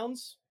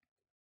touchdowns.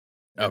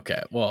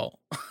 Okay, well...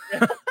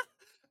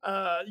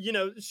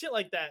 shit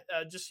like that.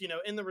 Just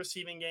in the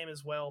receiving game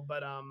as well.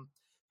 But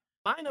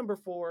my number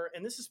 4,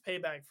 and this is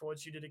payback for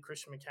what you did to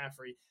Christian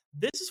McCaffrey.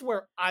 This is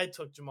where I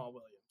took Jamal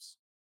Williams.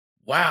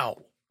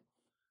 Wow.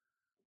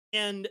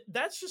 And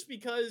that's just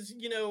because,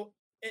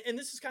 and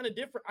this is kind of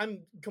different.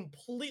 I'm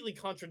completely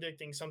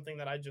contradicting something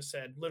that I just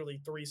said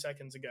literally 3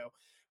 seconds ago.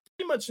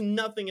 Pretty much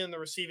nothing in the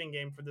receiving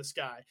game for this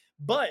guy.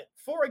 But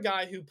for a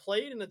guy who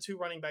played in a 2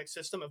 running back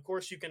system, of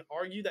course, you can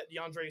argue that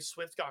DeAndre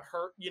Swift got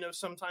hurt,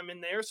 sometime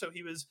in there. So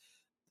he was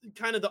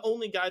kind of the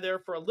only guy there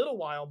for a little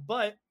while,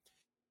 but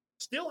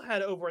still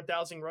had over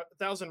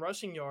 1,000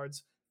 rushing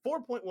yards,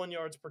 4.1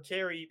 yards per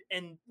carry.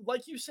 And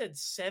like you said,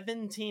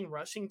 17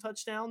 rushing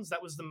touchdowns.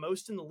 That was the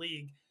most in the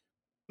league.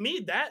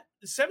 Me, that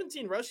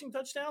 17 rushing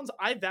touchdowns,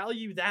 I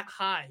value that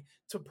high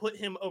to put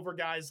him over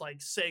guys like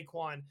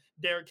Saquon,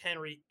 Derrick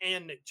Henry,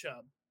 and Nick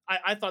Chubb.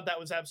 I thought that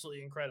was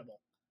absolutely incredible.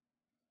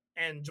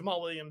 And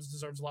Jamal Williams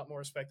deserves a lot more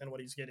respect than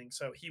what he's getting.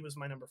 So he was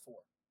my number 4.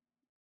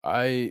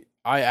 I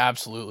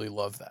absolutely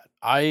love that.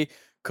 I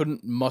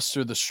couldn't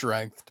muster the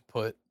strength to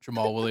put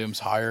Jamal Williams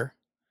higher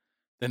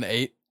than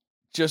 8,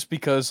 just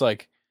because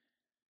like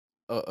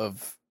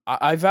of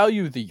I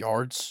value the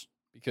yards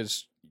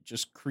because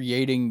just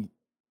creating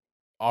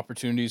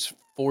opportunities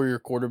for your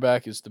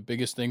quarterback is the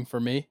biggest thing for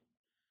me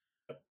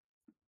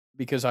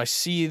because I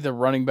see the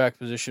running back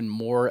position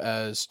more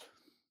as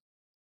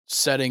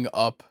setting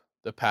up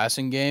the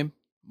passing game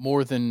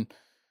more than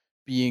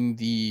being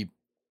the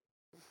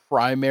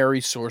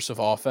primary source of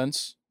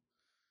offense.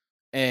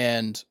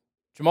 And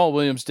Jamal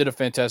Williams did a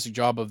fantastic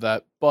job of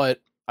that,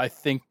 but I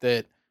think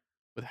that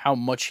with how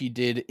much he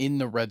did in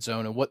the red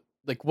zone and what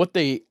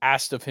they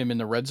asked of him in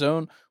the red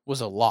zone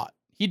was a lot.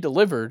 He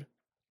delivered.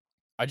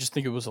 I just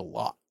think it was a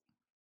lot.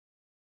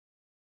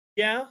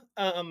 Yeah.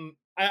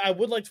 I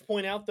would like to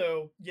point out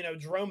though,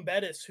 Jerome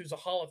Bettis, who's a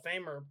Hall of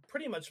Famer,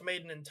 pretty much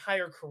made an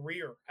entire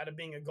career out of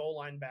being a goal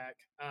line back.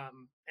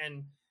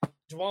 And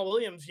Jamal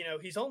Williams,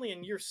 he's only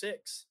in year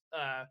 6.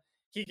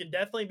 He could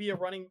definitely be an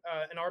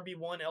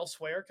RB1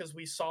 elsewhere because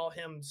we saw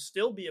him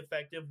still be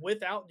effective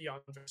without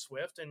DeAndre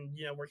Swift, and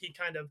where he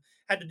kind of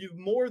had to do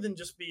more than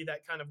just be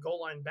that kind of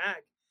goal line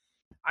back.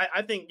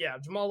 I think, yeah,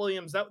 Jamal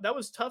Williams, that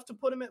was tough to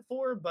put him at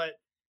 4, but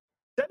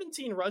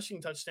 17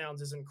 rushing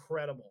touchdowns is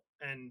incredible,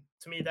 and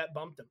to me that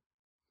bumped him.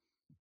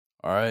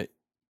 All right.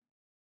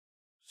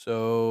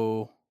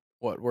 So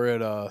what? We're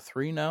at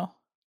 3 now.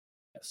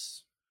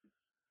 Yes.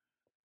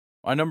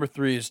 My number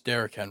 3 is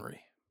Derrick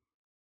Henry.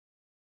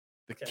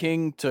 The Okay.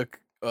 King took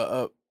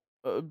a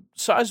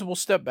sizable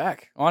step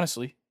back,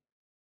 honestly.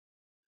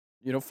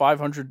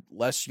 500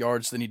 less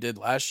yards than he did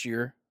last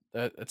year.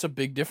 That's a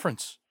big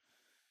difference.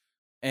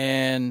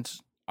 And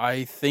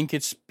I think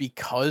it's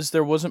because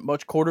there wasn't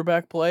much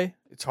quarterback play.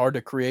 It's hard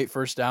to create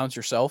first downs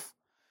yourself.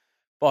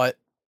 But,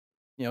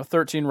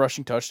 13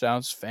 rushing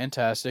touchdowns,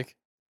 fantastic.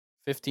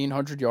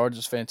 1,500 yards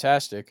is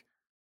fantastic.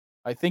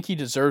 I think he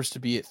deserves to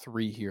be at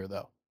 3 here,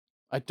 though.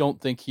 I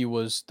don't think he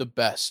was the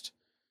best.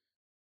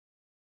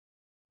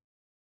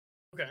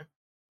 Okay.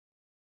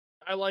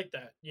 I like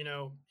that. He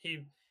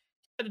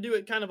had to do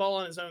it kind of all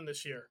on his own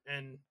this year,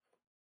 and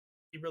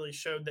he really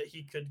showed that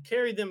he could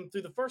carry them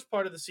through the first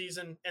part of the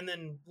season and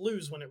then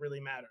lose when it really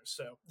matters.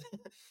 So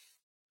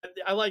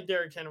I like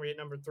Derrick Henry at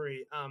number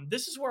 3.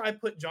 This is where I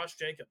put Josh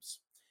Jacobs.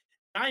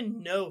 I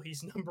know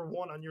he's number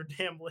 1 on your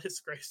damn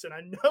list, Grayson.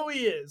 I know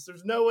he is.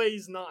 There's no way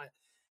he's not,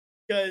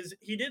 because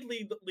he did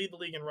lead the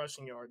league in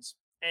rushing yards,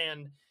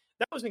 and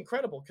that was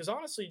incredible. Because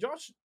honestly,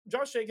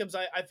 Josh Jacobs,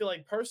 I feel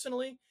like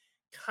personally,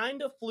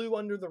 kind of flew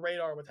under the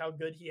radar with how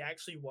good he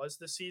actually was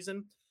this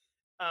season.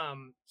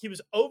 He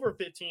was over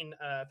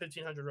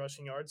 1,500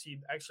 rushing yards. He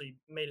actually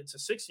made it to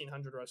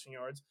 1,600 rushing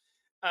yards.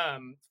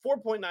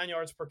 4.9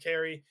 yards per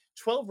carry,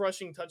 12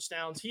 rushing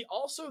touchdowns. He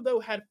also,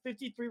 though, had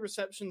 53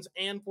 receptions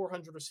and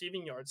 400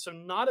 receiving yards. So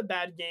not a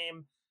bad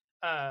game,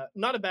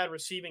 not a bad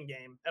receiving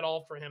game at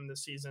all for him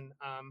this season.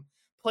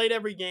 Played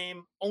every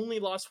game, only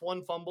lost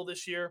 1 fumble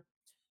this year.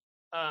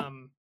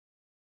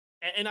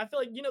 And I feel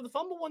like, the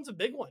fumble one's a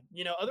big one.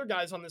 Other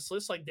guys on this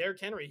list, like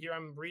Derrick Henry, here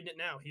I'm reading it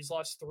now, he's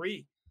lost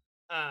 3.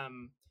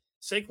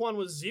 Saquon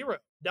was 0.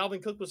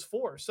 Dalvin Cook was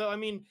 4. So, I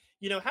mean,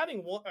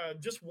 having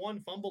just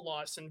 1 fumble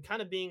loss and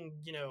kind of being,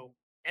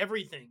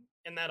 everything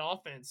in that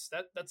offense,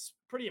 that's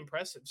pretty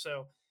impressive.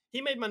 So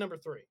he made my number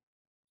 3.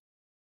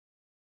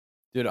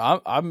 Dude,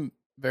 I'm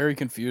very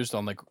confused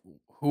on like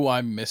who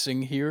I'm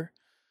missing here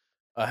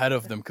ahead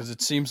of them because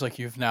it seems like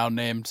you've now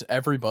named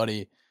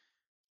everybody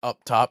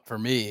up top for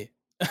me.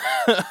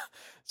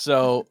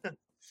 So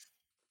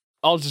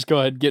I'll just go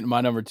ahead and get in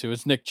my number 2.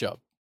 It's Nick Chubb.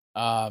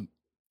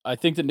 I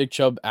think that Nick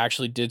Chubb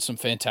actually did some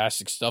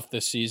fantastic stuff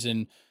this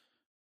season.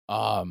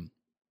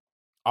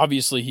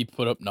 Obviously he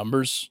put up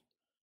numbers,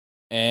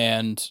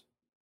 and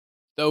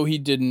though he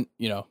didn't,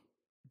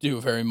 do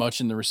very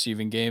much in the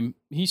receiving game,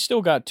 he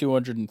still got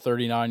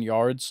 239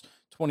 yards,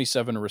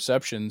 27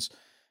 receptions.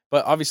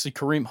 But obviously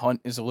Kareem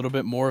Hunt is a little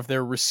bit more of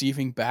their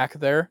receiving back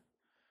there.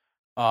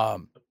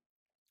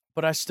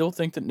 But I still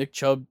think that Nick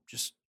Chubb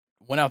just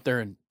went out there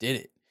and did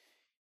it.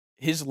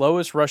 His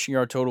lowest rushing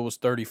yard total was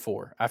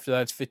 34. After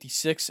that, it's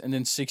 56 and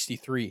then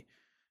 63.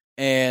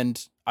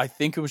 And I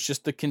think it was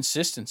just the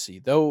consistency.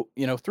 Though,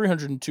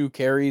 302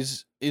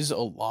 carries is a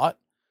lot,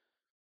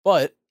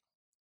 but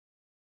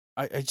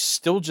I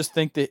still just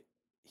think that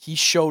he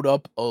showed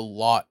up a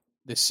lot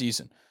this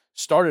season.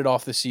 Started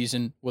off the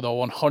season with a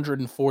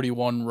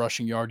 141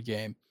 rushing yard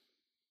game,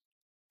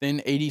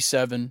 then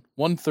 87,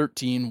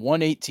 113,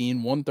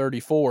 118,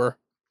 134,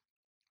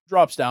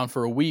 drops down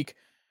for a week,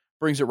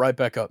 brings it right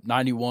back up,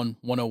 91,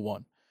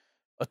 101.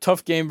 A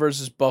tough game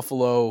versus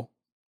Buffalo.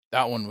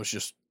 That one was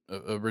just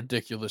a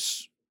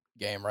ridiculous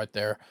game right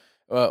there.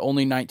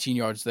 Only 19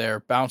 yards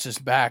there. Bounces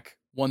back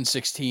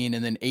 116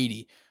 and then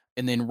 80.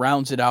 And then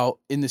rounds it out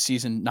in the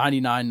season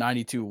 99,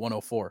 92,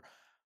 104.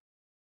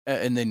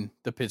 And then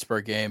the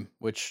Pittsburgh game,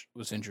 which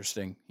was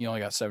interesting. He only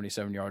got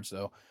 77 yards,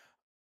 though.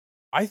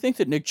 I think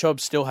that Nick Chubb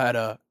still had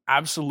a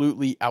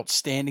absolutely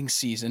outstanding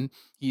season.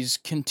 He's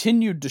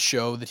continued to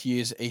show that he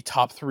is a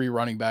top 3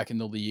 running back in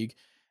the league,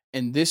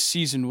 and this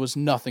season was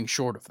nothing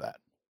short of that.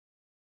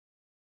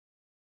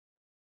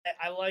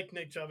 I like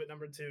Nick Chubb at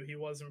number 2. He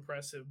was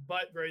impressive.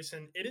 But,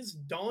 Grayson, it has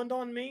dawned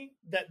on me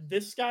that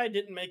this guy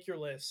didn't make your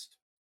list.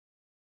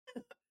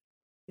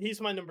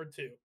 He's my number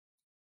 2.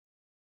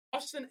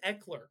 Austin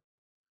Eckler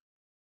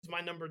is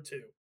my number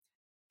 2.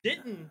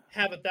 Didn't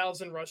have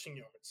 1,000 rushing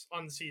yards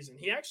on the season.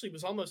 He actually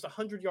was almost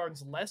 100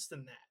 yards less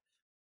than that.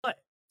 But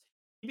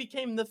he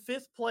became the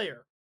 5th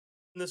player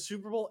in the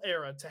Super Bowl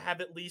era to have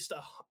at least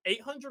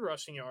 800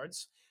 rushing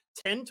yards,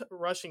 10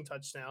 rushing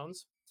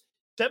touchdowns,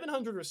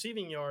 700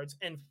 receiving yards,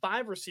 and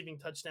 5 receiving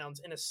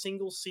touchdowns in a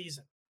single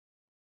season.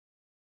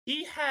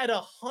 He had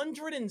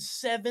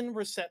 107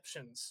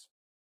 receptions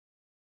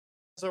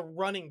as a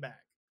running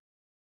back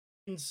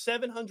and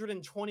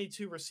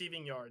 722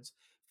 receiving yards,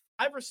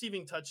 5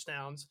 receiving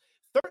touchdowns,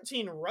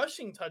 13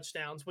 rushing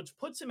touchdowns, which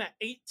puts him at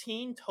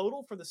 18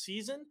 total for the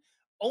season,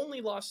 only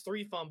lost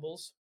 3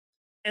 fumbles,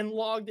 and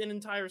logged an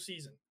entire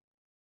season.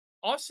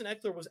 Austin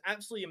Eckler was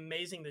absolutely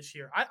amazing this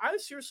year. I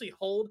seriously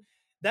hold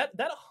that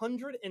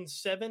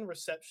 107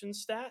 reception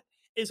stat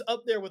is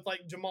up there with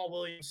like Jamal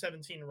Williams'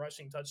 17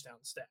 rushing touchdown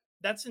stat.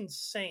 That's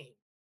insane.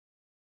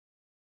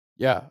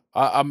 Yeah,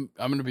 I'm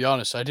gonna be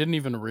honest. I didn't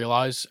even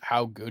realize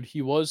how good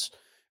he was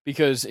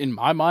because in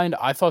my mind,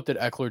 I thought that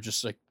Eckler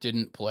just like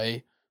didn't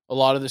play a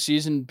lot of the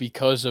season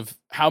because of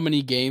how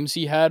many games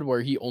he had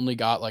where he only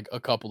got like a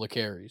couple of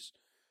carries.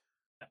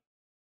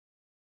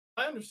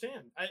 I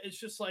understand. It's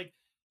just like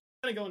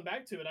kind of going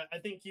back to it. I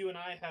think you and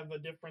I have a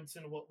difference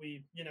in what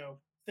we,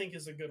 think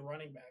is a good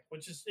running back,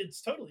 which is it's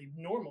totally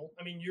normal.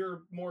 I mean,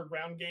 you're more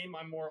ground game.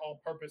 I'm more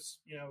all purpose.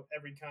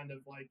 Every kind of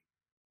like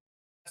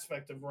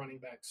aspect of running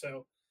back.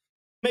 So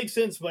makes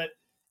sense. But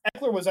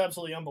Eckler was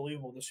absolutely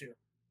unbelievable this year.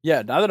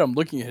 Yeah, now that I'm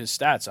looking at his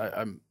stats,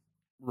 I'm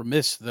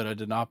remiss that I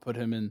did not put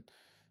him in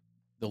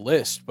the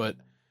list. But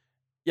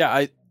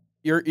yeah,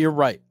 you're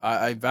right.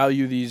 I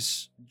value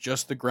these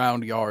just the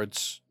ground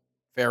yards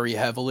very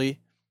heavily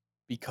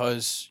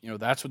because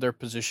that's what their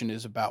position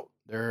is about.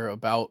 They're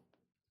about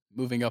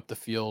moving up the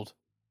field,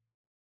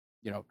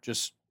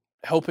 just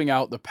helping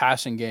out the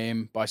passing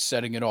game by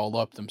setting it all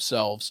up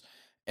themselves.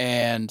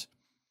 And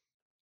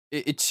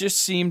it just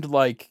seemed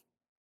like,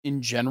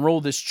 in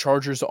general, this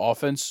Chargers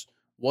offense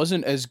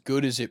wasn't as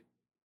good as it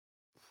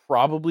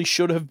probably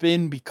should have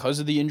been because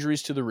of the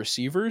injuries to the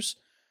receivers.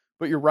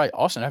 But you're right.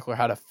 Austin Eckler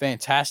had a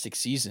fantastic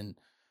season.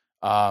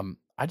 I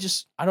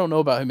don't know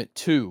about him at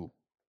 2.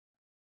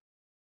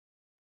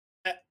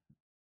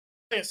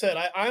 Like I said,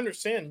 I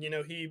understand.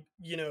 He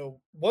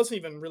wasn't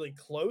even really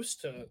close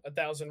to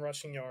 1,000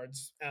 rushing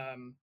yards.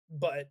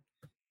 But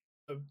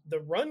the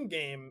run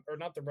game, or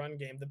not the run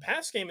game, the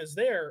pass game is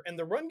there, and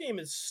the run game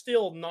is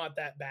still not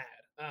that bad.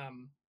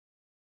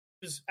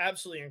 It was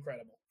absolutely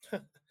incredible.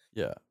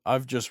 Yeah,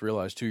 I've just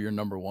realized who your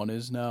number 1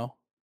 is now.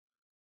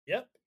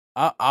 Yep.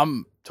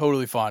 I'm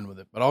totally fine with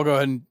it, but I'll go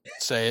ahead and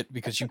say it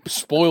because you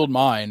spoiled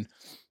mine.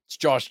 It's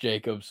Josh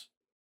Jacobs.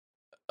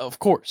 Of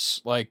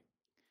course. Like,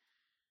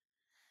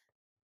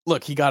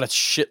 look, he got a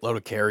shitload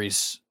of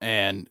carries,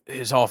 and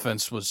his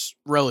offense was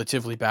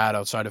relatively bad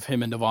outside of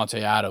him and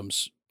Devontae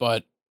Adams,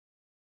 but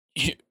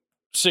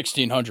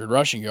 1,600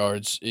 rushing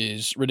yards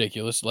is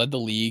ridiculous. Led the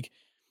league.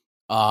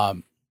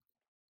 And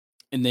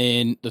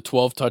then the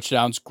 12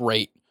 touchdowns,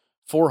 great.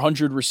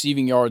 400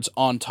 receiving yards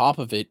on top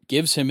of it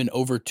gives him an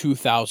over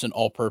 2,000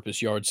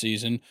 all-purpose yard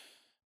season.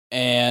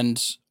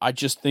 And I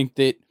just think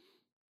that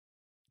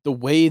the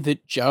way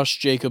that Josh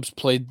Jacobs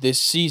played this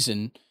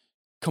season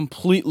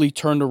completely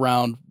turned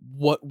around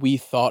what we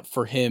thought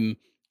for him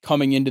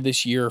coming into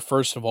this year,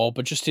 first of all,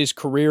 but just his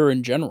career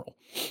in general.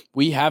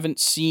 We haven't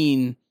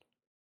seen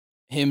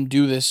him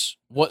do this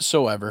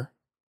whatsoever.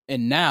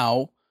 And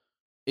now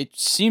it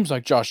seems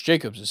like Josh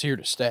Jacobs is here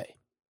to stay.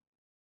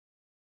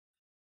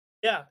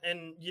 Yeah,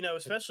 and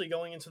especially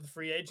going into the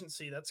free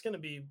agency, that's going to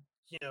be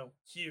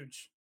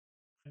huge.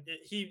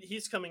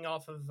 He's coming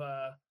off of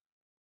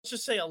let's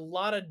just say a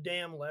lot of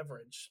damn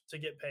leverage to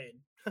get paid.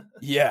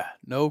 Yeah,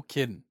 no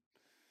kidding.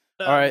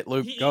 All right,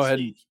 Luke, go ahead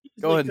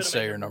and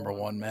say your number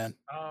 1, man.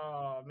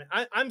 Oh man,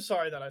 I'm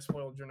sorry that I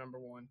spoiled your number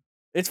 1.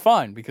 It's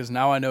fine because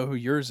now I know who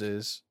yours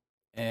is,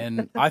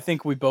 and I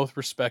think we both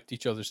respect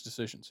each other's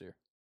decisions here.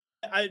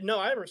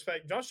 I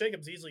respect Josh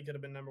Jacobs. Easily could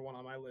have been number 1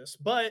 on my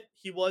list, but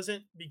he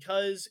wasn't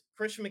because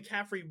Christian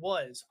McCaffrey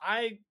was.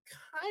 I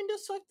kind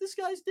of sucked this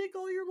guy's dick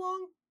all year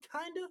long.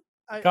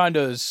 Kind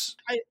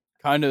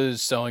of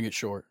selling it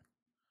short.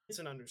 It's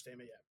an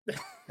understatement, yeah.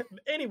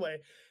 Anyway,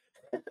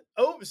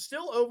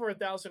 still over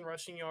 1,000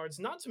 rushing yards.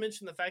 Not to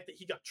mention the fact that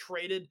he got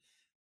traded.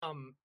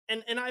 And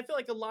I feel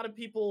like a lot of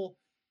people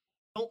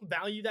don't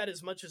value that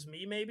as much as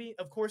me. Maybe,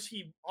 of course,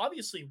 he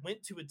obviously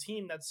went to a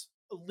team that's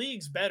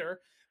leagues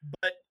better.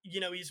 But,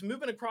 he's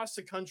moving across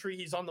the country.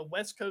 He's on the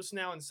West Coast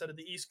now instead of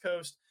the East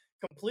Coast.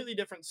 Completely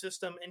different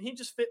system. And he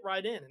just fit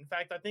right in. In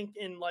fact, I think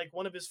in like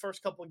one of his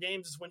first couple of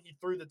games is when he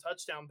threw the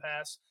touchdown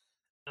pass.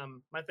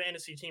 My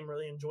fantasy team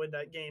really enjoyed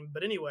that game.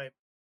 But anyway,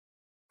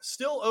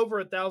 still over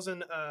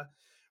 1,000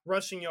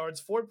 rushing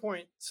yards,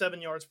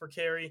 4.7 yards per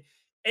carry,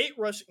 8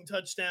 rushing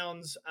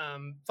touchdowns,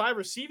 5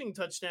 receiving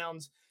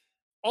touchdowns.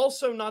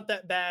 Also, not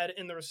that bad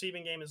in the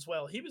receiving game as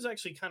well. He was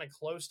actually kind of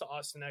close to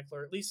Austin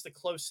Eckler, at least the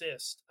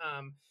closest.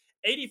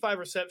 85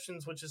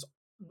 receptions, which is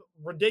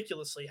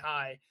ridiculously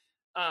high.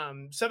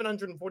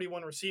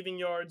 741 receiving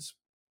yards.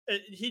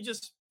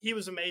 He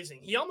was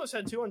amazing. He almost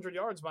had 200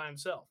 yards by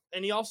himself,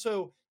 and he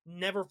also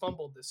never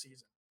fumbled this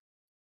season.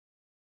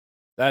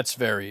 That's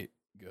very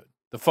good.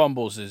 The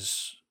fumbles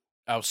is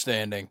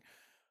outstanding.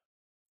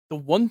 The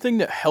one thing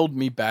that held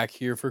me back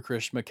here for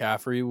Christian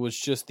McCaffrey was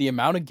just the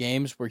amount of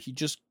games where he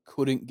just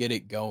couldn't get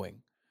it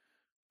going.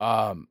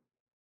 Um,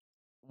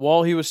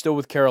 while he was still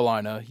with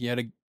Carolina,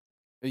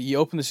 he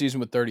opened the season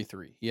with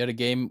 33. He had a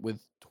game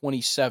with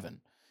 27,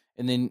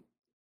 and then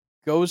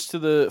goes to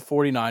the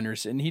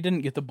 49ers, and he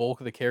didn't get the bulk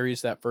of the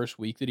carries that first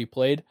week that he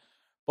played,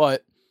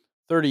 but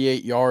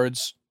 38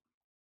 yards.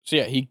 So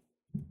yeah, he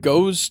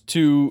goes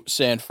to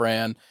San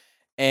Fran,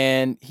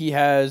 and he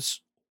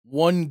has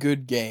one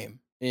good game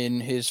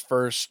in his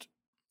first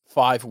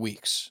 5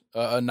 weeks.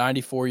 A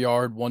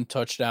 94-yard, one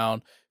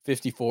touchdown,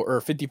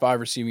 55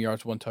 receiving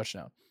yards, one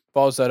touchdown.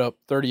 Follows that up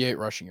 38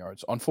 rushing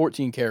yards on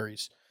 14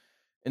 carries,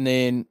 and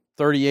then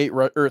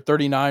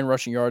 39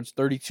 rushing yards,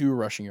 32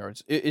 rushing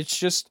yards.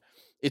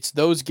 It's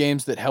those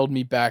games that held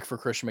me back for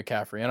Christian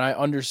McCaffrey, and I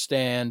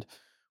understand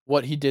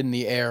what he did in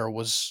the air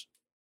was,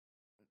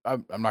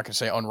 I'm not going to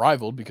say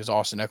unrivaled because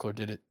Austin Eckler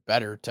did it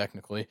better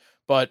technically,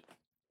 but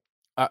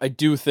I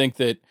do think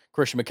that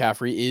Christian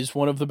McCaffrey is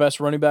one of the best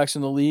running backs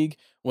in the league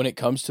when it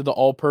comes to the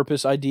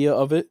all-purpose idea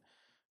of it.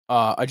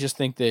 I just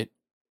think that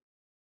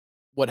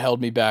what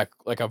held me back,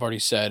 like I've already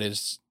said,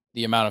 is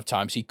the amount of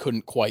times he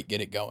couldn't quite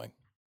get it going.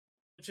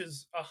 Which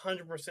is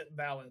 100%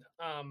 valid.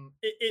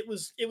 It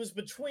was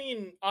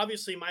between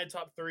obviously my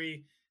top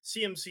three: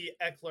 CMC,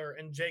 Eckler,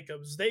 and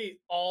Jacobs. They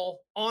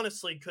all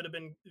honestly could have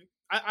been.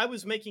 I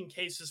was making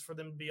cases for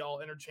them to be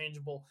all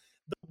interchangeable.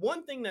 The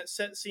one thing that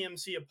set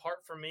CMC apart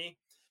for me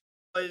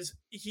was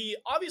he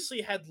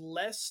obviously had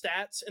less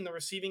stats in the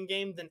receiving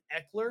game than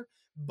Eckler,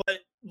 but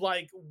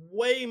like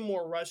way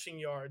more rushing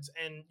yards,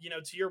 and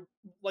to your,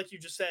 like you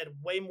just said,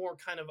 way more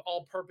kind of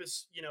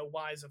all-purpose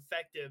wise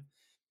effective.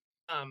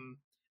 I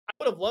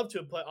would have loved to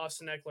have put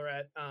Austin Eckler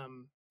at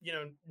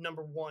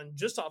number one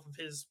just off of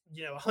his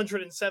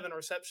 107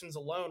 receptions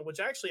alone, which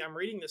actually, I'm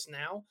reading this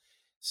now,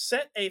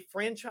 set a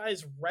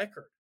franchise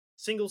record,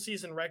 single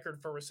season record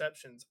for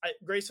receptions.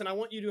 Grayson, I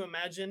want you to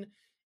imagine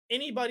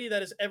anybody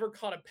that has ever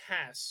caught a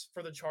pass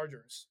for the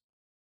Chargers.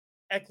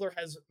 Eckler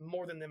has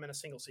more than them in a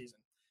single season.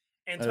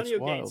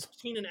 Antonio Gates,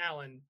 Keenan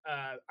Allen.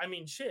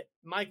 Shit.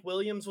 Mike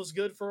Williams was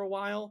good for a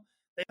while.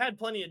 They've had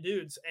plenty of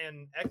dudes,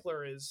 and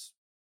Eckler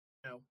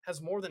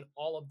has more than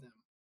all of them.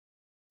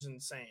 It's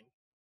insane.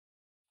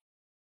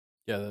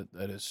 Yeah,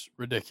 that is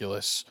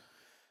ridiculous.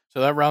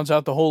 So that rounds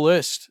out the whole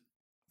list.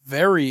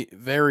 Very,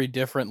 very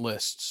different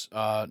lists.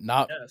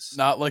 Not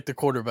like the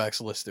quarterbacks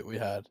list that we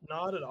had.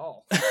 Not at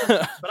all.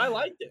 But I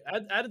liked it.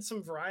 Added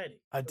some variety.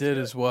 I did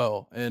as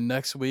well. And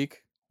next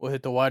week we'll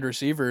hit the wide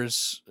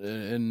receivers,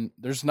 and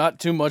there's not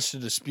too much to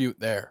dispute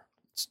there.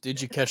 It's,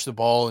 did you catch the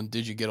ball and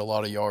did you get a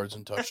lot of yards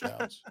and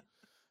touchdowns?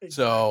 Exactly.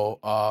 So,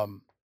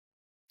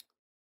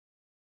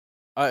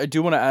 I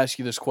do want to ask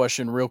you this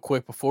question real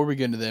quick before we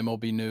get into the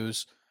MLB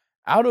news.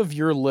 Out of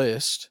your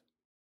list,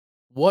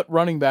 what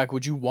running back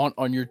would you want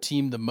on your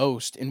team the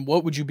most, and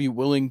what would you be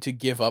willing to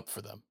give up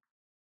for them?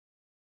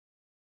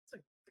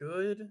 That's a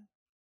good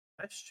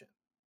question.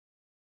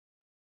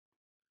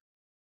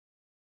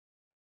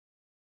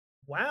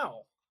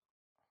 Wow.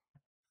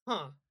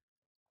 Huh.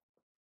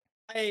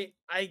 I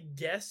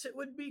guess it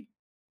would be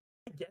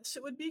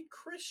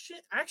Christian.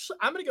 Actually,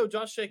 I'm going to go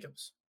Josh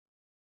Jacobs.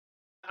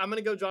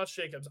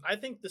 I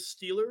think the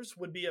Steelers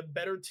would be a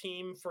better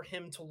team for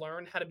him to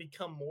learn how to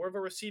become more of a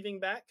receiving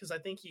back because I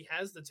think he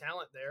has the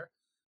talent there.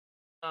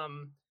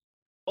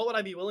 What would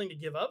I be willing to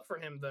give up for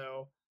him,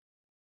 though?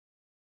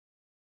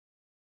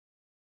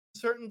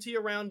 Certainty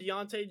around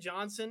Deontay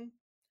Johnson.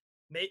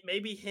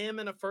 Maybe him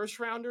in a first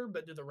rounder,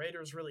 but do the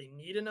Raiders really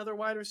need another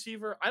wide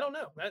receiver? I don't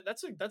know.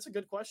 That's a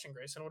good question,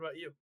 Grayson. What about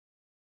you?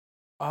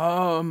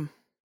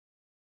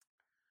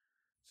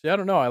 See, I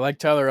don't know. I like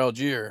Tyler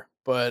Algier,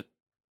 but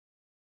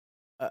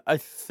I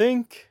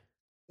think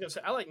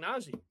I like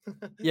Najee.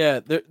 yeah,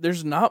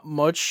 there's not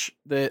much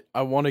that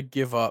I want to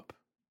give up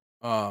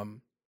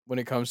when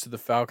it comes to the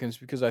Falcons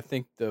because I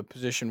think the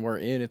position we're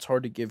in, it's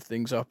hard to give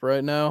things up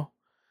right now.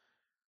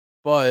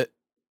 But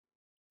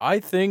I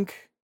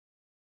think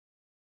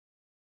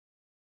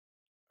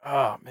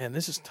man,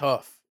 this is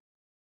tough.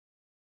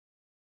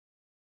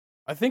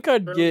 I think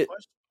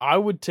I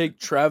would take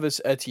Travis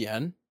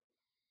Etienne.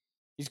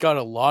 He's got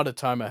a lot of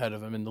time ahead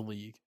of him in the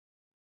league.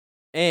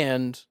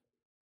 And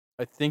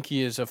I think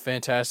he is a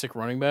fantastic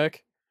running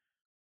back.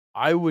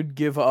 I would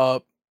give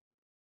up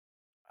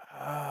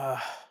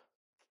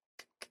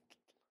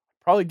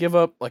probably give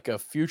up like a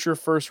future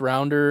first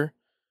rounder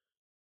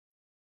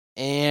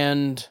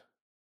and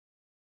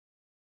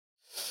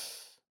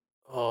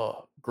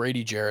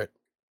Grady Jarrett.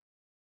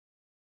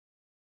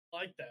 I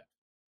like that.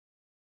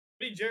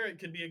 Cody Jarrett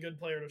could be a good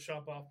player to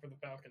shop off for the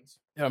Falcons.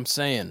 Yeah, I'm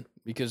saying,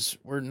 because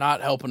we're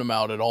not helping him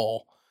out at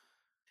all.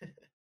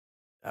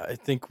 I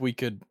think we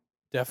could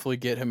definitely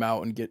get him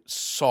out and get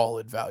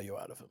solid value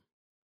out of him.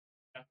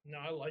 Yeah, no,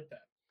 I like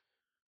that.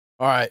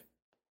 All right,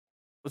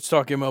 let's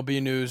talk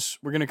MLB news.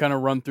 We're going to kind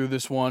of run through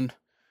this one.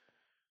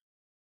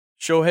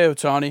 Shohei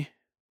Ohtani,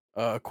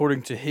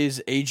 according to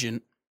his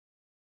agent,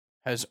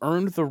 has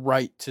earned the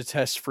right to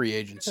test free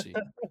agency.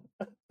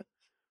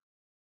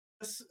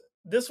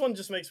 This one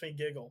just makes me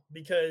giggle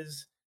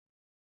because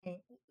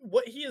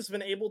what he has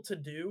been able to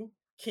do,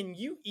 could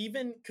you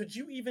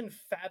even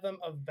fathom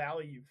a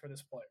value for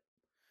this player?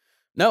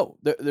 No,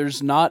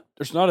 there's not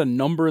a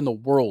number in the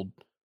world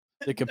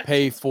that could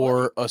pay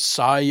for a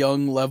Cy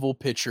Young level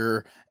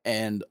pitcher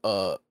and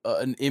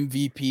an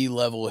MVP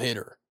level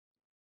hitter.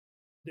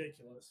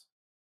 Ridiculous.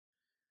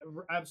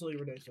 Absolutely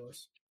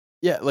ridiculous.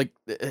 Yeah, like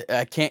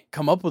I can't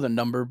come up with a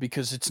number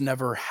because it's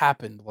never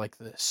happened like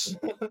this.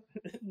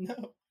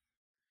 No.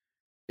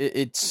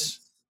 It's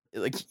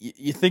like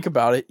you think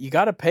about it, you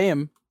got to pay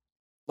him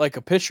like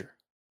a pitcher,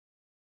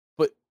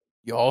 but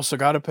you also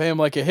got to pay him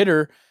like a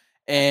hitter,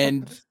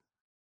 and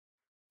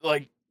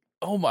like,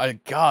 oh my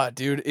god,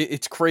 dude,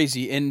 it's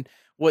crazy. And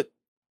what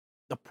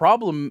the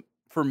problem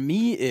for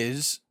me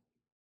is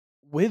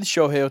with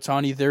Shohei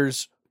Ohtani,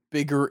 there's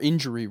bigger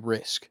injury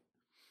risk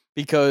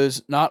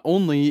because not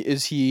only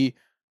is he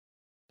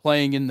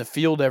playing in the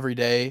field every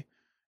day,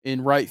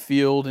 in right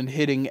field and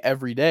hitting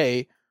every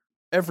day,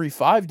 every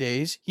 5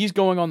 days, he's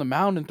going on the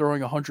mound and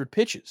throwing 100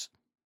 pitches.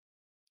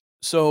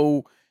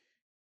 So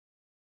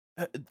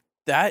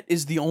that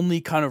is the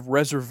only kind of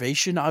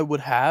reservation I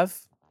would have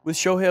with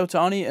Shohei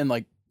Ohtani and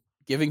like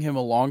giving him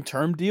a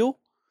long-term deal.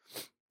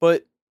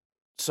 But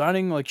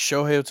signing like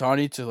Shohei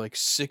Ohtani to like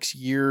 6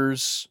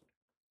 years,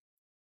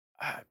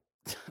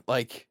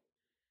 like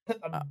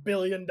 $1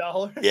 billion.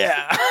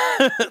 yeah,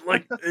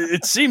 like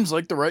it seems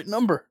like the right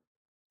number.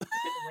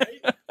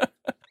 Right?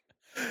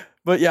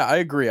 But yeah, I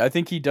agree. I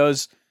think he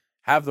does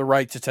have the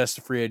right to test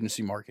the free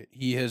agency market.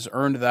 He has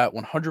earned that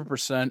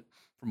 100%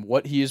 from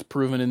what he has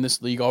proven in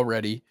this league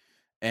already.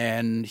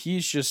 And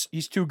he's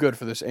too good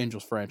for this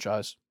Angels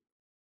franchise.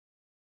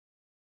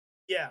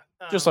 Yeah.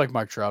 Just like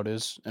Mike Trout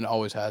is and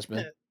always has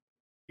been.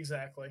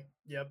 Exactly.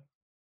 Yep.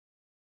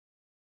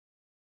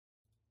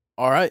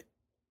 All right.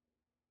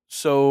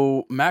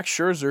 So Max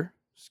Scherzer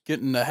is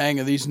getting the hang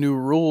of these new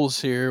rules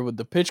here with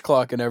the pitch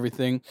clock and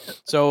everything.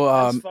 So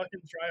That's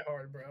fucking try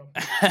hard, bro.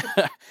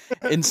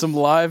 in some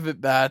live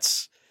at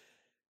bats,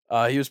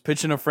 he was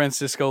pitching to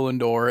Francisco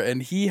Lindor,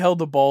 and he held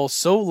the ball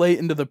so late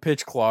into the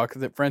pitch clock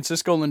that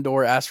Francisco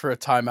Lindor asked for a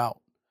timeout.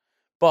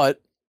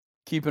 But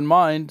keep in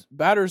mind,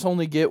 batters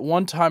only get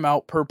one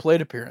timeout per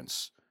plate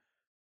appearance.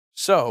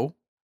 So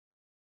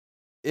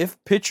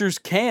if pitchers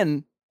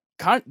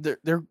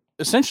they're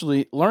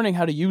essentially learning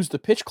how to use the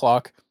pitch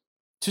clock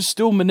to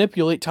still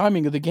manipulate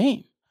timing of the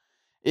game.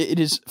 It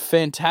is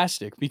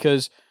fantastic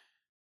because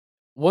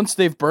once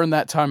they've burned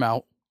that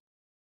timeout,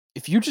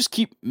 if you just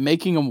keep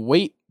making them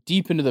wait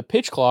deep into the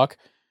pitch clock,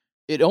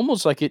 it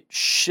almost like it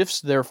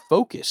shifts their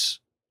focus.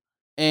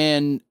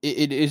 And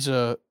it is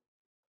a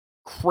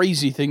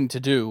crazy thing to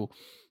do.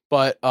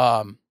 But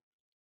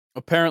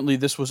apparently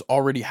this was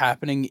already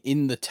happening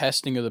in the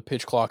testing of the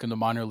pitch clock in the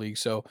minor league.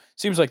 So it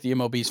seems like the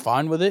MLB is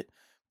fine with it.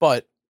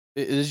 But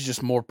it is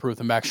just more proof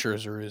that Max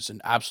Scherzer is an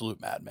absolute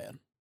madman.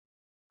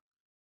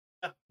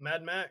 Yeah,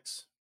 Mad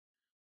Max.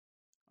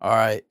 All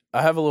right.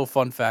 I have a little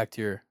fun fact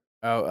here.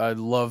 I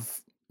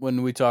love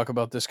when we talk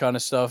about this kind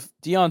of stuff.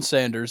 Deion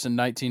Sanders in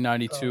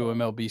 1992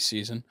 MLB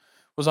season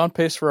was on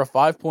pace for a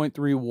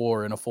 5.3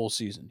 WAR in a full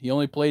season. He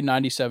only played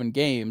 97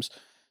 games.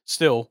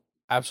 Still,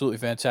 absolutely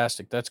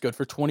fantastic. That's good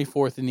for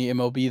 24th in the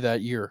MLB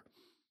that year.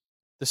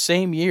 The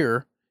same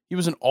year, he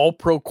was an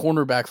all-pro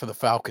cornerback for the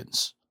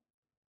Falcons.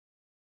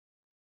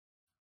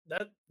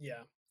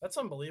 That's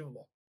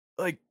unbelievable.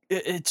 Like,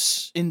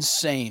 it's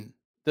insane.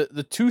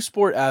 The two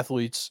sport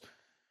athletes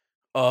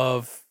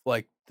of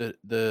like the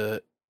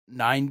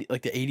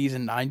 80s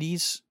and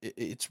 90s,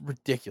 it's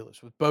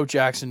ridiculous. With Bo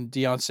Jackson,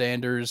 Deion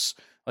Sanders,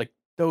 like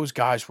those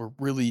guys were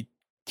really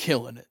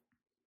killing it.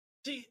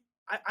 See,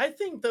 I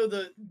think though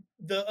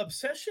the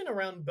obsession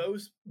around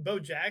Bo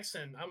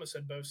Jackson, I almost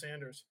said Bo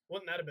Sanders.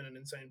 Wouldn't that have been an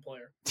insane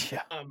player?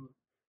 Yeah.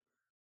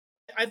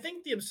 I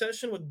think the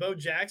obsession with Bo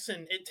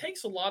Jackson, it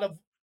takes a lot of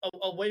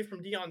away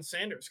from Deion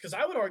Sanders, because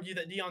I would argue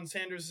that Deion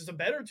Sanders is a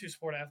better two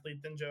sport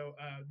athlete than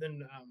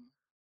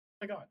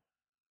my God,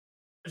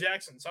 Bo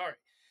Jackson. Sorry.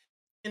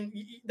 And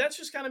that's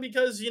just kind of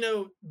because,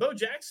 Bo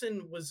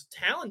Jackson was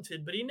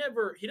talented, but he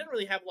didn't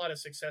really have a lot of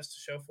success to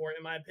show for it,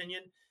 in my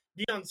opinion.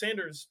 Deion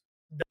Sanders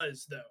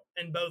does, though,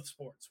 in both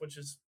sports, which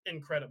is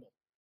incredible.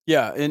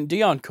 Yeah, and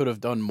Deion could have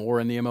done more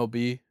in the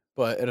MLB,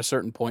 but at a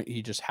certain point,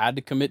 he just had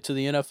to commit to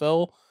the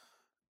NFL.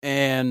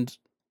 And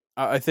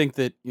I think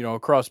that,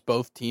 across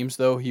both teams,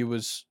 though, he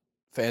was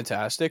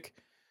fantastic.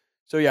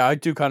 So, yeah, I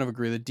do kind of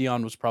agree that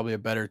Deion was probably a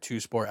better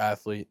two-sport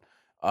athlete.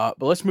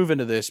 But let's move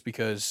into this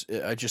because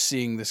just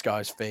seeing this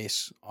guy's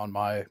face on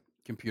my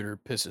computer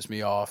pisses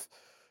me off.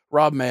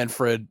 Rob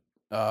Manfred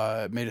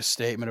made a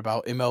statement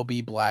about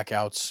MLB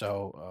blackouts.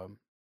 So,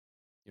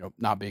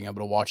 not being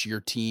able to watch your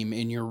team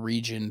in your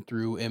region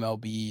through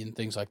MLB and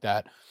things like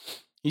that.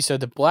 He said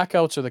that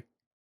blackouts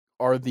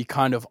are the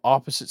kind of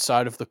opposite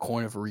side of the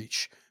coin of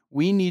reach.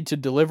 We need to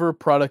deliver a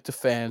product to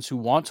fans who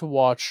want to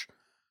watch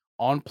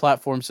on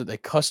platforms that they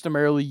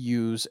customarily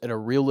use at a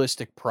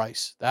realistic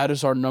price. That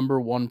is our number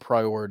one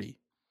priority.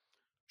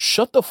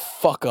 Shut the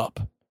fuck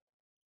up.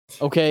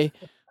 Okay?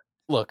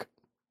 Look,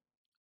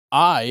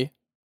 I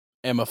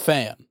am a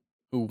fan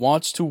who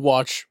wants to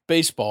watch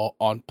baseball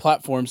on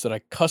platforms that I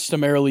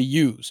customarily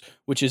use,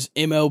 which is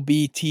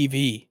MLB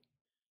TV.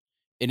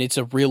 And it's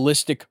a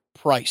realistic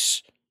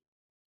price.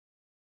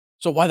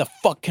 So why the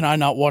fuck can I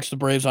not watch the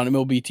Braves on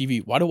MLB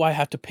TV? Why do I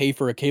have to pay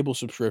for a cable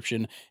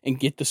subscription and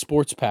get the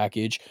sports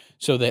package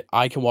so that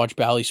I can watch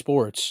Bally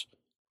Sports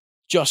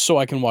just so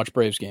I can watch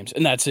Braves games?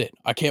 And that's it.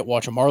 I can't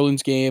watch a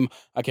Marlins game.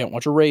 I can't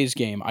watch a Rays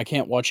game. I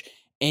can't watch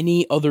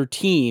any other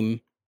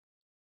team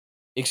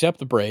except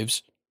the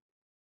Braves.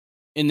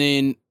 And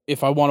then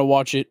if I want to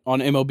watch it on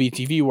MLB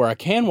TV where I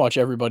can watch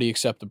everybody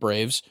except the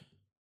Braves,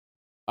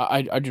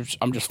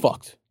 I'm just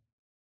fucked.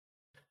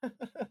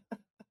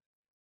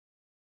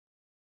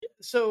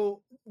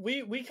 So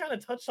we kind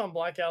of touched on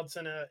blackouts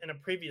in a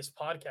previous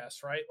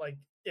podcast, right? Like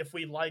if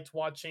we liked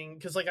watching,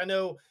 because like I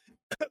know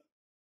I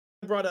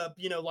brought up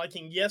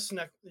liking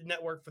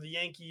Network for the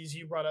Yankees.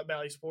 You brought up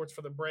Bally Sports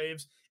for the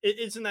Braves.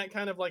 Isn't that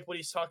kind of like what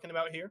he's talking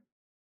about here?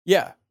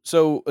 Yeah.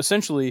 So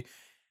essentially,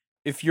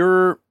 if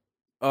you're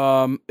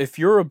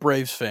a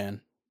Braves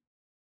fan,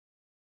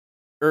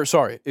 or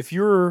sorry, if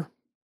you're,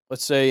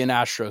 let's say, an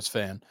Astros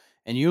fan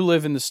and you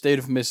live in the state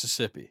of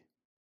Mississippi,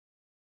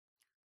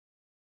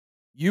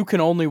 you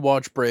can only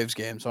watch Braves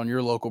games on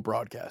your local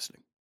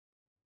broadcasting.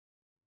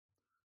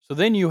 So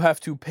then you have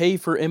to pay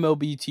for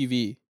MLB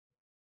TV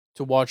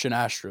to watch an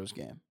Astros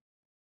game.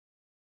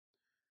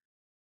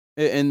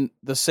 In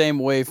the same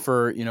way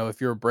for,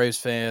 if you're a Braves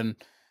fan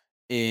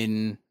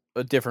in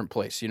a different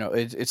place,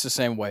 it's the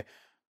same way.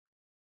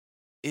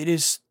 It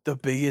is the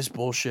biggest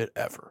bullshit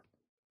ever.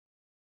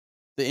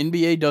 The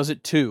NBA does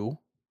it too,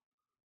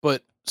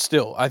 but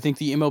still, I think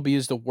the MLB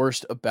is the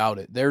worst about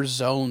it. Their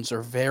zones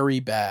are very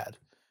bad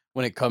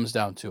when it comes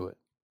down to it.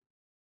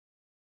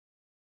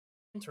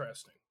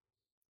 Interesting.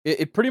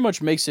 It pretty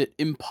much makes it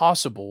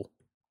impossible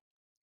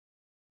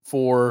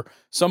for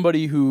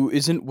somebody who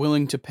isn't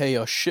willing to pay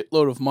a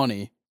shitload of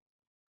money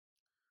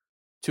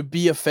to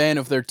be a fan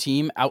of their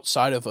team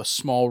outside of a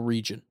small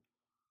region.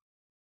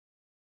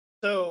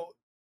 So,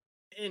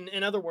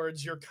 in other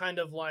words, you're kind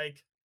of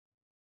like,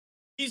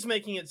 he's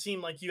making it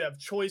seem like you have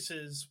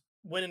choices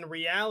when in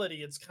reality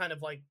it's kind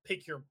of like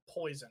pick your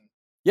poison.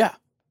 Yeah.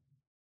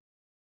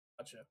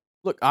 Gotcha.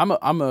 Look, I'm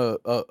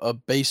a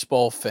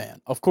baseball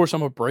fan. Of course,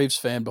 I'm a Braves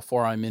fan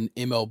before I'm an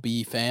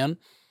MLB fan,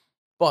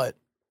 but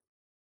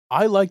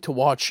I like to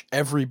watch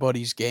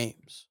everybody's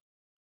games.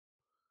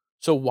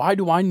 So why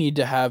do I need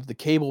to have the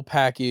cable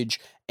package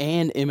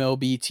and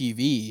MLB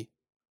TV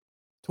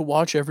to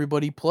watch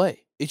everybody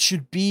play? It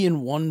should be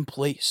in one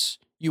place.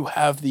 You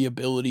have the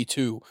ability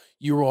to.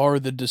 You are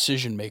the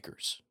decision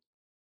makers.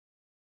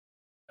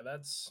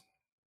 That's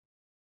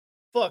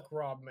fuck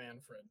Rob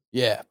Manfred.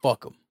 Yeah,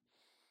 fuck him.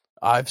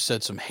 I've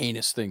said some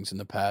heinous things in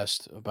the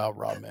past about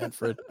Rob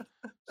Manfred.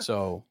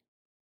 So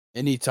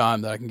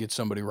anytime that I can get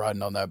somebody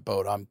riding on that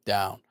boat, I'm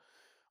down.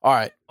 All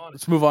right,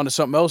 let's move on to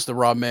something else that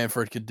Rob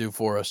Manfred could do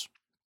for us.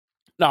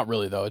 Not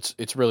really, though.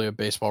 It's really a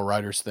baseball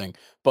writer's thing.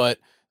 But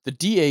the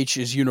DH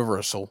is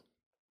universal.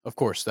 Of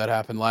course, that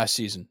happened last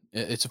season.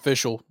 It's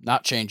official,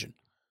 not changing.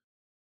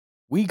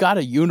 We got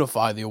to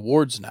unify the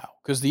awards now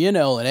because the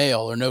NL and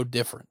AL are no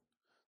different.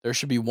 There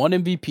should be one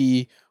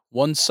MVP,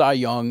 one Cy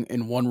Young,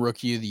 and one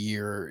Rookie of the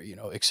Year,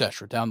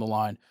 etc. down the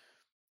line.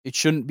 It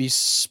shouldn't be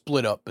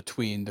split up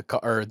between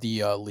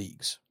the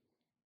leagues.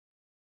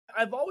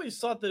 I've always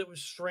thought that it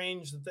was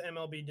strange that the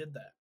MLB did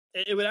that.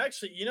 It would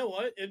actually, you know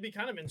what? It'd be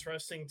kind of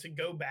interesting to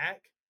go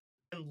back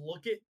and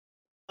look at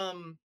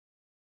NL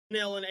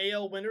and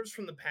AL winners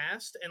from the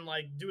past and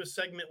like do a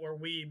segment where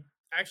we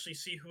actually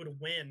see who would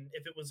win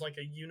if it was like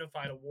a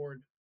unified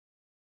award.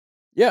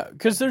 Yeah,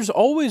 because there's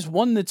always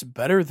one that's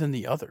better than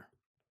the other.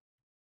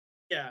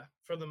 Yeah,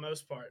 for the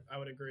most part, I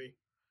would agree.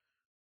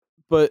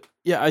 But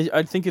yeah,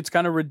 I think it's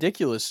kind of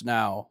ridiculous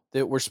now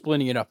that we're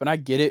splitting it up. And I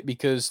get it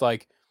because,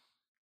 like,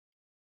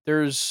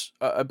 there's,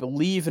 I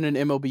believe in an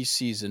MLB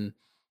season,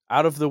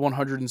 out of the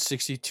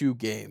 162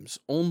 games,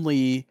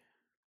 only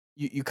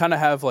you kind of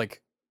have,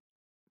 like,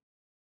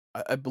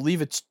 I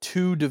believe it's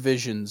 2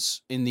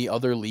 divisions in the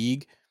other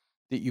league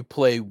that you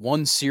play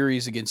one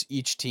series against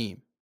each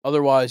team.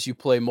 Otherwise, you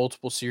play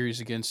multiple series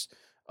against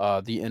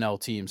the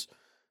NL teams.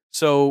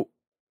 So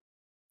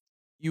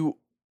you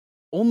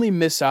only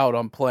miss out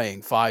on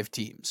playing 5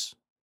 teams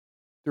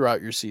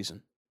throughout your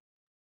season.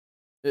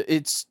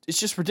 It's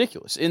just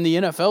ridiculous. In the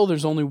NFL,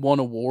 there's only one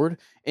award,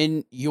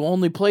 and you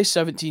only play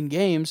 17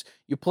 games.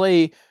 You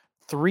play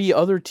 3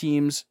 other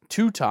teams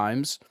 2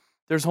 times.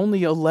 There's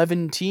only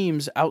 11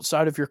 teams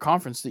outside of your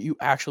conference that you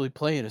actually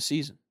play in a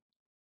season.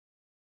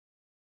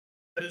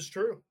 That is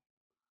true.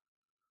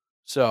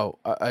 So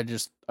I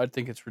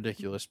think it's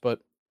ridiculous, but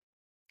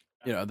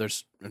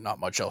there's not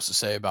much else to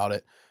say about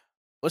it.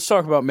 Let's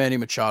talk about Manny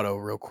Machado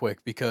real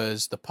quick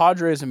because the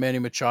Padres and Manny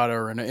Machado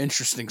are in an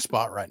interesting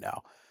spot right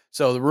now.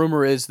 So the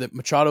rumor is that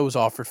Machado was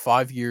offered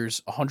 5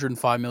 years,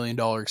 $105 million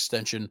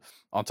extension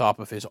on top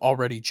of his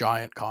already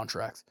giant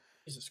contract.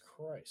 Jesus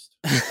Christ.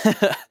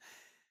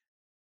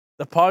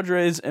 The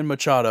Padres and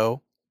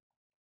Machado,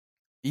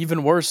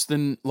 even worse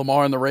than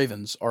Lamar and the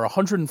Ravens, are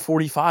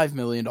 $145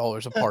 million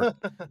apart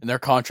in their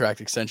contract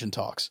extension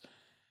talks.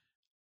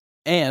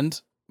 And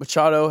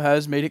Machado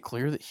has made it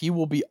clear that he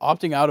will be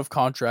opting out of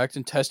contract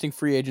and testing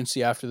free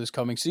agency after this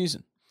coming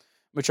season.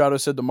 Machado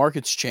said the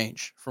market's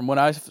changed. From when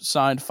I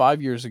signed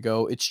 5 years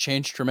ago, it's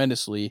changed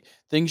tremendously.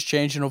 Things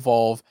change and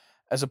evolve.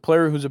 As a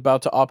player who's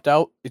about to opt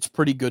out, it's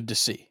pretty good to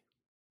see.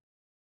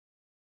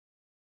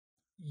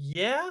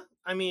 Yeah,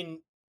 I mean,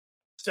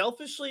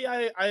 selfishly,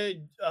 I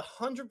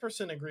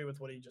 100% agree with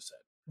what he just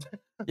said.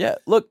 Yeah,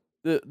 look,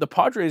 the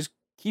Padres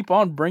keep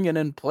on bringing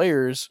in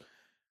players,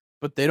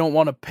 but they don't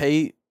want to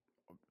pay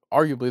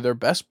arguably their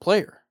best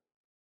player.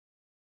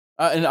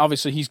 And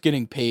obviously he's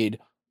getting paid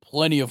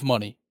plenty of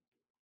money,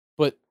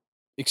 but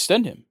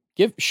extend him.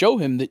 Show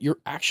him that you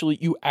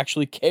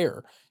actually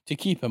care to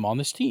keep him on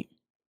this team.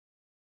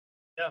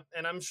 Yeah,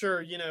 and I'm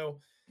sure,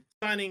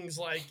 signings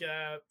like,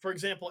 for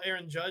example,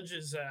 Aaron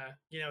Judge's,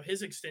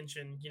 his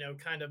extension,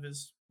 kind of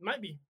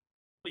might be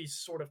what he's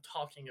sort of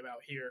talking about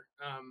here.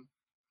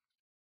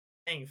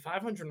 Dang,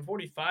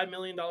 $545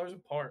 million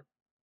apart.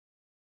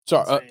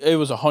 Sorry, it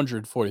was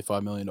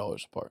 $145 million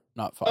apart,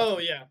 not five. Oh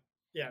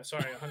yeah,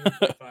 sorry,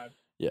 145.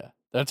 Yeah,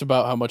 that's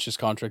about how much his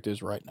contract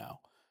is right now,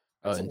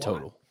 in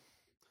total.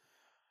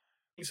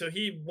 So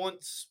he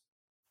wants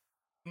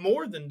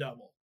more than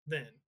double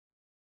then.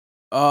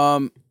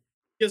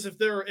 Because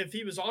if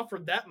he was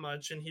offered that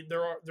much and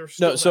there's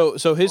still no,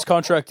 so his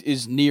contract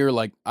is near,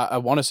 like, I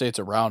want to say it's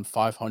around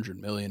 $500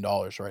 million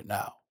right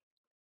now.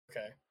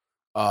 Okay.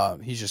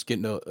 He's just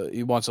getting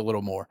he wants a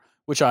little more,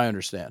 which I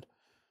understand.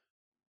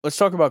 Let's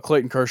talk about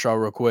Clayton Kershaw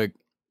real quick.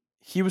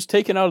 He was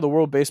taken out of the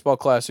World Baseball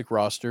Classic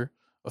roster,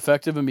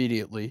 effective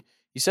immediately.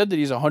 He said that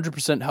he's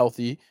 100%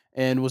 healthy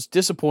and was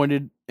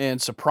disappointed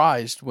and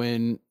surprised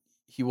when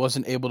he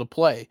wasn't able to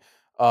play.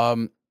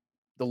 The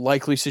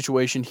likely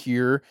situation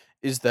here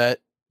is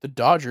that the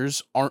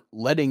Dodgers aren't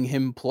letting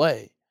him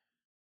play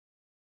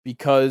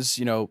because,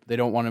 they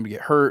don't want him to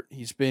get hurt.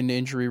 He's been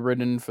injury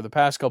ridden for the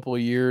past couple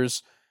of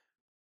years.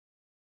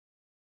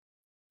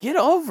 Get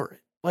over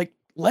it. Like,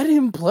 let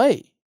him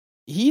play.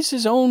 He's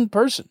his own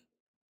person.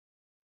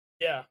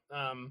 Yeah.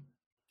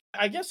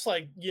 I guess,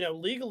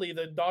 legally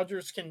the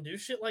Dodgers can do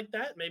shit like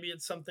that. Maybe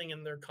it's something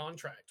in their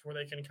contract where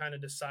they can kind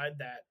of decide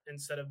that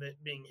instead of it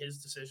being his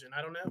decision.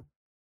 I don't know.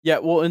 Yeah,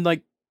 well, and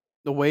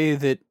the way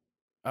that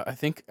I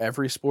think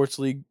every sports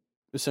league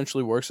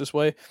essentially works this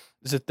way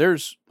is that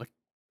there's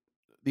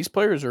these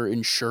players are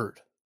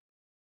insured,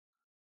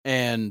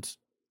 and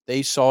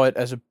they saw it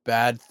as a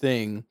bad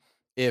thing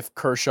if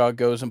Kershaw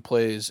goes and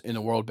plays in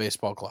the World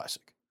Baseball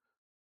Classic.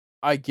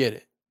 I get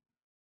it.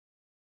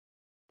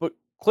 But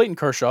Clayton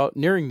Kershaw,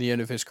 nearing the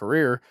end of his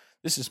career,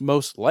 this is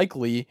most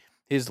likely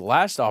his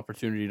last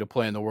opportunity to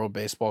play in the World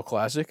Baseball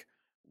Classic.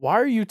 Why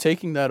are you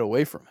taking that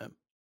away from him?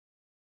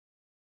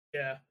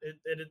 Yeah,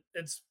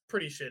 it's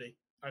pretty shitty,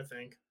 I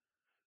think.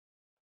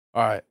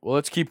 All right, well,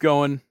 let's keep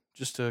going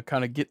just to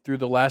kind of get through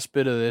the last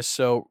bit of this.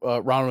 So,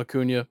 Ronald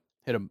Acuna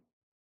hit a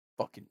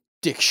fucking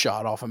dick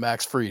shot off of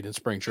Max Fried in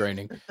spring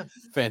training.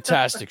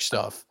 Fantastic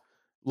stuff.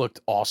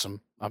 Looked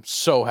awesome. I'm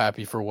so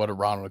happy for what a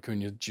Ronald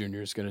Acuna Jr.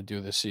 is going to do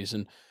this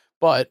season.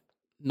 But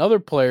another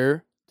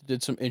player that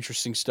did some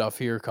interesting stuff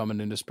here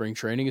coming into spring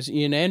training is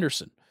Ian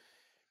Anderson.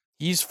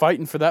 He's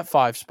fighting for that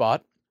 5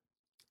 spot,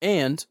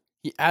 and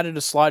he added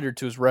a slider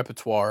to his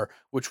repertoire,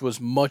 which was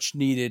much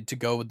needed to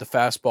go with the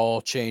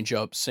fastball,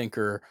 changeup,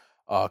 sinker,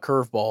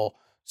 curveball.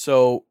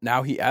 So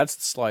now he adds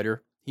the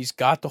slider. He's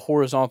got the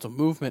horizontal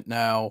movement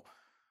now,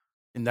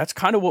 and that's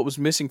kind of what was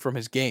missing from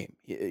his game.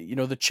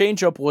 The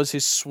changeup was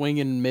his swing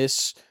and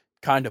miss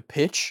kind of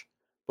pitch,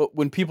 but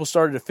when people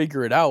started to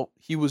figure it out,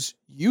 he was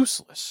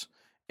useless.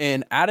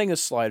 And adding a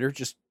slider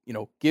just,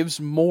 gives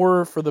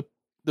more for the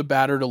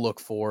batter to look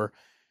for,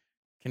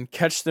 can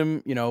catch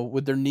them,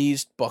 with their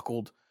knees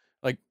buckled.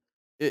 Like,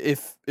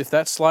 if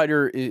that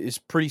slider is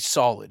pretty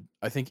solid,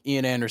 I think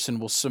Ian Anderson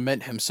will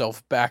cement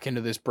himself back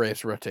into this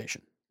Braves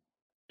rotation.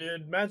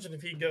 Dude, imagine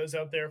if he goes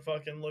out there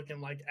fucking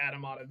looking like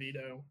Adam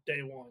Ottavino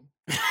day one.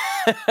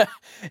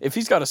 If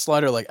he's got a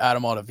slider like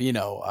Adam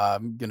Ottavino,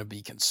 I'm going to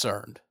be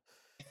concerned.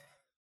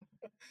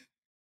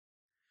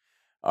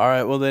 All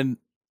right, well then,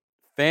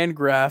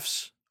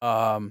 Fangraphs,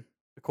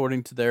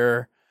 according to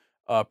their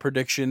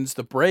predictions,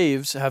 the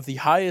Braves have the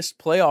highest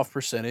playoff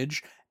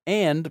percentage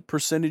and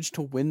percentage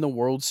to win the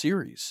World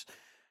Series.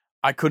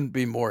 I couldn't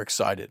be more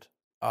excited.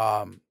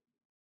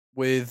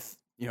 With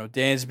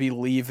Dansby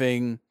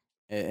leaving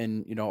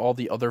and all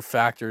the other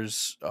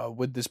factors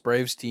with this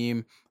Braves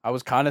team, I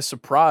was kind of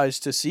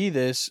surprised to see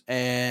this,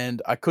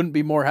 and I couldn't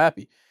be more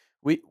happy.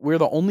 We're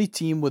the only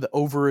team with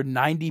over a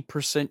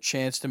 90%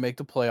 chance to make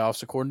the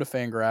playoffs, according to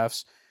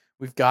Fangraphs.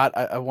 We've got,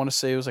 I want to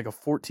say it was like a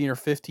 14 or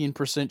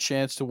 15%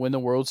 chance to win the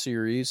World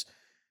Series.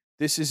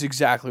 This is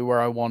exactly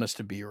where I want us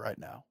to be right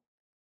now.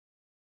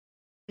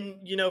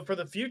 For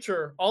the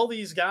future, all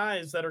these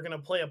guys that are going to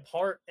play a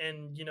part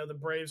in, the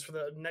Braves for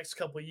the next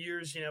couple of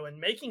years, and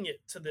making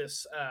it to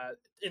this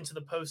into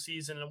the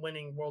postseason and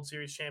winning World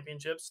Series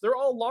championships, they're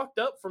all locked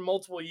up for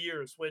multiple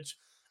years, which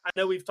I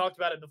know we've talked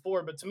about it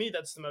before, but to me,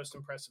 that's the most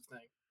impressive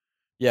thing.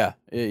 Yeah,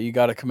 you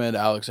got to commend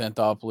Alex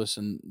Anthopoulos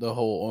and the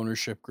whole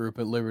ownership group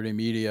at Liberty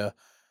Media.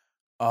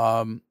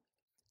 Um,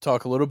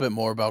 Talk a little bit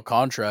more about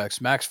contracts.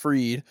 Max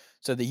Fried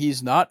said that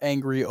he's not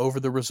angry over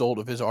the result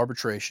of his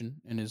arbitration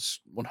and is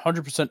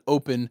 100%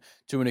 open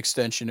to an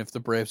extension if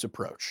the Braves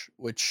approach,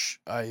 which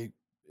I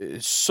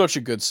is such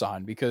a good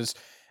sign because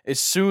as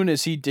soon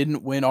as he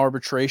didn't win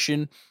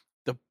arbitration,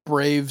 the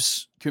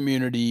Braves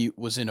community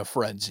was in a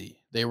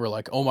frenzy. They were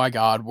like, "Oh my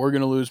god, we're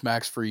going to lose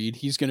Max Fried.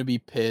 He's going to be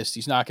pissed.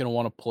 He's not going to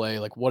want to play,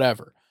 like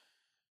whatever."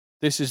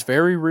 This is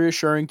very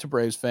reassuring to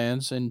Braves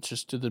fans and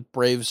just to the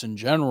Braves in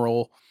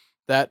general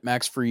that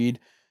Max Fried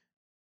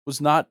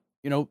was not,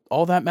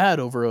 all that mad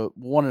over a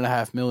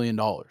 $1.5 million.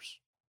 Or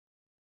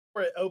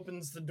it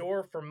opens the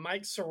door for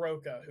Mike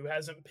Soroka, who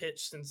hasn't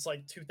pitched since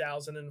like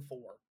 2004.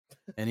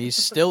 And he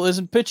still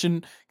isn't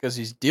pitching because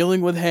he's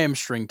dealing with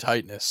hamstring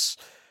tightness.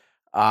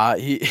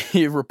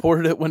 He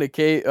reported it when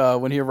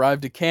he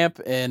arrived at camp,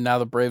 and now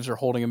the Braves are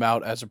holding him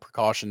out as a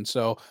precaution.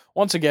 So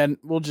once again,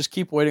 we'll just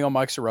keep waiting on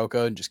Mike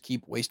Soroka and just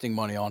keep wasting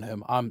money on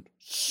him. I'm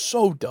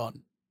so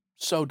done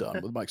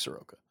with Mike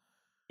Soroka.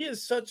 He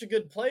is such a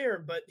good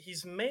player, but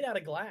he's made out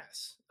of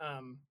glass.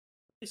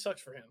 He sucks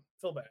for him.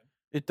 Feel bad.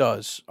 It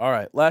does. All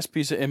right. Last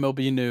piece of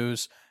MLB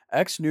news.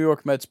 Ex New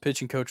York Mets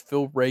pitching coach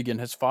Phil Reagan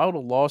has filed a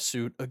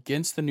lawsuit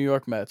against the New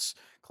York Mets,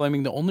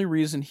 claiming the only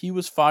reason he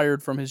was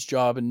fired from his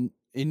job in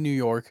New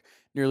York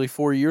nearly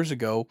 4 years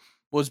ago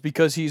was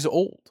because he's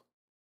old.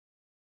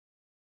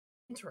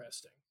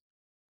 Interesting.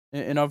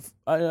 And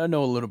I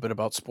know a little bit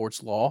about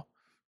sports law.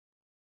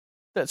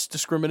 That's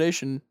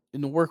discrimination in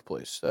the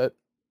workplace. That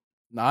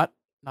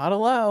not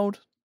allowed.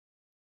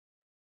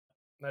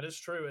 That is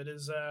true. It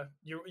is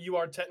you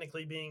are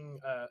technically being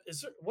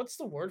what's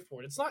the word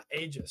for it? It's not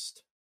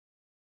ageist.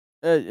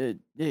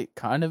 It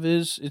kind of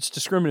is. It's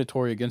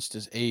discriminatory against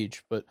his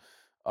age, but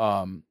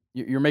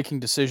you're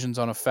making decisions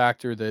on a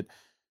factor that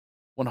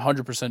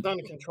 100%. It's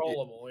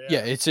uncontrollable, Yeah,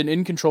 yeah. it's an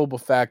incontrollable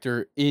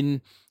factor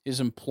in his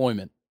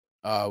employment,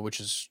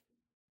 which is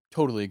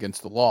totally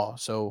against the law.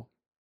 So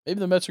maybe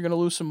the Mets are going to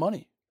lose some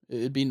money.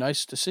 It'd be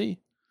nice to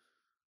see.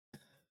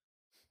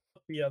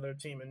 The other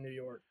team in New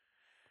York.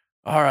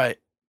 All right,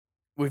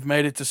 we've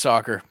made it to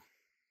soccer.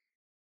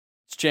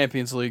 It's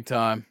Champions League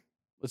time.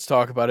 Let's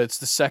talk about it. It's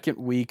the second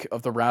week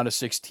of the round of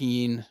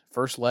 16,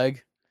 first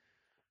leg.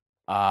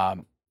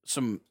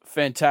 Some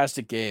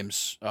fantastic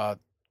games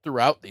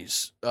throughout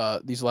these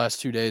last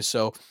 2 days.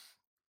 So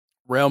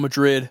Real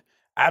Madrid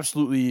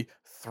absolutely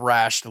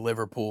thrashed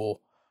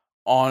Liverpool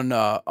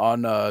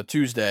on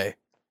Tuesday,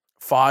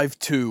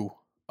 5-2.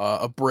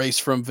 A brace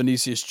from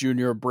Vinicius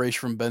Jr., a brace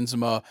from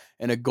Benzema,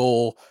 and a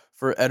goal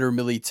for Eder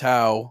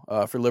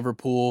Militao for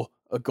Liverpool.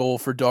 A goal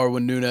for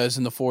Darwin Núñez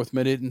in the 4th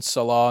minute and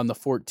Salah in the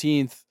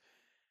 14th.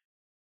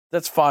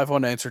 That's 5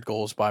 unanswered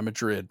goals by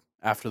Madrid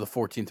after the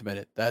 14th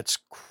minute. That's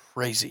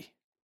crazy.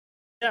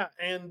 Yeah,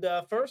 and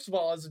first of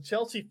all, as a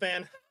Chelsea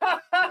fan,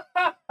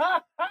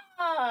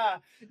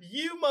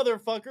 you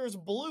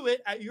motherfuckers blew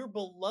it at your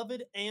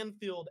beloved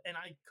Anfield, and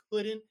I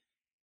couldn't.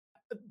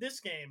 This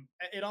game,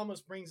 it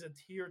almost brings a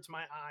tear to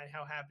my eye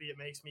how happy it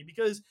makes me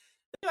because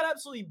they got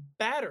absolutely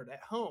battered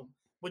at home,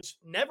 which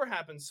never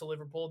happens to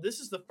Liverpool. This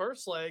is the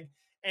first leg,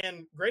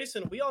 and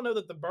Grayson, we all know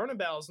that the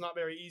Bernabeu is not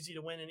very easy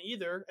to win in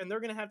either, and they're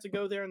going to have to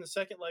go there in the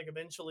second leg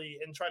eventually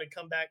and try to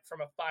come back from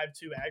a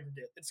 5-2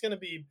 aggregate. It's going to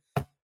be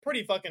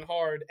pretty fucking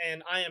hard,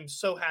 and I am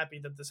so happy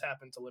that this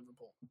happened to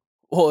Liverpool.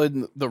 Well,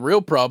 and the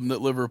real problem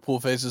that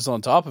Liverpool faces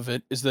on top of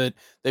it is that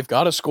they've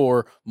got to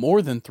score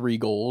more than 3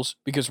 goals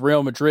because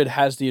Real Madrid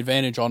has the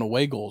advantage on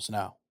away goals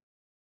now.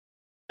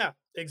 Yeah,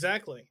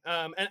 exactly.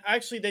 And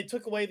actually, they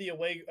took away the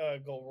away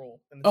goal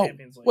rule in the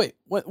Champions League. Wait,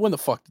 when the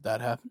fuck did that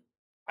happen?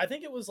 I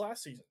think it was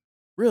last season.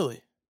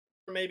 Really?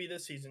 Or maybe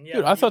this season. Yeah,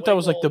 dude, I thought that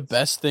was like the goals.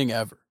 best thing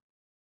ever.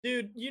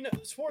 Dude,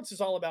 sports is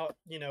all about,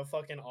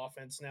 fucking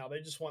offense now. They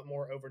just want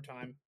more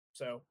overtime.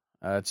 So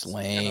that's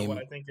lame. Kind of what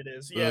I think it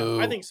is. Yeah,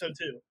 I think so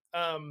too.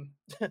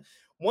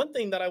 One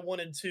thing that I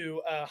wanted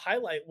to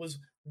highlight was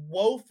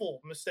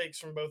woeful mistakes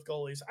from both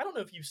goalies. I don't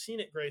know if you've seen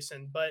it,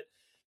 Grayson, but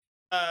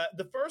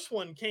the first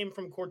one came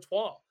from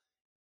Courtois.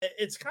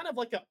 It's kind of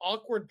like an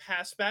awkward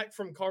pass back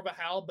from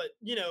Carvajal, but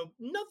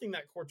nothing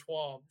that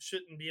Courtois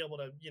shouldn't be able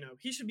to.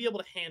 He should be able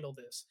to handle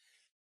this.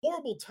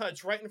 Horrible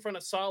touch right in front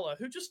of Salah,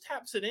 who just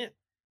taps it in.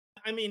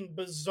 I mean,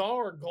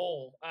 bizarre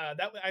goal.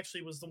 That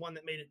actually was the one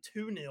that made it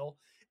 2-0.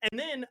 And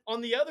then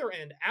on the other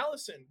end,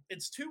 Allison,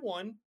 it's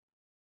 2-1.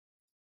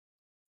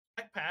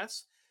 Back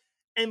pass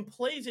and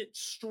plays it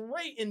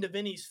straight into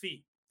Vinny's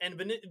feet.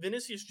 and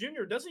Vinicius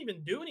Jr. doesn't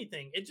even do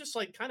anything. It just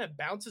like kind of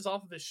bounces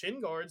off of his shin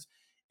guards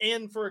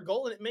and for a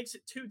goal, and it makes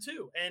it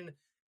 2-2. And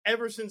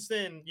ever since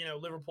then,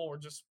 Liverpool were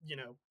just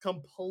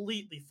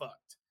completely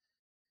fucked.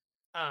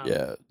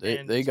 Yeah,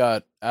 And they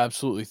got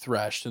absolutely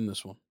thrashed in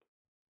this one.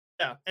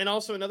 yeah, and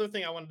also another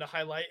thing I wanted to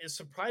highlight is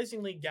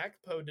surprisingly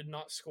Gakpo did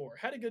not score.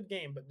 Had a good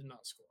game, but did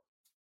not score.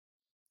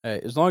 Hey,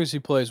 as long as he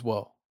plays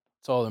well,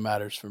 that's all that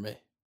matters for me.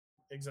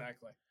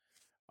 Exactly.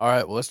 All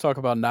right, well, let's talk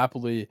about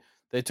Napoli.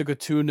 They took a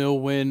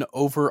 2-0 win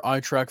over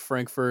Eintracht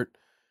Frankfurt.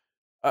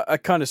 I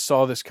kind of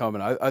saw this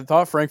coming. I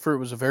thought Frankfurt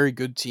was a very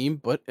good team,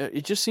 but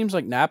it just seems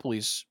like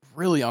Napoli's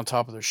really on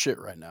top of their shit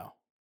right now.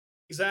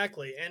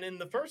 Exactly. And in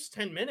the first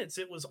 10 minutes,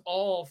 it was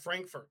all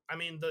Frankfurt. I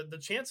mean, the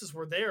chances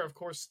were there. Of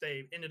course,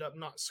 they ended up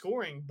not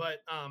scoring, but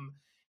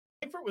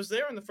Frankfurt was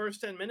there in the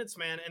first 10 minutes,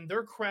 man, and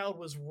their crowd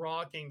was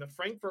rocking. The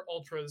Frankfurt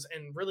Ultras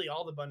and really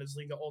all the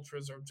Bundesliga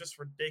Ultras are just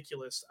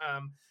ridiculous.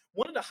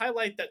 Wanted to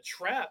highlight that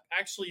Trapp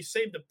actually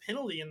saved a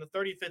penalty in the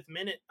 35th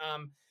minute.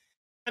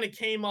 Kind of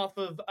came off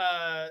of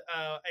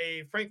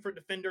a Frankfurt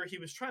defender. He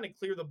was trying to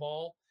clear the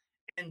ball,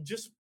 and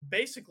just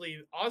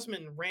basically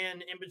Osman ran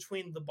in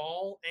between the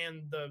ball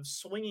and the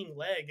swinging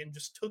leg and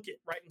just took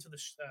it right into the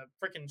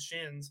freaking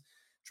shins.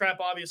 Trapp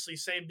obviously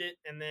saved it,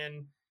 and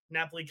then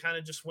Napoli kind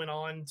of just went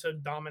on to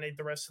dominate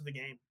the rest of the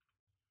game.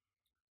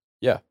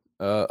 Yeah,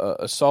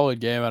 a solid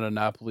game out of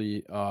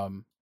Napoli.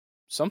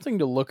 Something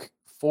to look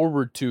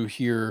forward to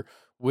here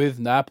with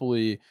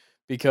Napoli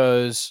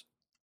because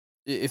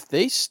if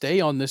they stay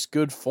on this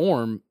good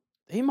form,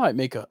 they might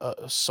make a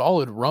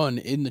solid run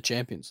in the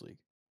Champions League.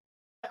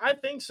 I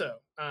think so.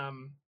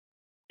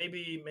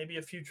 Maybe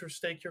a future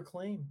stake your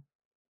claim.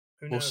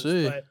 Who We'll knows?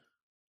 see. But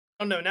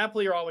I don't know.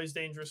 Napoli are always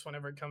dangerous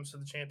whenever it comes to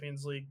the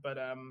Champions League. But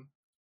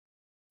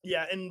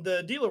yeah, and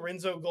the Di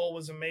Lorenzo goal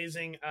was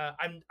amazing.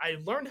 I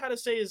learned how to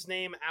say his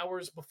name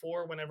hours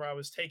before whenever I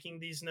was taking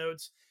these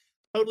notes.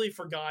 Totally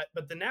forgot.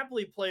 But the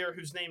Napoli player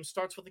whose name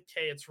starts with a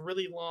K, it's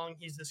really long.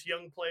 He's this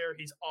young player.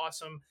 He's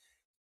awesome.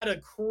 Had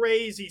a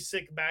crazy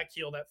sick back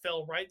heel that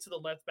fell right to the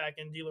left back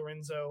in Di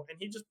Lorenzo, and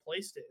he just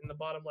placed it in the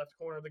bottom left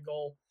corner of the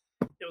goal.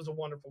 It was a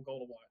wonderful goal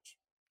to watch.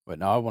 But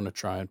now I want to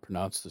try and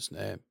pronounce this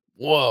name.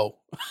 Whoa.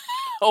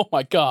 Oh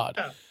my god.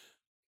 Yeah.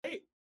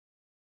 Hey,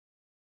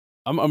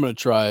 I'm gonna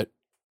try it.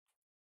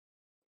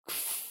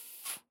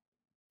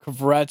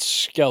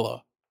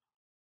 Kvratskhelia.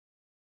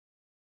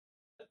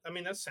 I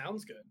mean, that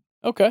sounds good.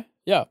 Okay.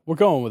 Yeah, we're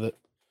going with it.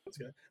 That's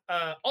good.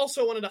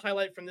 Also wanted to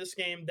highlight from this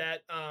game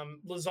that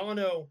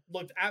Lozano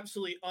looked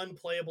absolutely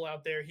unplayable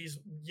out there. He's,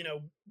 in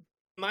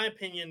my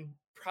opinion,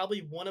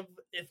 probably one of,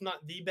 if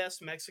not the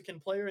best Mexican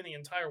player in the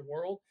entire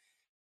world.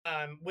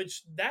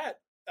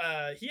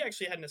 He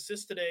actually had an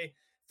assist today.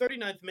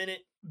 39th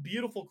minute,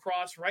 beautiful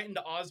cross right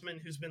into Osman,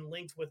 who's been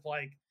linked with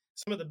like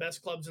some of the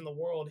best clubs in the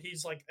world.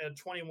 He's like a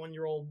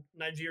 21-year-old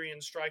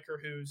Nigerian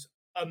striker who's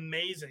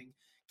amazing.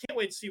 Can't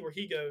wait to see where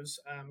he goes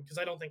because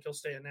I don't think he'll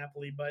stay at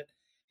Napoli, but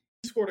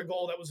he scored a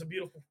goal that was a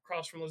beautiful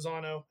cross from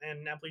Lozano,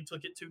 and Napoli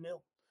took it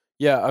 2-0.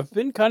 Yeah, I've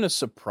been kind of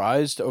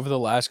surprised over the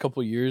last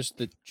couple of years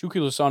that Chucky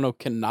Lozano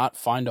cannot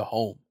find a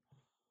home.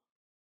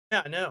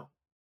 Yeah, I know.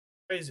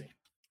 Crazy.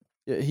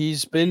 Yeah,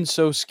 he's been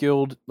so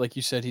skilled. Like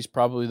you said, he's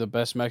probably the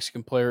best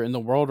Mexican player in the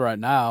world right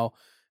now.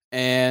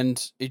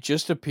 And it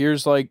just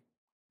appears like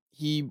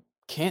he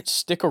can't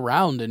stick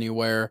around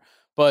anywhere,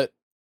 but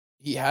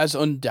he has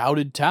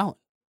undoubted talent.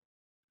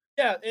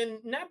 Yeah, and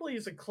Napoli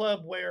is a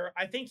club where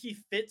I think he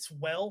fits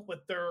well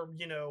with their,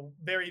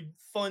 very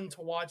fun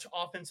to watch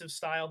offensive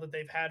style that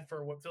they've had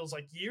for what feels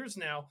like years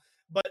now.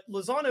 But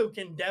Lozano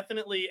can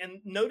definitely,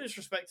 and no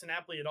disrespect to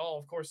Napoli at all,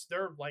 of course,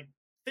 they're like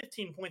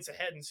 15 points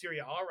ahead in Serie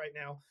A right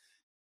now.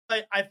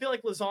 But I feel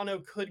like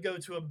Lozano could go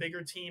to a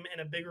bigger team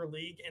and a bigger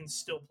league and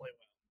still play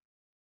well.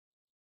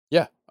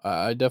 Yeah,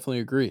 I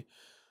definitely agree.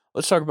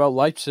 Let's talk about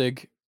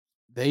Leipzig.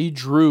 They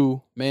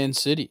drew Man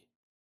City.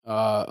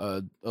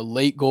 A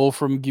late goal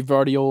from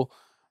Gvardiol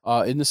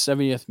in the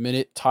 70th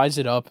minute ties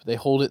it up. They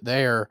hold it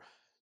there.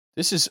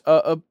 This is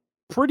a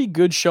pretty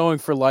good showing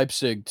for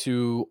Leipzig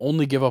to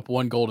only give up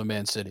one goal to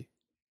Man City.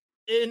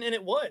 And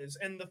it was.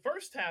 And the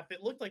first half,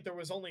 it looked like there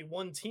was only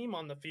one team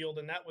on the field,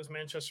 and that was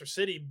Manchester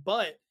City.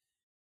 But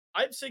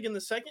Leipzig in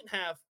the second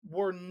half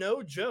were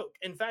no joke.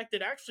 In fact,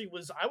 it actually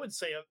was, I would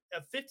say,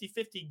 a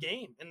 50-50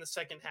 game in the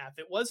second half.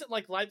 It wasn't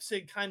like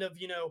Leipzig kind of,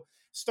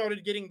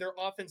 started getting their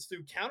offense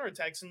through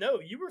counterattacks. No,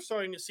 you were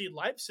starting to see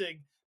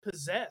Leipzig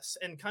possess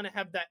and kind of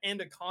have that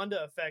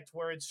anaconda effect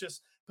where it's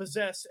just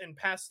possess and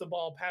pass the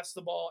ball,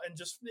 and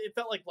just it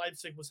felt like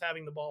Leipzig was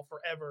having the ball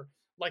forever,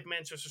 like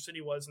Manchester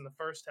City was in the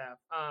first half.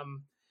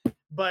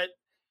 But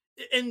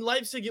in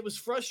Leipzig, it was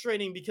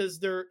frustrating because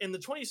they're in the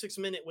 26th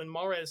minute when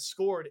Mahrez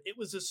scored. It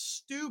was a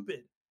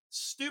stupid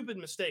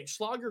mistake.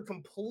 Schlager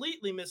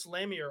completely missed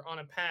Lamier on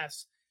a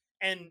pass.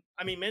 And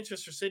I mean,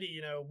 Manchester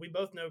City, we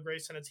both know,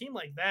 Grace, and a team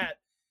like that,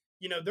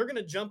 they're going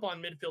to jump on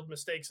midfield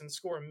mistakes and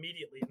score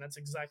immediately. And that's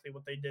exactly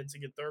what they did to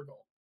get their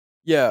goal.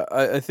 Yeah,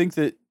 I think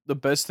that the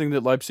best thing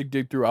that Leipzig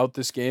did throughout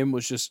this game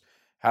was just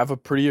have a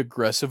pretty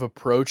aggressive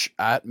approach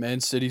at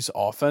Man City's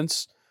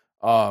offense.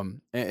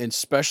 and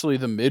especially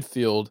the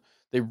midfield.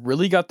 They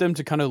really got them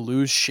to kind of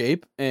lose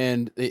shape,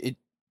 and it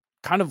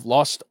kind of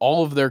lost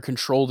all of their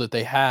control that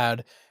they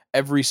had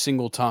every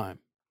single time.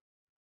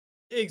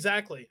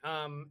 Exactly.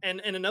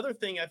 And another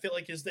thing I feel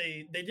like is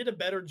they did a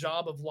better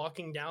job of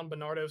locking down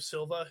Bernardo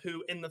Silva,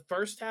 who in the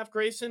first half,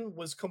 Grayson,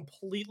 was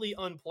completely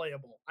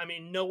unplayable. I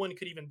mean, no one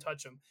could even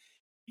touch him.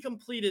 He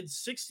completed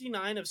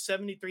 69 of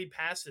 73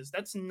 passes.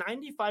 That's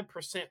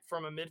 95%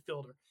 from a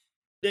midfielder.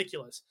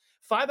 Ridiculous.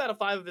 5 out of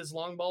 5 of his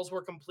long balls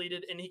were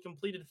completed, and he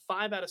completed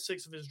 5 out of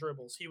 6 of his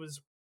dribbles. He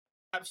was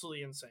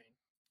absolutely insane.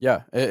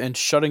 Yeah, and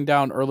shutting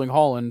down Erling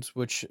Haaland,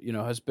 which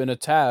has been a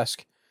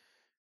task.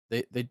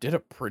 They did a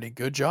pretty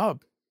good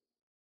job.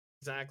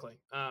 Exactly.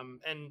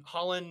 And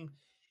Holland,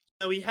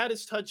 he had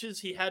his touches,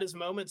 he had his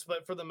moments,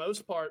 but for the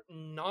most part,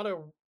 not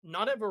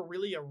ever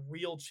really a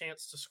real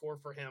chance to score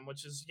for him,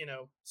 which is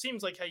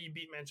seems like how you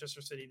beat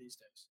Manchester City these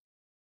days.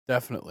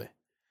 Definitely.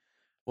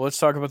 Well, let's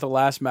talk about the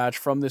last match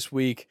from this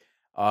week.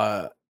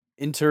 Uh,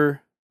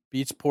 Inter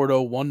beats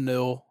Porto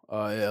 1-0.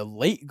 A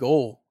late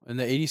goal in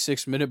the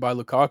 86th minute by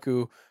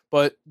Lukaku,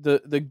 but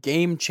the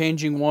game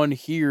changing one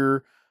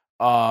here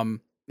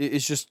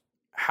is just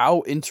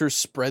how Inter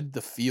spread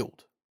the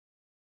field.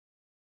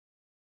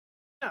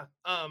 Yeah,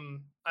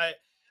 I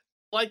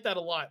like that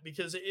a lot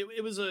because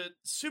it was a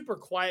super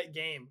quiet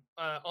game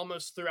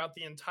almost throughout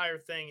the entire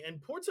thing,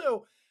 and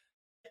Porto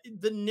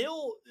the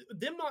nil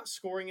them not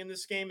scoring in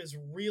this game is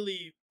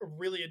really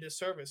a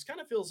disservice.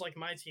 Kind of feels like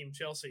my team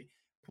Chelsea.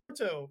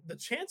 Porto, the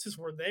chances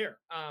were there.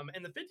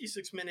 And the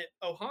 56th minute,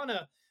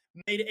 Ohana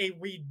made a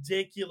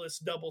ridiculous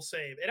double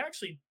save. It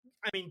actually,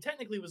 I mean,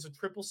 technically was a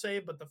triple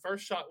save, but the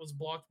first shot was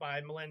blocked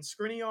by Milan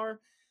Skriniar.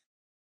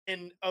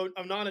 And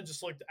Onana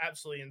just looked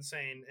absolutely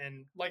insane.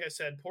 And like I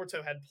said,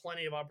 Porto had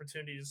plenty of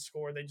opportunities to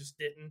score. They just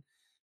didn't.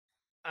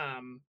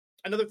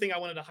 Another thing I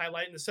wanted to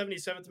highlight in the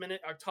 77th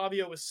minute,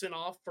 Octavio was sent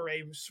off for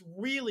a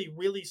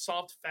really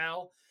soft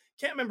foul.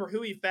 Can't remember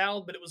who he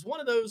fouled, but it was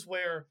one of those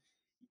where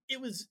it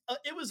was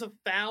a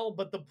foul,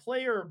 but the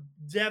player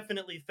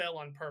definitely fell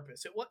on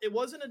purpose. It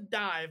wasn't a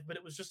dive, but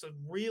it was just a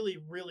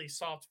really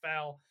soft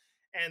foul,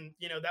 and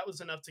that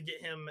was enough to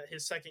get him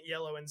his second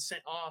yellow and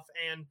sent off.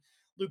 And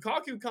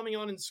Lukaku coming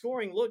on and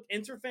scoring. Look,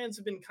 Inter fans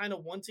have been kind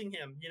of wanting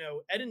him.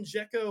 Edin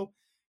Dzeko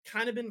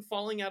kind of been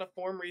falling out of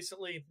form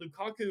recently.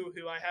 Lukaku,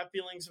 who I have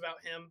feelings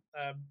about him,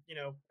 I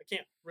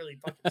can't really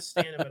fucking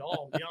stand him at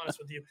all, to be honest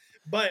with you,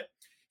 but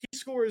he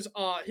scores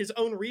his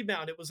own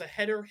rebound. It was a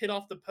header hit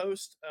off the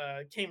post,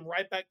 came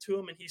right back to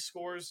him, and he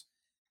scores.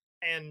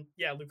 And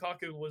yeah,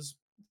 Lukaku was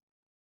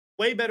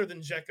way better than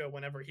Dzeko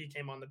whenever he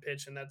came on the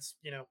pitch, and that's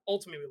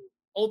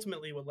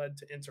ultimately what led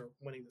to Inter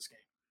winning this game.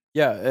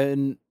 Yeah,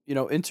 and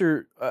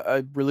Inter,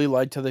 I really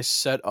liked how they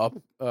set up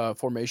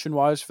formation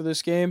wise for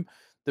this game.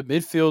 The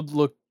midfield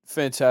looked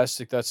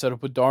fantastic. That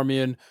setup with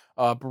Darmian,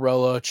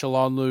 Barella,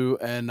 Chalanlu,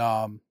 and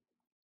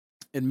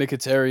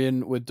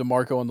Mkhitaryan with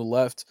Demarco on the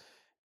left.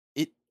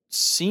 It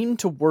seemed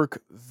to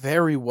work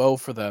very well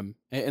for them.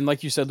 And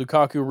like you said,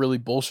 Lukaku really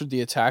bolstered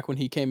the attack when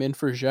he came in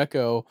for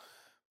Dzeko.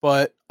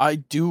 But I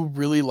do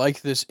really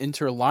like this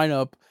Inter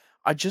lineup.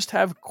 I just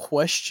have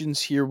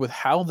questions here with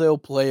how they'll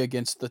play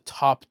against the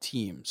top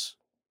teams.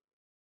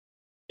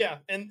 Yeah,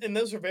 and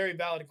those are very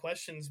valid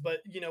questions.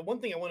 But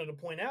one thing I wanted to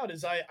point out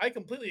is I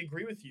completely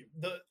agree with you.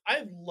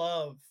 I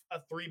love a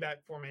three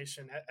back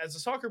formation. As a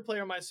soccer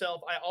player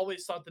myself, I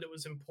always thought that it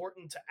was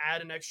important to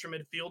add an extra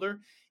midfielder,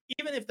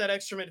 even if that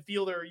extra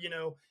midfielder,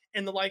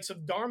 and the likes of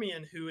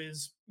Darmian, who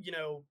is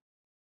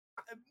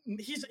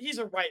he's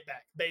a right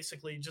back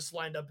basically, just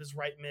lined up as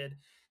right mid.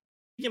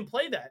 He can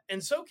play that,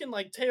 and so can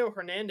like Teo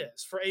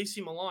Hernandez for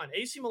AC Milan.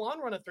 AC Milan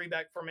run a three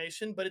back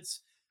formation, but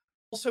it's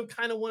also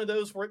kind of one of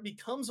those where it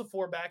becomes a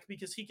four back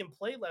because he can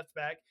play left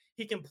back,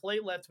 he can play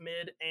left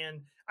mid,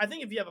 and I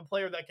think if you have a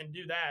player that can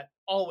do that,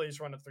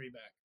 always run a three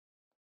back.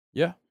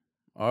 Yeah.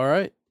 All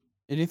right.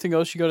 Anything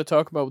else you got to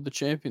talk about with the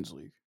Champions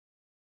League?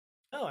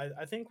 No,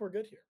 I think we're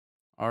good here.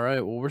 All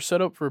right. Well, we're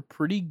set up for a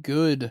pretty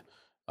good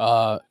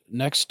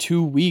next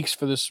 2 weeks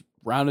for this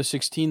round of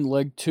 16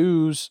 leg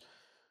twos.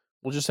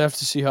 We'll just have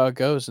to see how it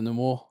goes, and then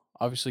we'll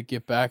obviously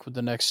get back with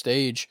the next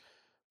stage.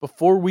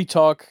 Before we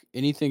talk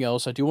anything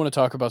else, I do want to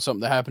talk about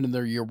something that happened in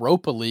their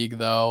Europa League,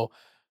 though.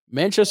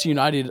 Manchester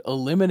United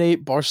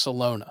eliminate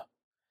Barcelona,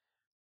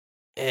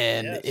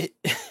 and Yes.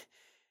 it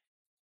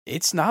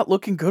it's not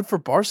looking good for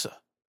Barca.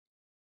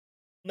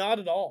 Not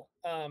at all.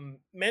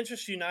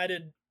 Manchester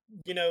United,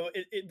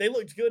 they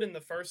looked good in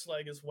the first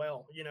leg as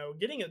well.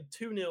 Getting a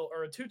 2-0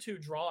 or a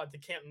 2-2 draw at the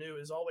Camp Nou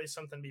is always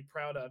something to be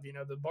proud of.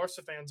 The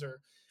Barca fans are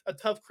a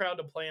tough crowd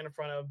to play in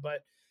front of,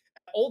 but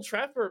at Old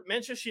Trafford,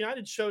 Manchester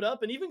United showed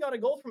up and even got a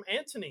goal from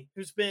Anthony,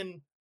 who's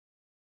been,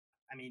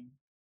 I mean,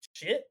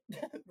 shit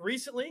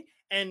recently,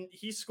 and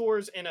he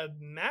scores in a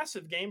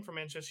massive game for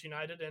Manchester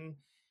United, and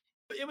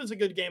it was a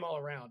good game all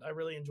around. I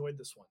really enjoyed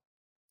this one.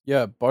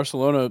 Yeah,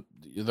 Barcelona,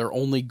 their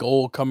only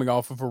goal coming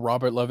off of a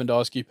Robert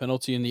Lewandowski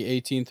penalty in the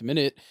 18th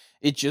minute,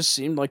 it just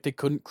seemed like they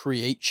couldn't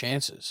create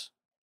chances.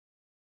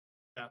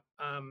 Yeah.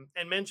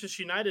 And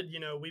Manchester United,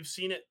 we've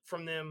seen it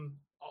from them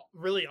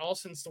really all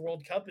since the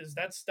World Cup is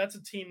that's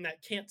a team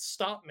that can't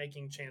stop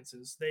making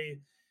chances. They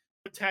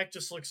attack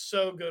just looks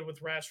so good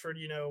with Rashford,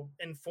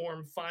 in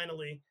form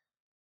finally.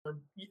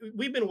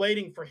 We've been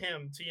waiting for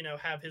him to,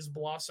 have his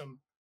blossom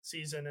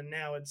season, and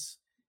now it's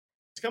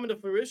coming to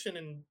fruition,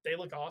 and they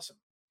look awesome.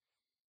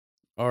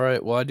 All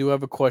right. Well, I do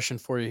have a question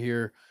for you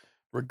here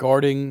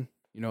regarding,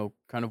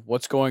 kind of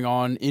what's going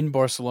on in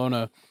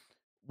Barcelona.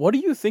 What do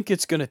you think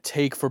it's going to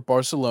take for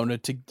Barcelona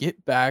to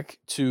get back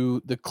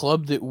to the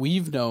club that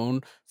we've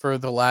known for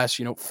the last,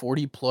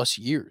 40 plus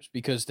years?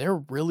 Because they're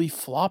really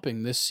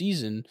flopping this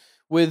season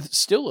with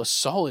still a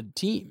solid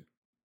team.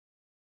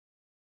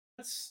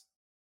 That's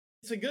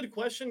It's a good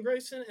question,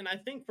 Grayson. And I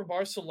think for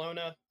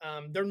Barcelona,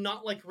 they're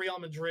not like Real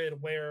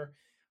Madrid, where,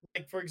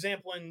 like for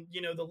example, in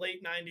the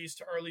late '90s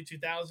to early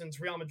 2000s,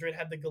 Real Madrid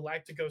had the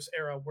Galacticos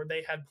era, where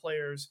they had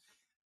players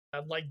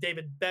like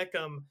David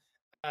Beckham,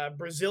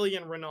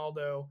 Brazilian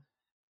Ronaldo,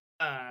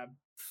 uh,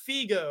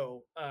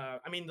 Figo.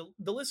 I mean,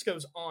 the list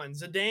goes on.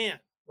 Zidane,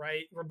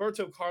 right?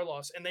 Roberto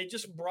Carlos, and they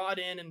just brought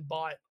in and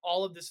bought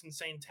all of this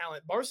insane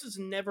talent. Barca's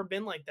never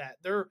been like that.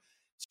 They're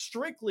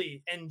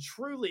strictly and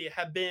truly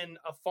have been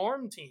a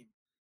farm team,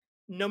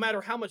 no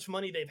matter how much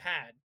money they've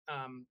had,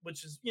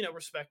 which is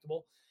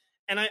respectable.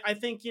 And I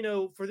think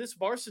for this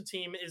Barca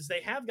team is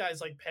they have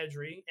guys like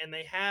Pedri and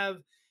they have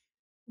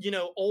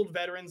old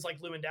veterans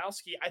like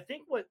Lewandowski. I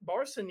think what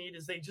Barca need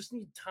is they just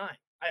need time.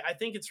 I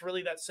think it's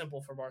really that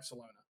simple for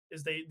Barcelona.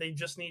 Is they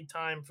just need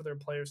time for their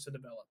players to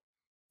develop.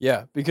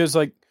 Yeah, because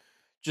like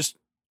just,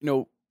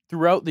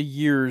 throughout the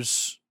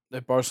years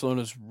that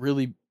Barcelona's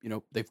really,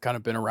 they've kind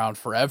of been around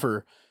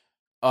forever.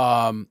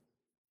 Um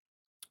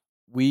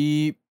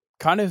we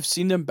kind of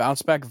seen them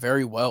bounce back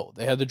very well.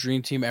 They had the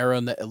dream team era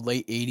in the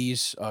late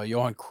 80s.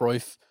 Johan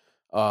Cruyff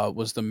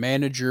was the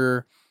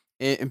manager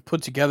and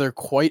put together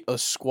quite a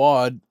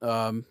squad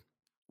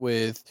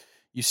with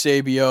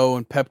Eusebio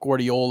and Pep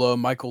Guardiola,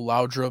 Michael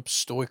Laudrup,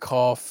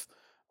 Stoichkov,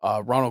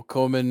 Ronald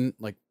Koeman,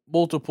 like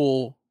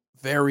multiple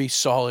very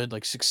solid,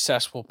 like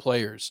successful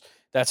players.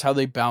 That's how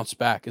they bounce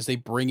back, is they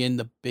bring in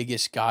the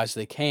biggest guys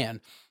they can.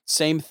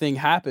 Same thing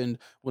happened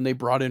when they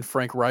brought in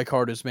Frank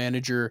Rijkaard as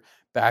manager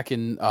back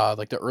in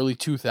like the early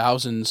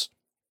 2000s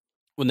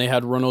when they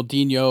had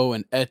Ronaldinho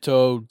and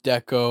Eto,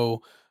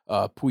 Deco.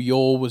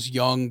 Puyol was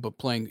young but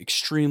playing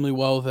extremely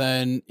well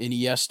then.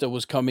 Iniesta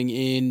was coming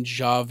in,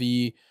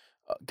 Xavi,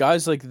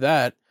 guys like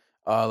that,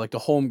 like the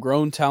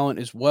homegrown talent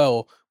as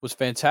well was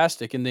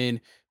fantastic. And then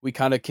we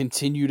kind of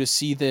continue to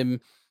see them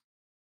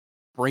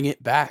bring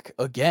it back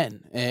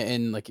again.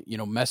 And like,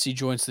 Messi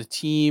joins the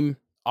team,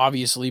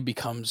 obviously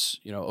becomes,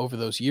 over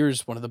those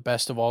years, one of the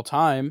best of all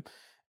time.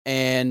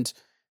 And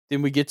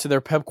then we get to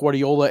their Pep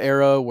Guardiola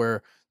era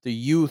where the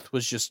youth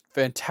was just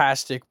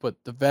fantastic, but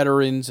the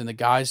veterans and the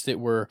guys that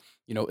were,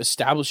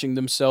 establishing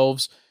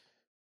themselves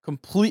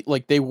complete,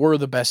 like they were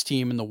the best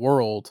team in the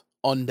world,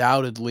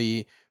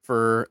 undoubtedly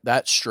for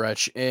that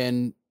stretch.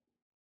 And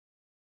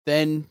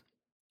then,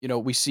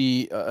 we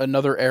see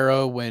another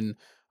era when,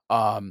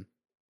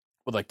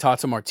 with like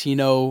Tata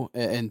Martino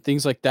and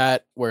things like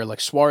that, where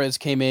like Suarez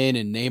came in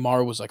and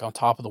Neymar was like on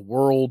top of the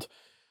world.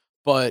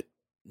 But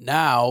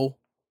now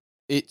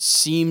it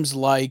seems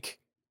like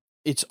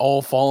it's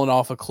all fallen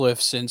off a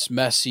cliff since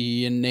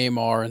Messi and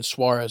Neymar and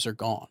Suarez are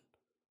gone.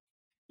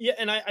 Yeah,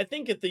 and I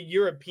think at the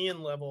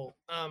European level,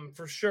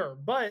 for sure.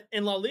 But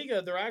in La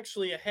Liga, they're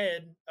actually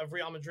ahead of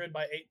Real Madrid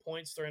by 8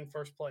 points. They're in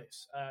first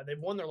place.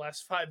 They've won their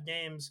last 5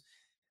 games,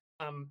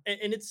 and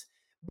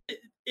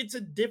it's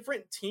a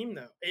different team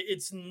though.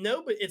 It's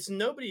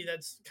nobody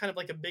that's kind of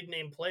like a big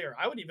name player.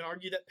 I would even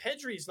argue that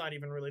Pedri is not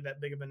even really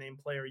that big of a name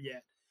player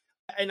yet.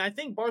 And I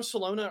think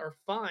Barcelona are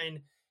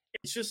fine.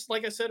 It's just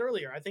like I said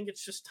earlier. I think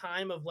it's just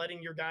time of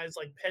letting your guys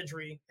like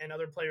Pedri and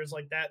other players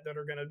like that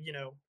are going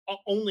to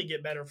only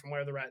get better from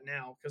where they're at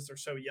now because they're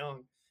so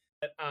young.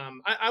 But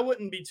I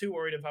wouldn't be too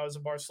worried if I was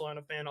a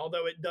Barcelona fan,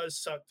 although it does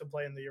suck to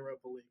play in the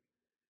Europa League.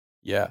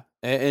 Yeah.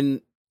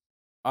 And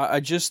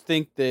I just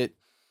think that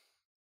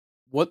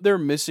what they're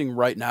missing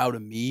right now to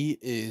me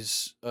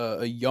is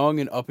a young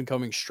and up and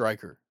coming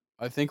striker.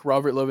 I think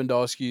Robert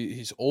Lewandowski,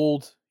 he's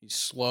old, he's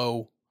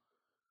slow.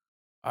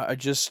 I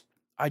just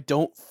I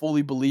don't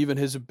fully believe in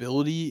his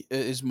ability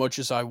as much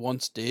as I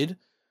once did.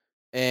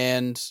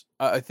 And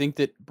I think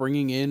that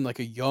bringing in like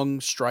a young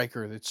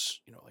striker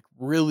that's, like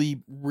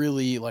really,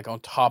 really like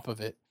on top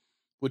of it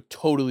would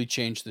totally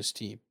change this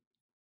team.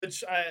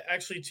 Which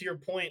actually, to your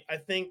point, I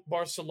think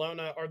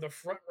Barcelona are the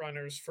front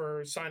runners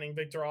for signing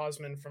Victor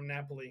Osman from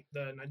Napoli,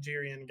 the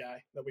Nigerian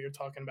guy that we were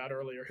talking about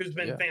earlier, who's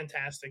been Yeah,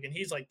 fantastic, and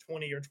he's like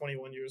 20 or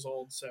 21 years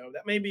old. So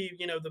that may be,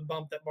 the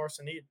bump that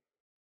Barca need.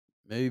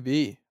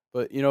 maybe.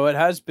 But it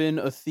has been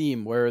a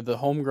theme where the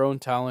homegrown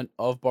talent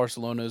of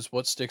Barcelona is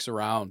what sticks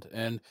around.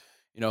 And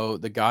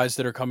the guys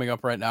that are coming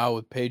up right now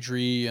with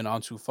Pedri and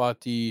Ansu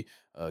Fati,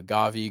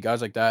 Gavi,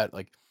 guys like that,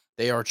 like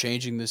they are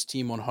changing this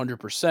team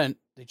 100%.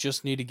 They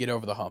just need to get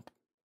over the hump.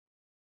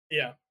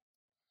 Yeah,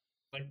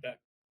 like that.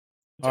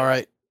 All Job.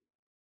 right.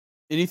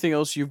 Anything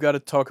else you've got to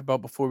talk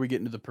about before we get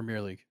into the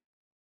Premier League?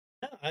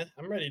 Yeah,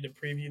 I'm ready to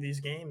preview these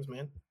games,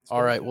 man. Let's All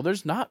get right. into Well, it.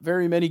 there's not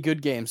very many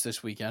good games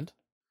this weekend.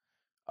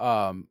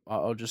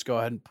 I'll just go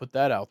ahead and put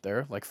that out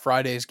there. Like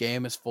Friday's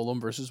game is Fulham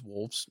versus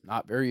Wolves.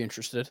 Not very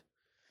interested.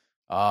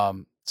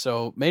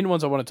 So main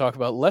ones I want to talk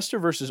about: Leicester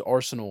versus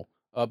Arsenal.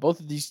 Both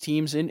of these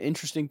teams in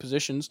interesting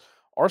positions.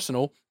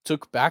 Arsenal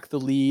took back the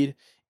lead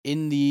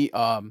in the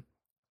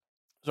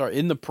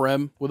in the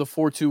Prem with a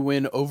 4-2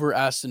 win over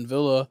Aston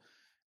Villa,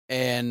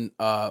 and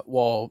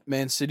while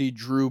Man City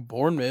drew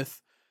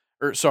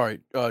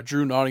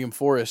drew Nottingham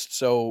Forest.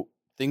 So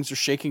things are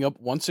shaking up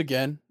once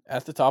again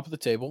at the top of the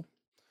table,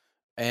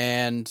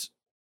 and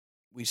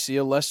we see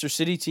a Leicester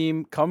City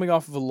team coming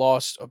off of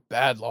a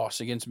bad loss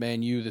against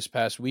Man U this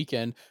past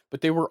weekend,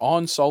 but they were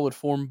on solid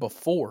form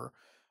before.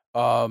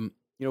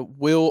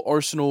 Will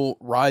Arsenal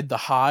ride the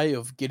high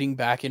of getting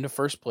back into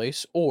first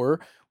place,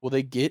 or will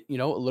they get, a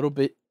little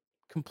bit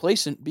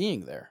complacent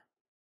being there?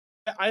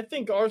 I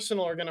think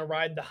Arsenal are going to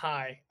ride the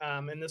high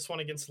in this one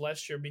against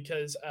Leicester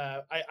because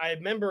I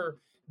remember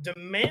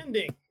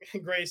demanding,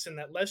 Grayson,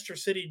 that Leicester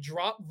City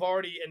drop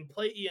Vardy and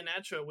play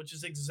Iheanacho, which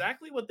is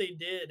exactly what they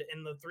did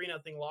in the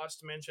 3-0 loss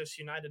to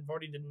Manchester United.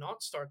 Vardy did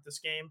not start this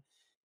game.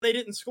 They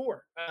didn't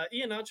score.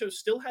 Iheanacho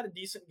still had a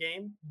decent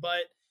game,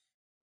 but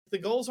if the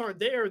goals aren't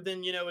there,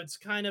 then, it's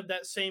kind of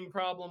that same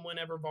problem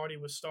whenever Vardy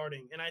was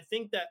starting. And I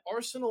think that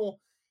Arsenal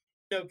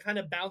kind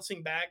of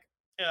bouncing back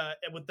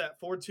with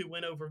that 4-2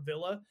 win over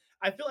Villa.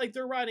 I feel like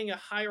they're riding a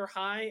higher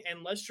high,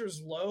 and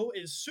Leicester's low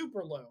is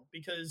super low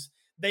because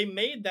they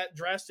made that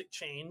drastic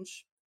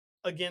change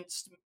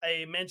against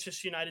a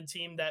Manchester United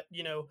team that,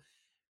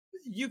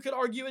 you could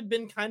argue had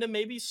been kind of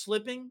maybe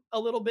slipping a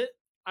little bit,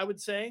 I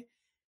would say.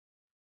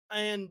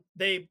 And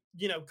they,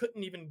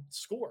 couldn't even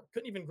score,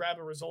 couldn't even grab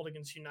a result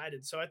against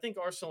United. So I think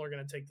Arsenal are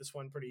going to take this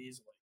one pretty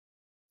easily.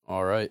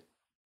 All right.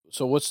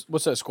 So what's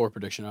that score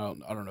prediction? I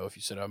don't know if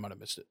you said it. I might have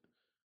missed it.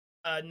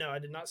 No, I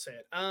did not say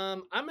it.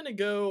 I'm going to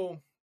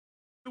go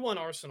 2-1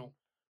 Arsenal.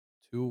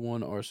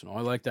 2-1 Arsenal.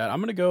 I like that. I'm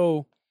gonna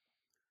go.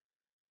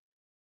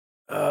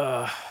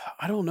 Uh,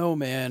 I don't know,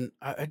 man.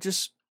 I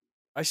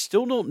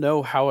still don't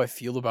know how I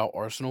feel about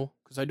Arsenal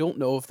because I don't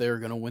know if they're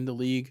gonna win the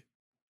league.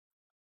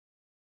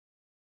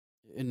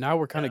 And now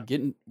we're kind Yeah.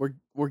 of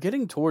we're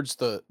getting towards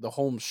the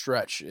home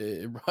stretch.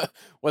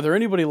 Whether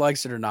anybody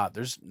likes it or not,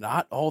 there's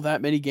not all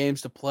that many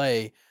games to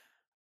play.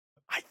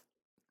 I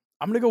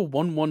I'm gonna go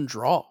 1-1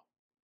 draw.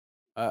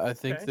 I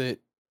think Okay. that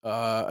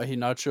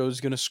Hinacho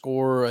is gonna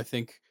score. I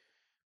think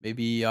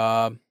maybe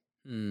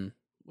hmm,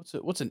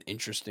 what's an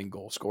interesting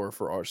goal scorer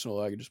for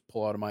Arsenal I could just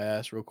pull out of my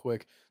ass real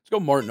quick. Let's go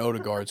Martin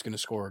Odegaard's gonna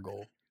score a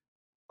goal.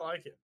 I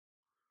like it.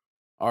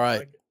 All I right.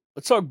 like it.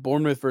 Let's talk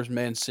Bournemouth versus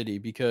Man City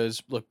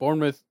because look,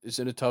 Bournemouth is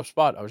in a tough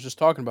spot. I was just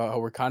talking about how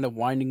we're kind of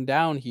winding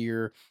down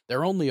here.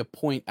 They're only a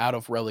point out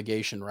of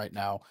relegation right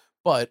now,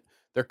 but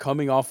they're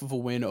coming off of a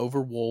win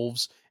over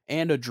Wolves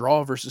and a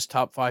draw versus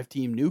top 5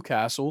 team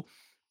Newcastle.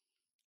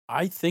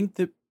 I think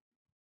that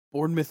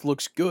Bournemouth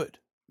looks good.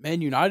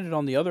 Man United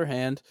on the other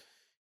hand,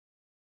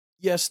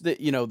 yes, that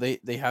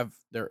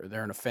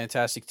they're in a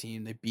fantastic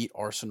team. They beat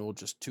Arsenal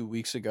just 2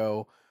 weeks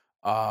ago.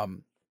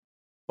 Um,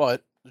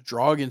 but the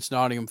draw against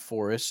Nottingham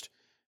Forest,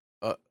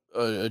 a,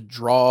 a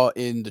draw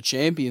in the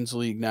Champions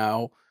League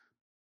now.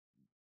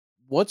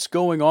 What's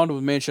going on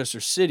with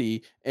Manchester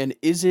City, and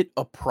is it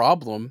a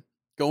problem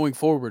going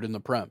forward in the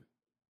Prem?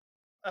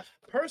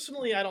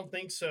 Personally, I don't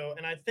think so,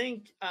 and I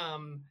think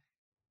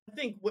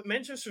what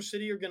Manchester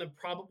City are going to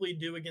probably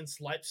do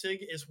against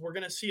Leipzig is we're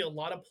going to see a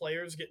lot of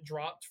players get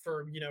dropped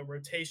for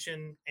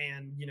rotation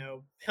and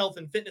health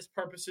and fitness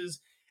purposes.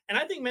 And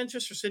I think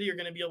Manchester City are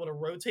going to be able to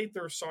rotate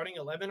their starting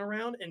 11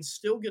 around and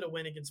still get a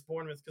win against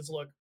Bournemouth. Because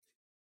look,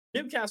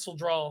 Newcastle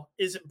draw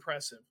is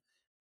impressive,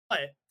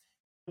 but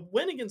the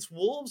win against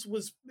Wolves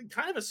was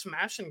kind of a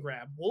smash and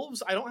grab.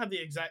 Wolves, I don't have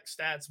the exact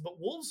stats, but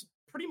Wolves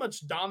pretty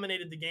much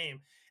dominated the game.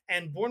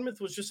 And Bournemouth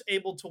was just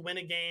able to win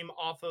a game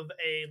off of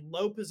a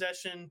low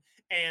possession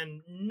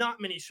and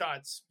not many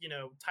shots,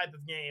 type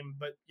of game,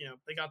 but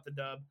they got the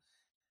dub.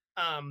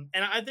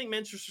 And I think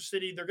Manchester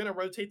City, they're going to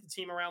rotate the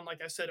team around,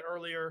 like I said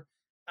earlier.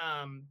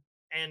 Um,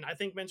 and I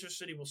think Manchester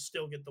City will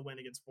still get the win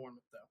against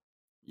Bournemouth, though.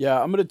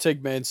 Yeah, I'm going to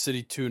take Man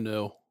City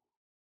 2-0.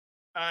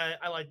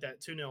 I like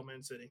that 2-0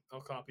 Man City.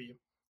 I'll copy you.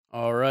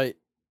 All right.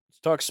 Let's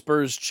talk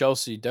Spurs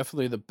Chelsea.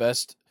 Definitely the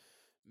best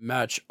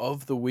match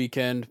of the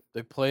weekend.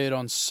 They play it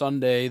on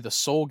Sunday, the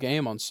sole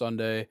game on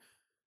Sunday,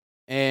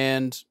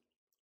 and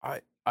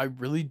I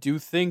really do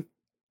think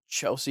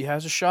Chelsea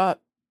has a shot.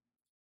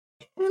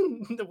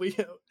 we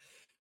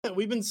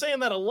we've been saying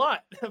that a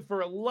lot for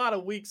a lot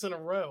of weeks in a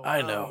row.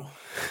 I know.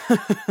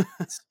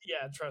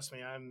 Yeah, trust me,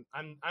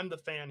 I'm the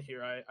fan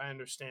here. I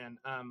understand.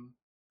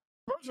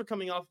 Spurs are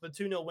coming off of a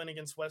 2-0 win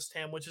against West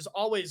Ham, which is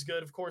always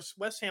good. Of course,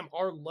 West Ham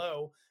are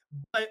low,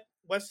 but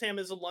West Ham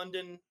is a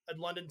London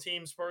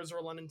team. Spurs are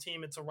a London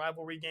team. It's a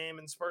rivalry game,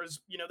 and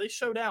Spurs, they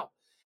showed out.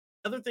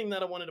 Another thing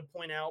that I wanted to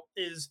point out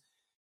is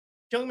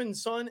Heung-min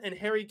Son and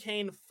Harry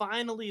Kane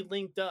finally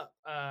linked up.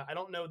 I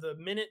don't know the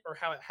minute or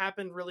how it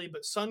happened really,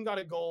 but Son got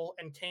a goal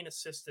and Kane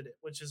assisted it,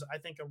 which is I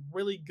think a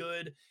really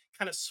good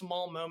kind of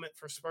small moment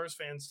for Spurs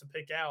fans to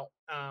pick out.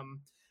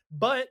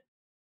 But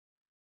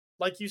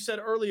like you said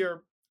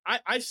earlier,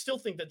 I still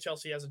think that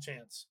Chelsea has a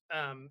chance.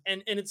 And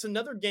it's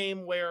another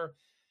game where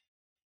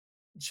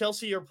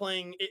Chelsea are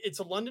playing. It's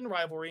a London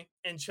rivalry,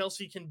 and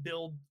Chelsea can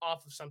build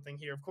off of something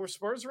here. Of course,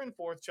 Spurs are in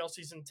fourth,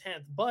 Chelsea's in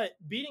 10th, but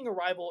beating a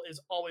rival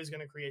is always going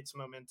to create some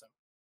momentum.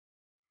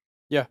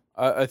 Yeah,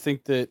 I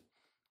think that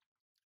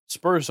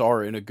Spurs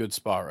are in a good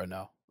spot right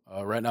now.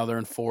 Right now they're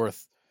in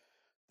fourth.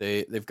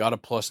 They've got a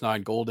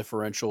 +9 goal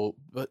differential,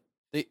 but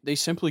they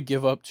simply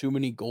give up too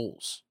many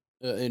goals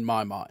in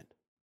my mind.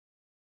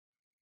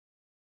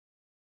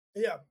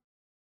 Yeah,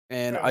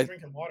 And I was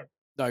drinking water.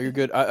 no, you're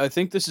good. I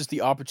think this is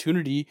the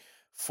opportunity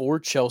for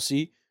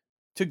Chelsea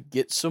to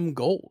get some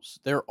goals.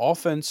 Their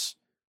offense,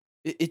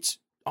 it's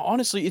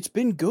honestly, it's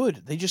been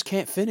good. They just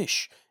can't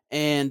finish.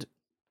 And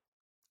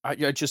I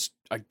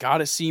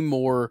gotta see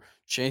more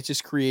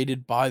chances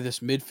created by this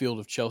midfield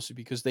of Chelsea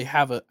because they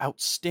have an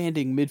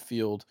outstanding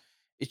midfield.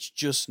 It's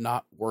just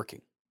not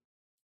working.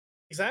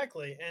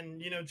 Exactly.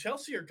 And,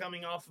 Chelsea are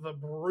coming off of a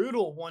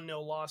brutal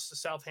 1-0 loss to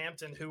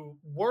Southampton, who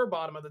were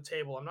bottom of the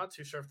table. I'm not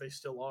too sure if they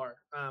still are,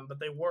 but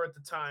they were at the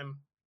time.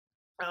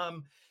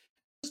 Um,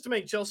 just to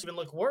make Chelsea even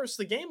look worse,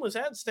 the game was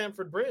at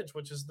Stamford Bridge,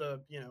 which is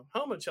the,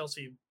 home of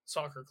Chelsea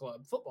Soccer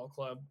Club, football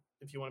club,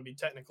 if you want to be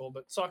technical,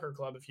 but soccer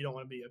club if you don't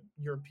want to be a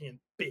European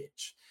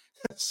bitch.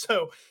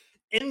 So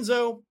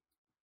Enzo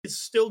is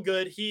still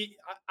good.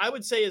 I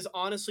would say, has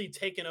honestly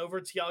taken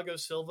over Thiago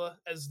Silva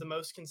as the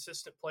most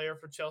consistent player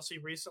for Chelsea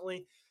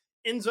recently.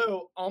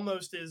 Enzo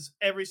almost is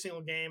every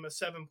single game a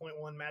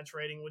 7.1 match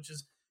rating, which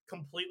is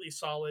completely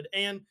solid.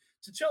 And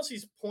to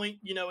Chelsea's point,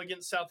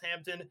 against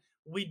Southampton,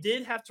 we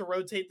did have to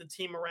rotate the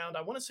team around.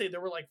 I want to say there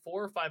were like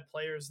 4 or 5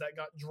 players that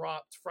got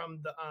dropped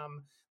from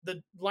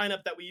the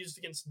lineup that we used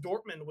against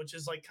Dortmund, which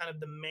is like kind of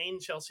the main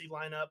Chelsea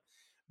lineup.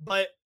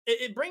 But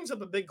it brings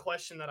up a big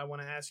question that I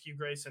want to ask you,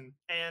 Grayson.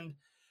 And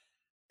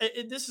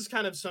this is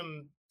kind of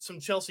some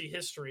Chelsea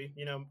history,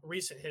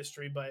 recent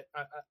history, but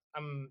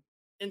I'm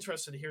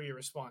interested to hear your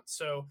response.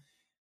 So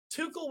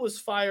Tuchel was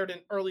fired in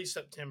early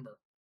September.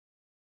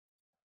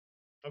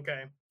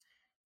 Okay.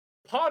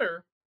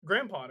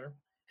 Graham Potter,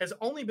 has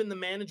only been the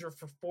manager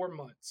for 4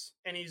 months,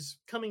 and he's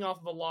coming off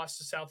of a loss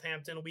to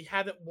Southampton. We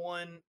haven't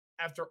won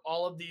after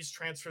all of these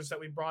transfers that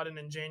we brought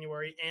in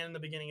January and in the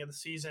beginning of the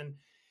season.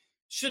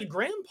 Should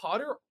Graham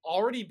Potter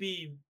already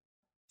be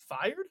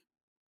fired?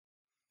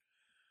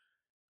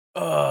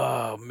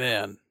 Oh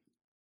man,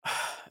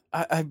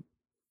 I I,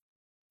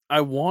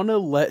 I want to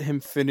let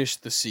him finish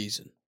the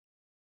season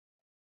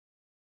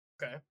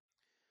Okay.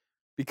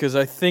 because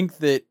I think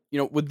that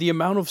with the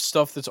amount of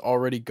stuff that's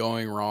already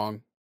going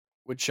wrong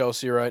with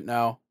Chelsea right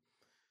now,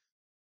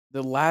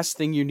 the last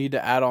thing you need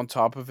to add on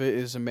top of it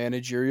is a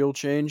managerial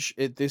change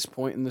at this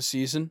point in the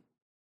season.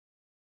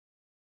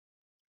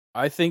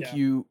 I think Yeah.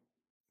 you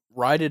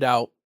ride it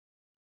out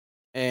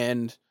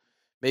and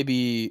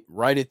maybe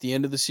right at the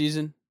end of the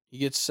season he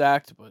gets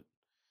sacked, but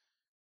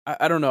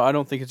I don't know. I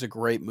don't think it's a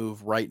great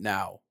move right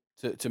now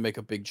to make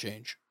a big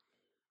change.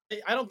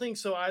 I don't think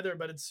so either,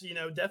 but it's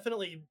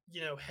definitely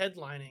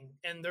headlining,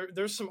 and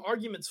there's some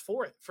arguments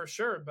for it for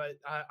sure. But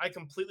I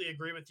completely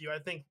agree with you. I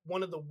think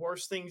one of the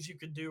worst things you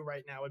could do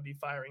right now would be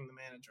firing the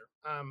manager.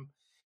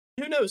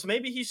 Who knows?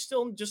 Maybe he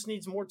still just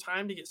needs more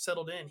time to get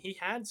settled in. He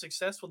had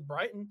success with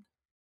Brighton.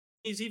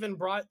 He's even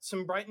brought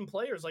some Brighton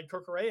players like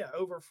Kukurea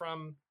over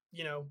from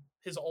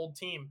his old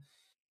team.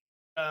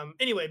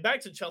 Anyway,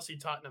 back to Chelsea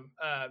Tottenham.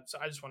 So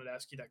I just wanted to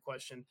ask you that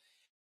question.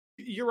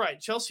 You're right.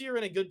 Chelsea are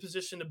in a good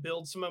position to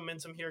build some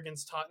momentum here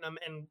against Tottenham.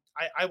 And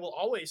I will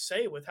always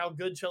say, with how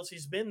good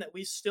Chelsea's been, that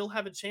we still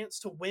have a chance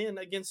to win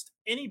against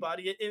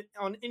anybody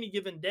on any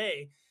given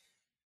day.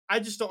 I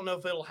just don't know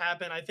if it'll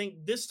happen. I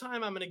think this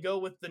time I'm going to go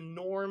with the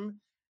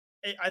norm.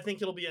 I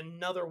think it'll be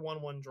another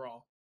 1-1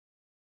 draw.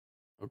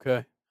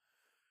 Okay.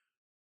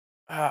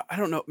 I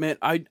don't know, man.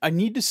 I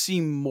need to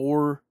see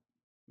more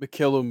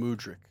Mykhailo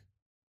Mudryk.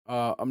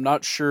 I'm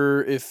not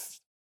sure if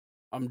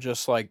I'm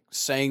just like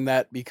saying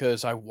that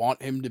because I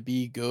want him to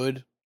be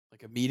good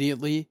like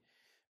immediately,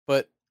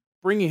 but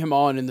bringing him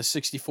on in the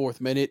 64th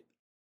minute,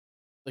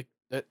 like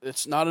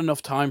that's not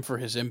enough time for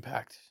his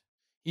impact.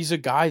 He's a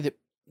guy that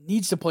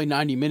needs to play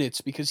 90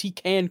 minutes because he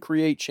can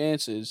create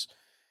chances.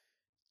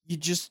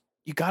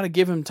 You got to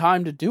give him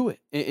time to do it.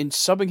 And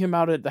subbing him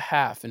out at the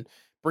half and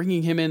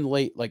bringing him in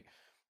late, like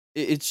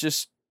it's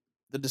just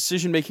the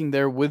decision making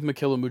there with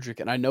Mykhailo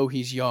Mudryk, and I know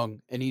he's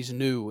young and he's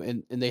new,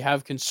 and they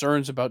have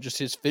concerns about just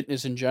his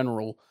fitness in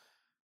general.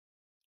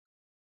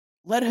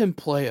 Let him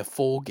play a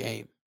full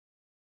game.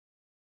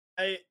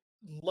 I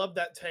love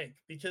that take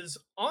because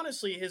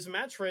honestly, his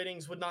match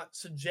ratings would not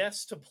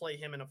suggest to play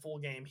him in a full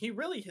game. He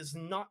really has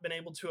not been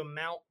able to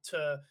amount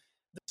to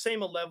the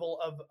same level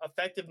of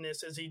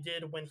effectiveness as he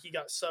did when he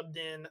got subbed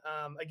in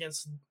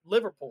against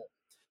Liverpool.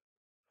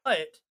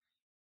 But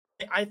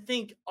I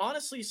think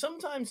honestly,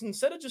 sometimes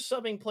instead of just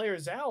subbing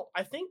players out,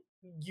 I think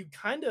you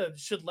kind of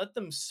should let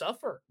them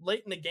suffer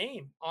late in the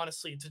game,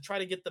 honestly, to try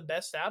to get the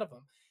best out of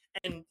him.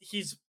 And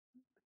he's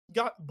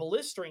got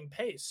blistering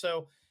pace.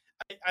 So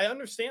I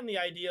understand the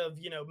idea of,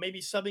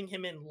 maybe subbing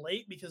him in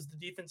late because the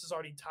defense is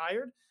already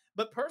tired.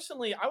 But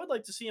personally, I would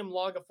like to see him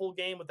log a full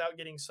game without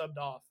getting subbed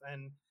off.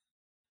 And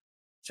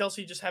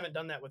Chelsea just haven't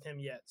done that with him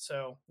yet.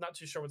 So not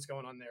too sure what's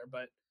going on there.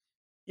 But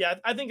yeah,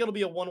 I think it'll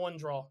be a 1-1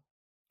 draw,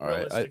 All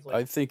right, I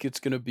realistically. think it's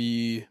gonna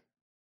be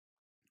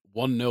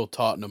 1-0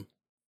 Tottenham.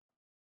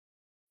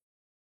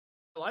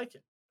 I like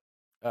it.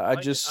 I I like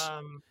it. just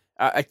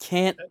I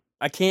can't Okay.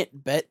 I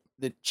can't bet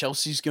that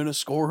Chelsea's gonna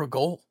score a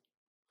goal.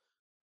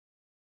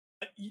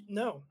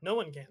 No, no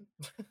one can.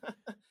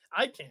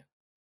 I can.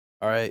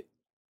 All right,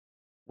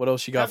 what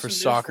else you I got have for some news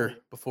for soccer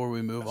you. before we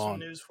I move have some on?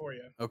 news for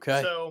you.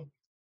 Okay. So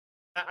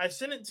I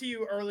sent it to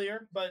you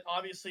earlier, but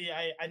obviously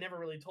I never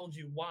really told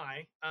you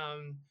why.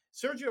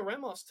 Sergio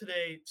Ramos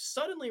today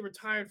suddenly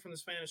retired from the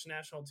Spanish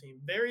national team.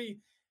 Very,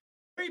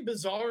 very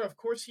bizarre. Of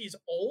course, he's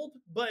old,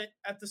 but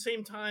at the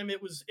same time,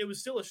 it was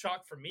still a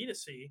shock for me to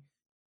see.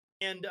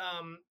 And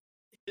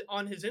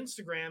on his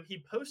Instagram,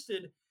 he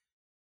posted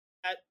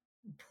that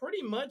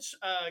pretty much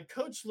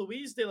Coach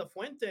Luis de la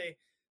Fuente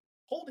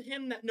told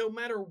him that no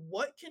matter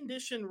what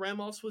condition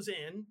Ramos was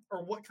in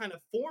or what kind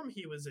of form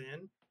he was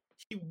in,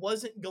 he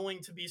wasn't going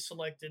to be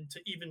selected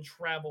to even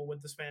travel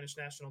with the Spanish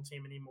national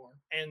team anymore.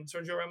 And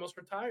Sergio Ramos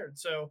retired.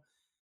 So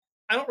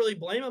I don't really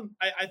blame him.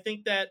 I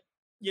think that,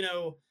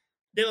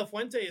 De La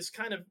Fuente is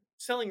kind of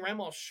selling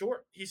Ramos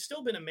short. He's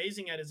still been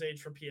amazing at his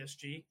age for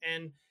PSG.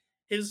 And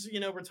his,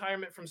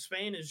 retirement from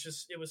Spain is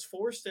just, it was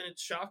forced and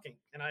it's shocking.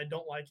 And I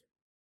don't like it.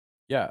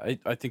 Yeah,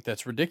 I think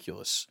that's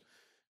ridiculous.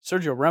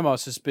 Sergio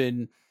Ramos has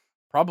been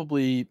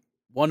probably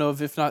one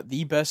of, if not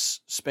the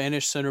best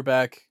Spanish center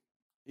back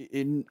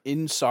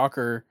in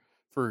soccer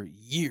for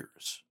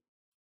years.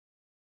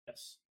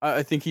 Yes.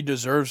 I think he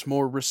deserves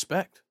more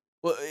respect.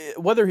 Well,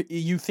 whether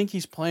you think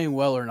he's playing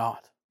well or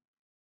not.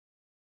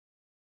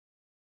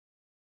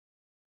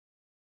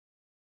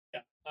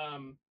 Yeah.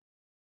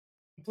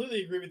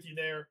 Completely agree with you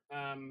there.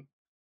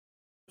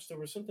 There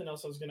was something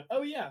else I was gonna.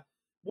 Oh yeah,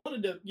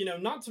 wanted to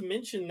not to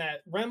mention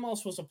that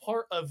Ramos was a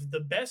part of the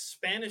best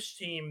Spanish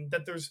team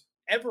that there's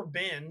ever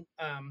been.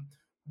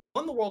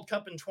 Won the World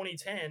Cup in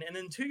 2010, and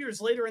then 2 years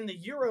later in the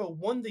Euro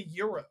won the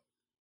Euro.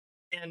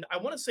 And I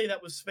want to say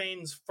that was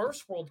Spain's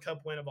first World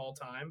Cup win of all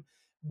time.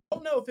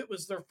 Don't know if it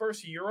was their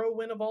first Euro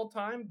win of all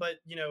time, but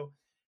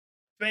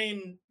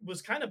Spain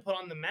was kind of put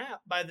on the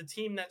map by the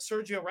team that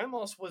Sergio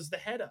Ramos was the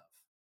head of.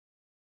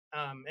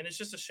 And it's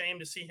just a shame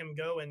to see him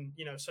go in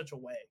such a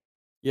way.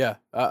 Yeah,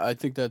 I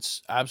think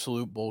that's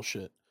absolute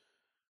bullshit.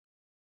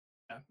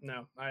 Yeah,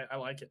 no, I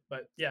like it.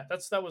 But yeah,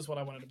 that was what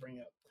I wanted to bring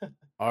up.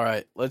 All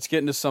right, let's get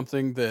into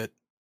something that,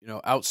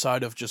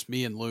 outside of just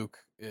me and Luke,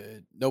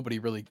 nobody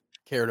really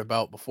cared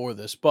about before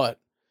this, but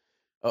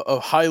a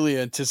highly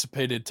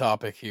anticipated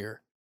topic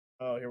here.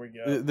 Oh, here we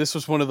go. This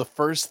was one of the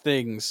first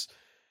things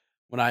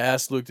when I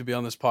asked Luke to be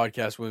on this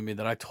podcast with me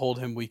that I told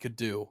him we could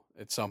do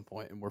at some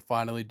point, and we're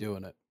finally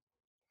doing it.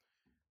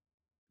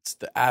 It's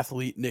the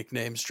athlete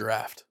nicknames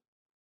draft.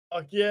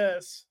 Oh,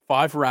 yes.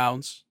 5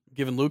 rounds,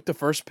 giving Luke the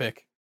first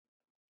pick.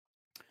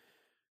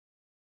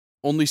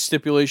 Only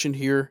stipulation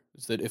here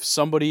is that if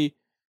somebody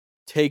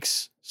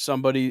takes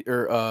somebody,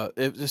 or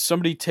if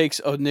somebody takes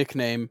a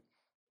nickname,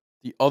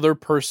 the other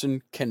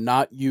person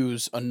cannot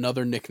use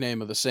another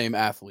nickname of the same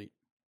athlete.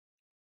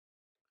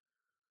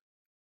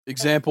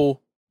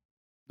 Example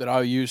that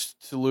I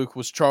used to Luke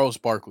was Charles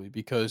Barkley,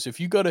 because if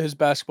you go to his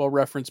basketball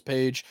reference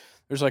page,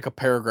 there's like a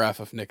paragraph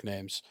of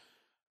nicknames.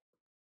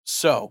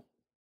 So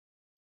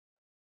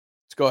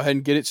let's go ahead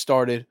and get it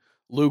started.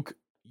 Luke,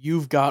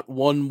 you've got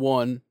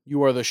 1-1.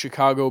 You are the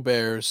Chicago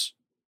Bears.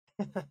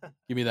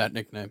 Give me that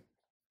nickname.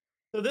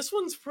 So this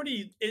one's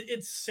pretty.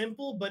 It's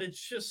simple, but it's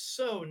just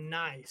so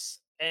nice.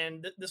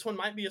 And this one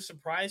might be a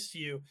surprise to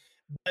you.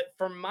 But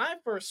for my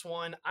first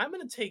one, I'm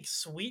going to take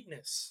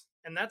Sweetness,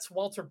 and that's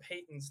Walter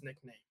Payton's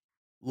nickname.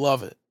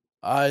 Love it.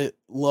 I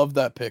love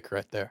that pick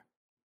right there.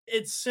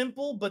 It's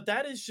simple, but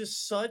that is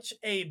just such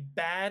a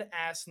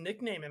badass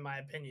nickname, in my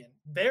opinion.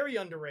 Very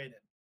underrated.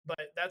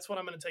 But that's what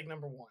I'm going to take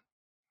number one.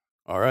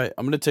 All right.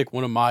 I'm going to take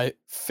one of my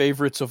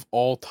favorites of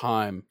all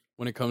time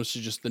when it comes to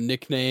just the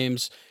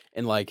nicknames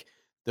and like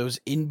those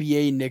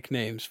NBA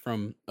nicknames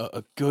from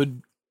a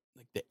good,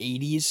 like the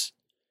 80s.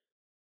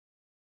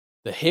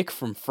 The Hick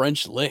from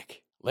French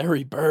Lick,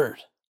 Larry Bird.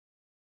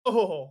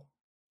 Oh,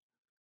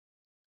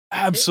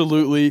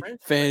 Absolutely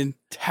French Lick.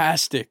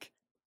 fantastic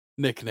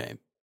nickname.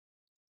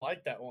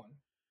 Like that one.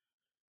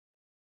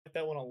 Like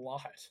that one a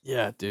lot.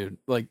 Yeah, dude.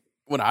 Like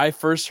when I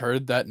first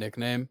heard that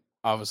nickname,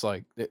 I was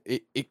like,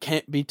 it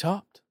can't be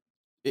topped.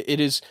 It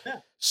is Yeah.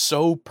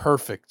 so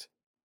perfect.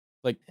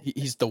 Like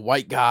he's the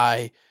white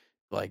guy,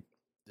 like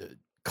the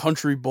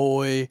country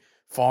boy,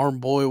 farm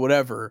boy,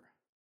 whatever.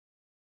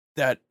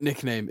 That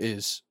nickname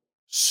is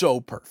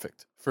so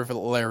perfect for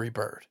Larry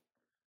Bird.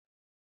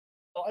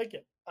 I like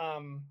it.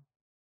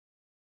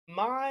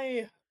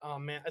 My oh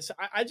man, so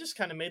I just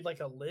kind of made like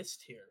a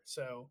list here.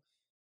 So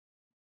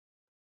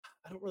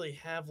I don't really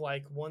have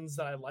like ones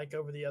that I like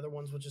over the other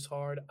ones, which is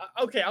hard.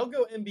 Okay, I'll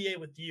go NBA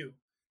with you.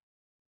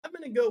 I'm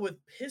gonna go with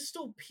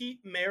Pistol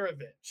Pete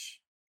Maravich.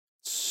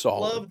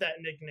 Solid. Love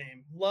that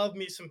nickname. Love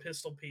me some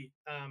Pistol Pete.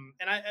 And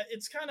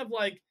it's kind of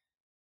like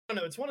I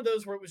don't know. It's one of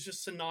those where it was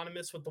just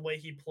synonymous with the way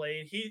he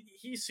played.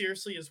 He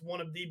seriously is one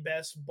of the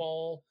best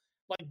ball,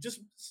 like just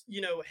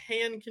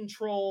hand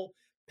control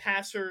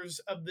passers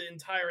of the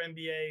entire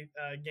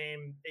NBA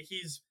game.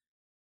 He's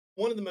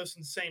one of the most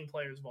insane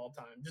players of all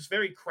time. Just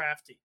very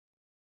crafty.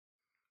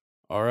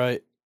 All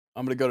right.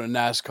 I'm going to go to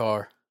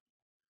NASCAR.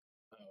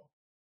 Oh,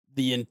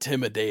 The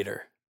Intimidator.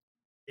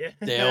 Dale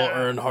yeah,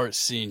 Earnhardt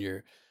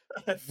Sr.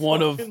 I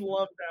One of fucking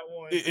love that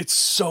one. it's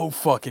so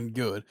fucking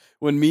good.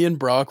 When me and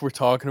Brock were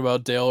talking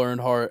about Dale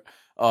Earnhardt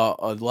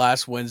on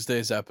last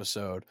Wednesday's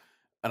episode,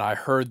 and I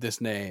heard this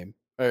name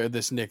or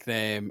this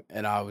nickname,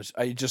 and I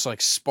just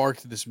like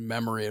sparked this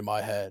memory in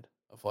my head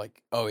of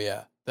like, oh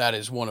yeah, that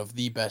is one of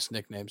the best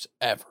nicknames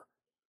ever.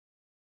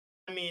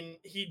 I mean,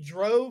 he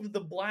drove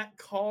the black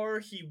car.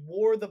 He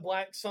wore the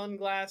black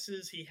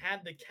sunglasses. He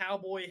had the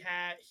cowboy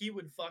hat. He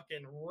would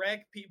fucking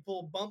wreck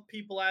people, bump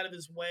people out of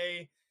his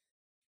way.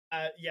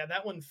 Yeah,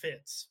 that one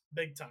fits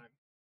big time.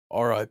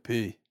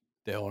 R.I.P.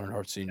 Dale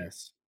Earnhardt Sr.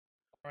 Yes,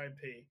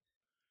 R.I.P.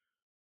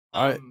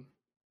 All right, Um,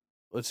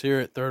 let's hear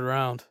it. Third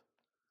round.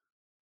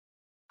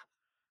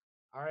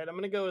 all right, I'm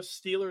gonna go with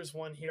Steelers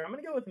one here. I'm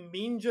gonna go with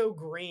Mean Joe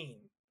Green.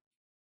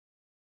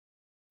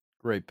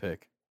 Great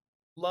pick.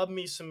 Love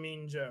me some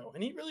Mean Joe,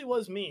 and he really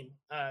was mean.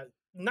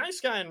 Nice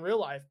guy in real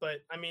life, but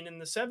I mean, in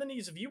the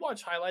 '70s, if you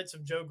watch highlights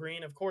of Joe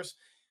Green, of course,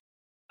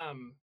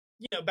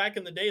 back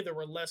in the day there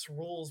were less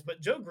rules,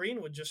 but Joe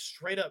Green would just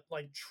straight up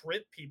like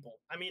trip people.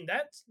 I mean,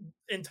 that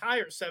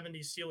entire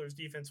 '70s Steelers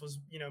defense was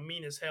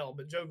mean as hell,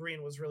 but Joe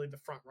Green was really the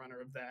front runner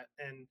of that,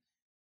 and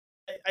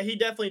he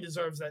definitely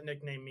deserves that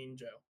nickname, Mean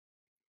Joe.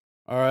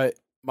 All right,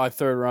 my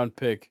third round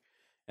pick,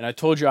 and I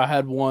told you I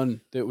had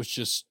one that was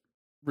just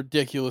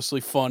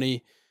ridiculously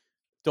funny.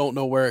 Don't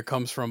know where it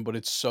comes from, but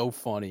it's so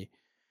funny.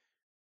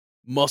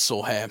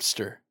 Muscle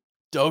Hamster,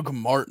 Doug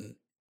Martin.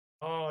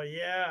 Oh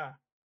yeah,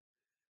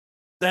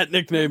 That I remember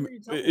nickname you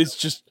telling me is that one.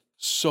 just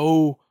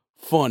so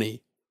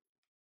funny.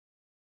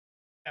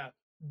 Yeah,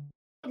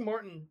 Doug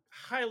Martin,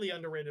 highly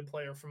underrated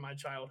player from my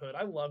childhood.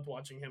 I loved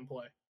watching him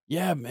play.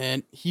 Yeah,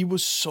 man, he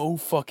was so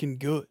fucking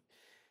good.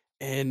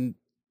 And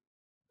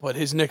but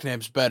his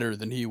nickname's better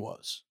than he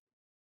was.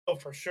 Oh,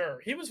 for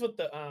sure. He was with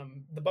the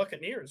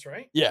Buccaneers,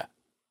 right? Yeah,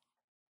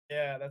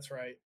 Yeah, that's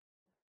right.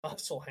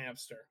 Muscle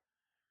hamster.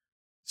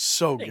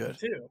 so Thing good.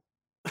 too.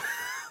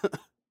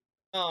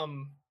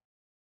 Um,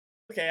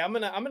 okay, I'm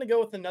gonna go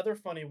with another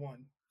funny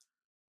one.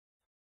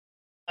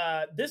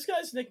 This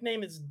guy's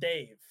nickname is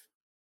Dave.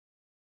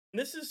 And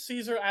this is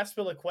Cesar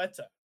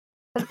Azpilicueta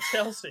from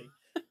Chelsea.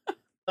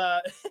 Uh,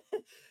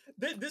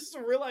 this is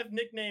a real life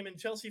nickname, and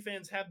Chelsea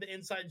fans have the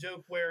inside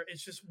joke where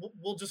it's just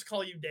we'll just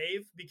call you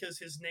Dave because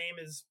his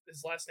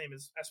last name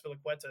is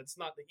Azpilicueta. It's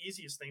not the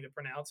easiest thing to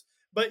pronounce,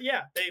 but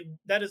yeah,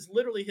 that is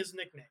literally his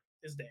nickname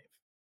is Dave.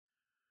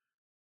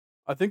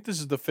 I think this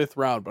is the fifth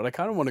round, but I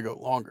kind of want to go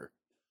longer.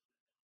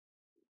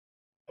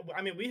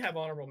 I mean, we have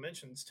honorable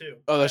mentions too.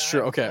 Oh, that's I true.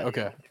 have Okay, plenty of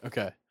okay, them.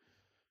 okay.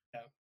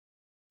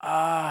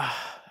 Yeah.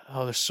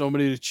 There's so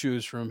many to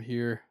choose from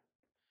here.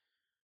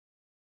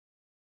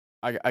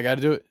 I got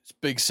to do it. It's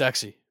Big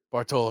Sexy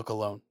Bartolo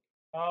Colon.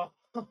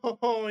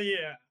 Oh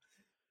yeah.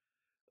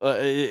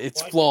 It's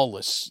Like it.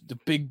 flawless. The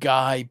big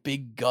guy,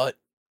 big gut,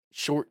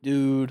 short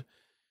dude,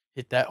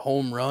 hit that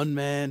home run,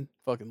 man.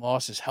 Fucking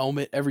lost his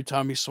helmet every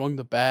time he swung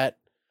the bat.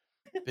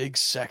 Big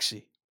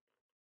Sexy.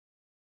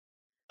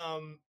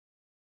 Um,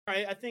 all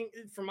right, I think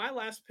for my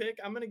last pick,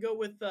 I'm gonna go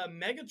with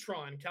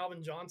Megatron,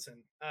 Calvin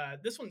Johnson.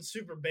 This one's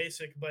super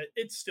basic, but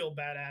it's still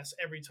badass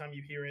every time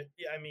you hear it.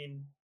 Yeah, I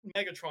mean,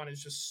 Megatron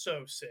is just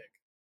so sick.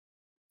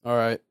 All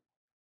right.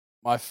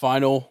 The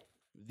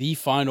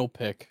final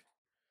pick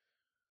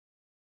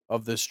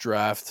of this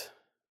draft.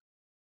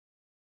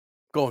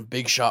 Going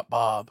Big Shot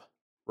Bob,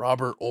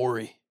 Robert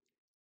Ory.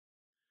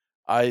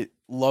 I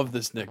love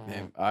this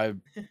nickname.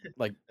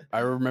 Like I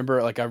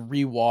remember like I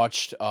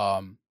rewatched I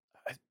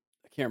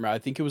can't remember. I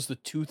think it was the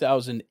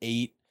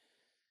 2008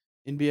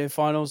 NBA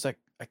Finals. I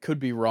could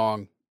be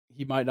wrong.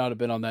 He might not have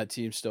been on that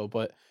team still,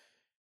 but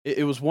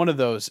it was one of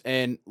those.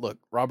 And look,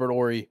 Robert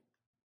Ory,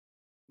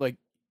 like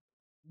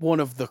one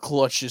of the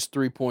clutchest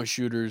 3-point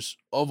shooters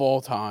of all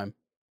time,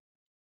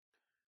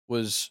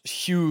 was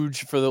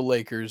huge for the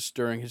Lakers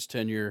during his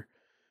tenure.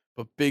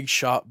 But Big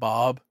Shot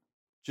Bob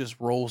just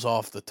rolls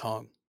off the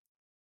tongue.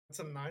 That's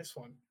a nice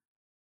one.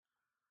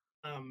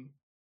 All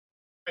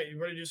right, you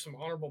ready to do some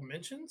honorable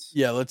mentions?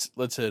 Yeah, let's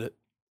hit it.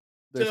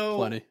 There's So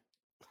plenty.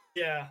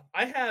 yeah,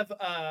 I have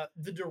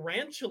the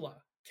Durantula,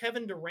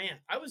 Kevin Durant.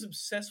 I was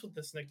obsessed with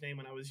this nickname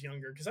when I was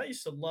younger because I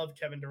used to love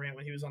Kevin Durant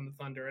when he was on the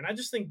Thunder, and I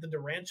just think the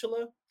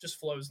Durantula just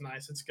flows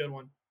nice. It's a good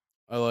one.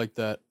 I like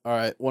that. All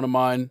right, one of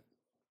mine.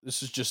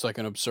 This is just like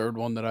an absurd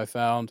one that I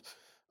found.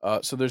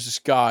 So there's this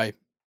guy.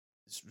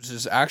 This was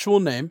his actual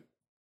name.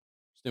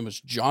 His name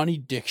was Johnny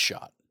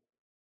Dickshot.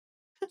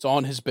 It's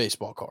on his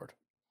baseball card.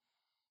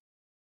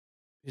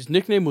 His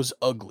nickname was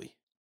Ugly.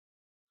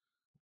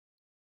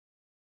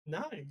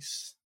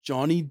 Nice.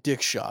 Johnny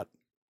Dickshot.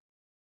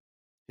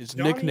 His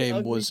Johnny nickname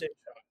Ugly was Dick.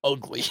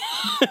 Ugly.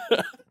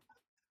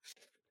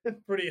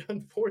 Pretty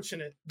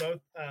unfortunate both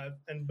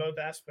in both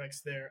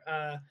aspects there.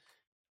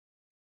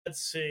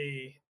 Let's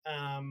see.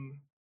 Oh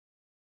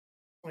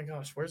my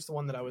gosh, where's the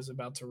one that I was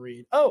about to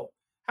read? Oh,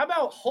 how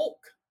about Hulk?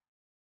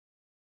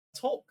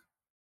 It's Hulk.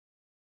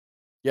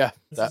 Yeah,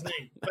 That's his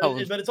name, that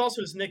was, but it's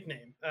also his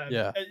nickname.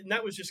 yeah. And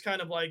that was just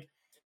kind of like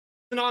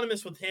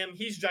synonymous with him.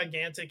 He's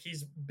gigantic.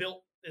 He's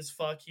built as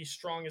fuck. He's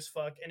strong as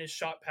fuck, and his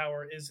shot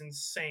power is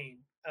insane.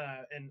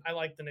 And I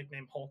like the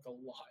nickname Hulk a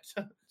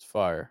lot. It's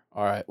fire.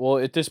 All right. Well,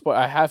 at this point,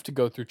 I have to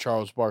go through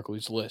Charles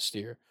Barkley's list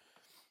here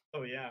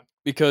Oh yeah.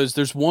 because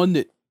there's one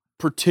that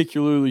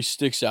particularly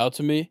sticks out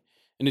to me,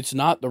 and it's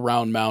not the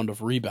round mound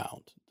of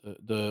rebound,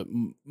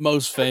 the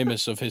most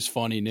famous of his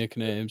funny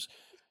nicknames.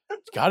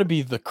 It's got to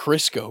be the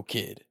Crisco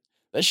Kid.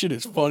 That shit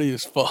is funny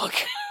as fuck.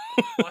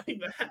 Like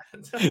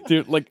that.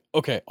 Dude, like,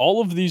 okay, all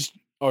of these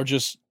are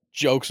just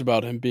jokes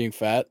about him being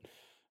fat,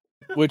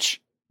 which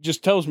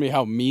just tells me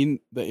how mean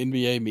the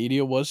NBA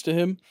media was to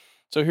him.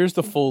 So here's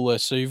the full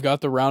list. So you've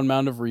got the round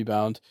mound of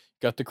rebound,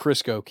 got the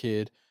Crisco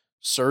Kid,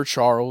 Sir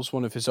Charles,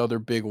 one of his other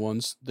big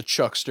ones, the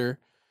Chuckster,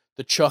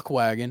 the Chuck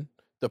Wagon,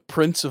 the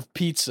Prince of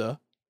Pizza,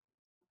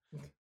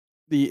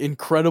 the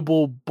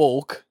Incredible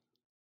Bulk,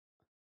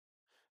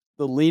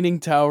 the Leaning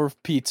Tower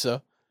of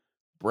Pizza,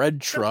 Bread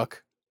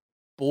Truck,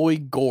 Boy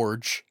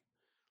Gorge,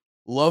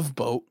 Love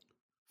Boat,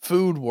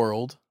 Food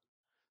World,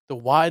 the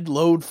Wide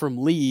Load from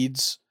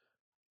Leeds,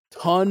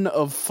 Ton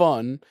of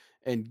Fun,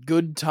 and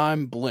Good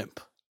Time Blimp.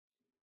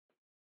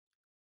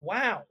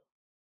 Wow.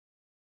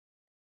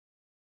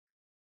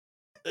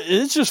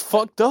 It's just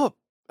fucked up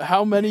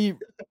how many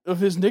of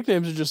his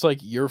nicknames are just like,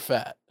 you're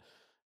fat.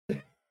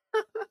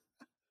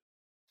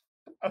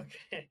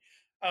 Okay.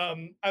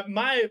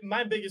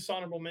 My biggest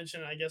honorable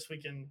mention, I guess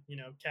we can,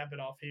 cap it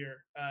off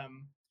here.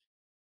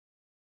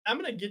 I'm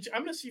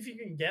gonna see if you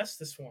can guess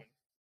this one.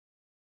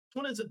 This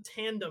one is a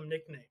tandem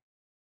nickname.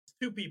 It's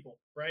two people,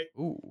 right?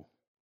 Ooh.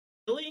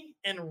 Billy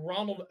and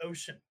Ronald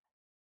Ocean.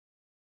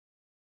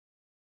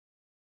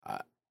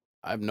 I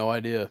have no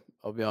idea.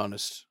 I'll be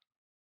honest.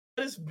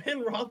 That is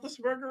Ben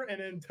Roethlisberger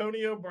and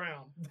Antonio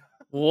Brown.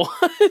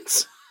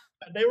 What?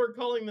 They were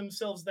calling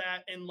themselves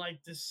that in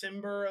like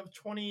December of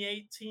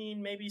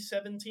 2018, maybe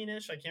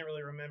 17-ish. I can't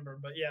really remember,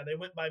 but yeah, they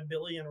went by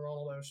Billy and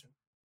Ronald Ocean.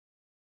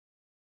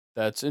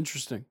 That's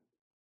interesting.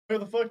 Where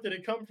the fuck did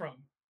it come from?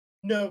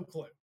 No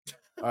clue.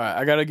 All right,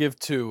 I gotta give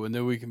two, and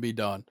then we can be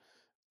done.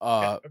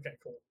 Okay,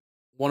 cool.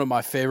 One of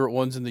my favorite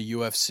ones in the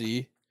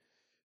UFC,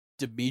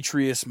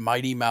 Demetrius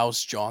Mighty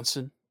Mouse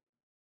Johnson.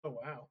 Oh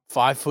wow.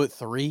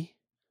 5'3",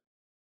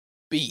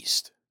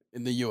 beast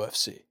in the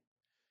UFC.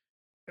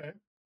 Okay.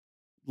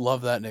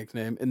 Love that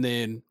nickname. And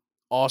then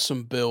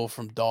Awesome Bill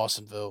from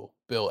Dawsonville,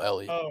 Bill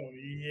Elliott. Oh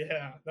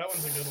yeah, that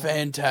one's a good one.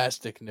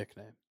 Fantastic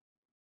nickname.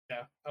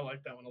 Yeah, I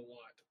like that one a lot.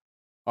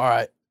 All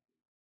right.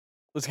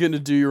 Let's get into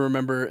Do You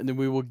Remember, and then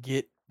we will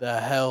get the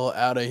hell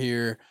out of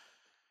here.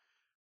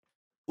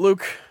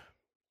 Luke,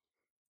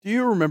 do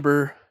you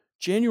remember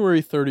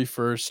January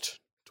 31st,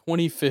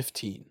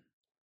 2015?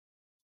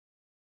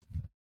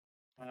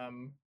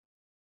 An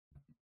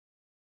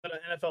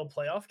NFL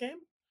playoff game?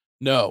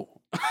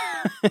 No.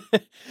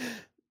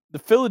 The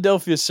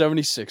Philadelphia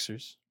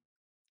 76ers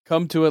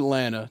come to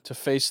Atlanta to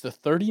face the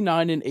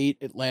 39-8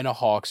 Atlanta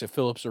Hawks at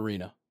Phillips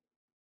Arena.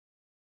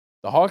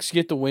 The Hawks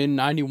get the win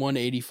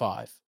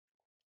 91-85.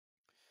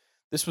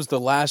 This was the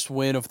last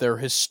win of their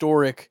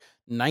historic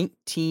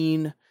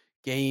 19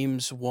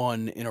 games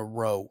won in a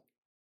row.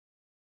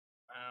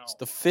 Wow. It's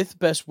the fifth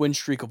best win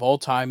streak of all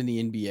time in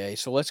the NBA.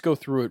 So let's go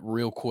through it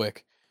real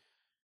quick.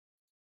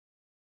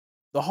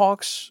 The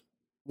Hawks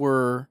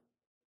were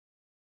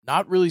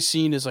not really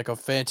seen as like a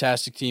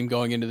fantastic team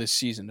going into this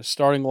season. The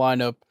starting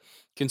lineup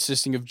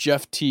consisting of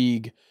Jeff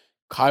Teague,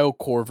 Kyle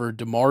Korver,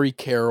 DeMarre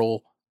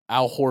Carroll,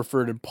 Al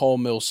Horford, and Paul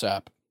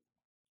Millsap.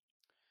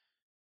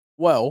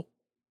 Well,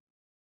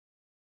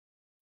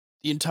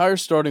 the entire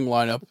starting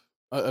lineup,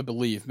 I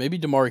believe, maybe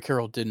DeMarre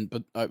Carroll didn't,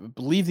 but I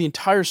believe the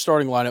entire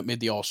starting lineup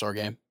made the All-Star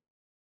game.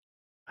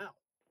 Wow.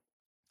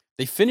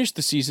 They finished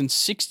the season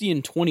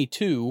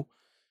 60-22,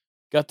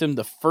 got them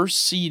the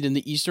first seed in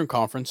the Eastern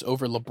Conference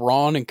over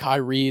LeBron and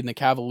Kyrie and the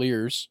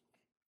Cavaliers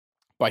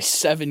by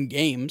 7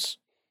 games.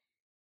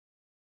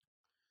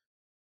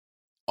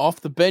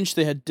 Off the bench,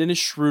 they had Dennis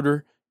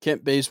Schroeder,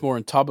 Kent Bazemore,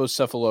 and Thabo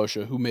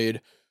Sefolosha, who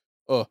made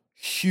a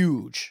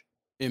huge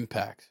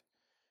impact.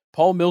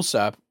 Paul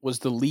Millsap was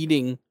the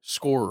leading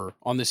scorer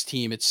on this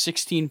team at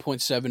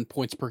 16.7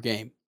 points per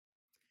game.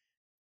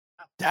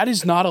 That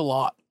is not a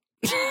lot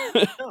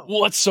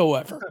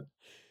whatsoever.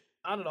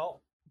 Not at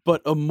all.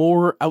 But a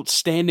more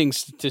outstanding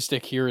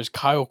statistic here is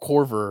Kyle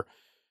Korver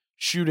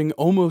shooting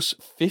almost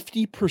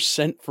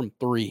 50% from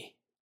 3.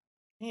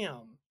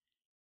 Damn.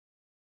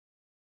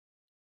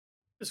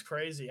 It's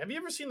crazy. Have you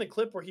ever seen the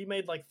clip where he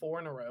made like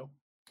 4 in a row?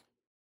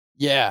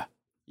 Yeah.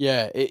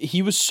 Yeah.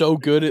 He was so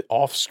good at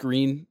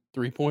off-screen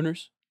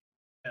three-pointers.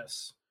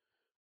 Yes.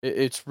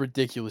 It's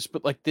ridiculous.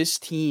 But like this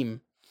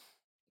team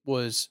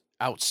was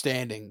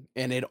outstanding,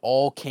 and it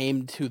all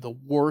came to the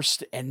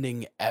worst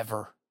ending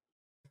ever.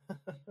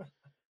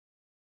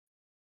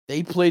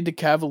 They played the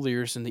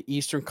Cavaliers in the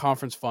Eastern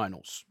Conference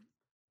Finals.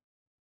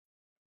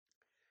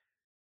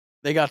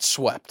 They got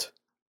swept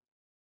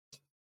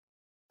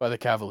by the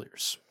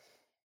Cavaliers.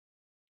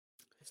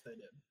 Yes, they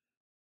did.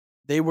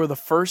 They were the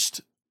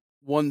first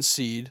one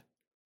seed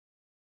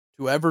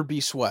to ever be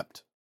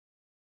swept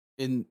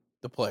in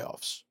the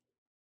playoffs.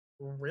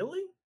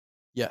 Really?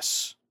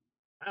 Yes.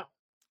 Wow.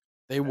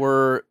 They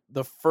were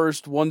the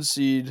first one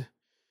seed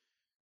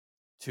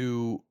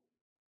to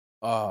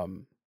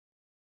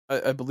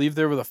I believe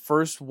they were the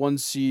first one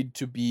seed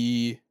to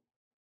be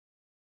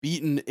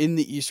beaten in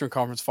the Eastern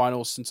Conference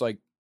Finals since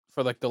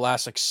for the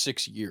last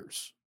 6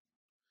 years.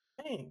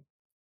 Dang.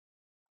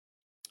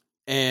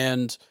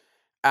 And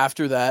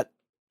after that,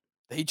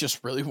 they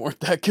just really weren't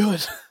that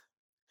good.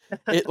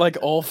 It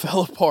all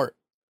fell apart.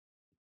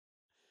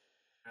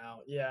 Wow,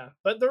 yeah.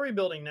 But they're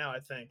rebuilding now, I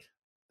think.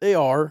 They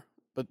are,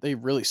 but they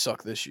really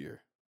suck this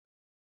year.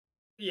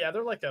 Yeah,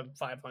 they're like a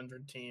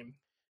 500 team.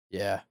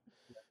 Yeah.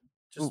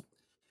 Just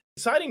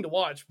exciting to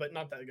watch, but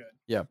not that good.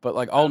 Yeah,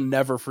 but I'll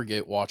never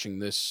forget watching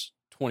this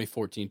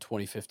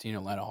 2014-2015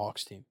 Atlanta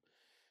Hawks team.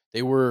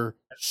 They were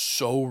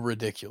so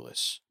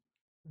ridiculous.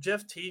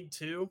 Jeff Teague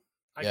too.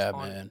 Yeah,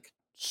 Iconic. man.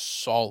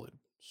 Solid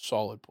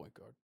point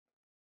guard.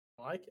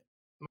 I like it.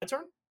 My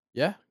turn?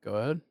 Yeah, go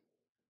ahead.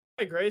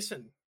 Hey,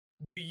 Grayson,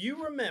 do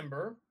you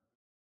remember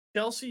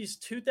Chelsea's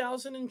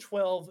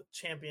 2012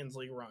 Champions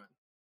League run?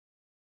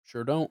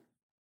 Sure don't.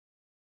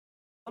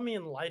 Let me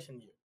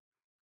enlighten you.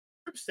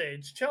 Group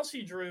stage,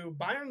 Chelsea drew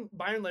Bayern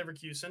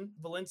Leverkusen,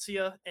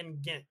 Valencia, and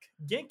Genk.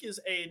 Genk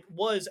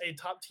was a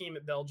top team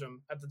at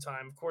Belgium at the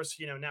time. Of course,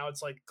 now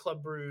it's like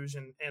Club Brugge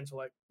and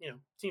Anderlecht,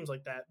 teams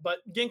like that. But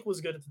Genk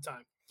was good at the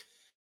time.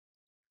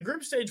 The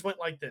group stage went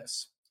like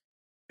this: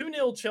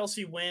 2-0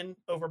 Chelsea win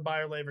over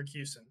Bayer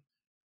Leverkusen,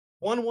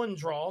 1-1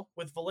 draw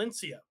with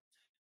Valencia,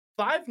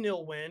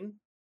 5-0 win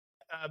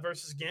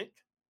versus Genk,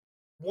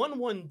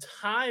 1-1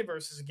 tie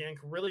versus Genk.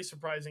 Really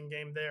surprising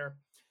game there.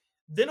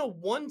 Then a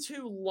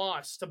 1-2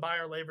 loss to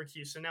Bayer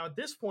Leverkusen. Now, at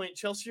this point,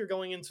 Chelsea are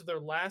going into their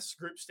last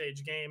group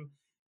stage game,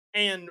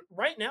 and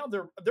right now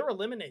they're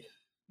eliminated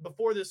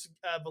before this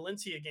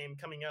Valencia game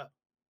coming up.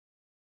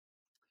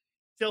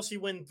 Chelsea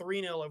win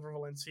 3-0 over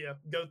Valencia,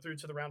 go through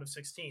to the round of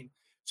 16.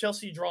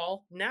 Chelsea draw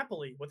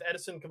Napoli with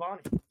Edison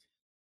Cavani.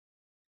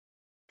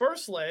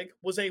 First leg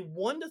was a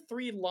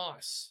 1-3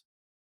 loss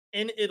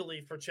in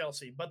Italy for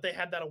Chelsea, but they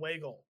had that away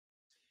goal.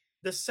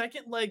 The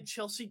second leg,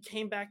 Chelsea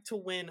came back to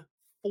win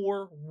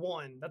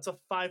 4-1. That's a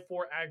 5-4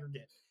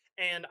 aggregate.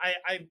 And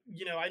I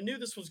knew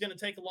this was going to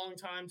take a long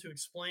time to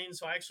explain,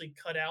 so I actually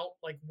cut out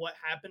what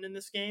happened in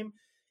this game.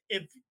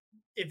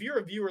 If you're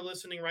a viewer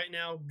listening right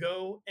now,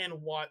 go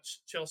and watch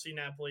Chelsea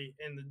Napoli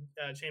in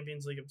the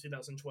Champions League of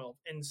 2012.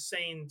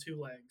 Insane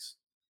 2 legs.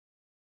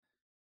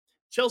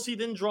 Chelsea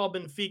then draw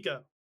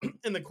Benfica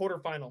in the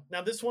quarterfinal.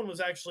 Now, this one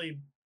was actually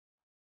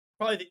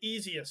probably the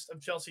easiest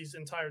of Chelsea's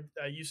entire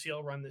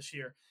UCL run this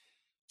year.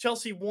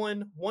 Chelsea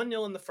won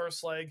 1-0 in the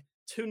first leg,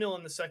 2-0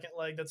 in the second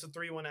leg. That's a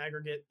 3-1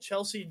 aggregate.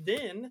 Chelsea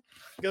then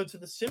go to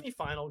the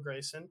semifinal,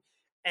 Grayson,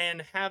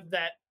 and have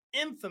that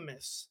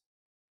infamous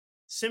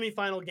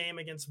semifinal game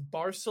against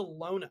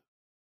Barcelona.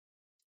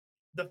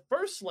 The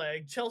first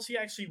leg, Chelsea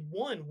actually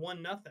won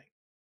 1-0.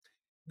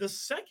 The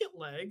second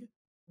leg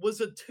was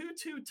a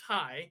 2-2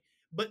 tie,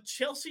 but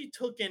Chelsea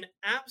took an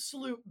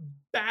absolute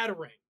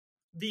battering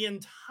the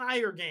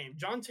entire game.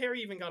 John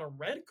Terry even got a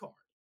red card,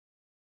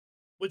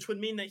 which would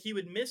mean that he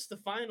would miss the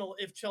final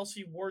if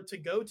Chelsea were to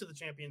go to the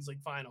Champions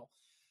League final.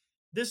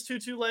 This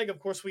 2-2 leg, of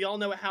course, we all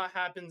know how it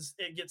happens.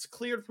 It gets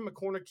cleared from a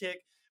corner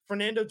kick.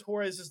 Fernando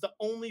Torres is the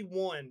only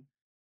one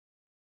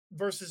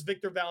versus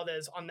Victor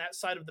Valdez on that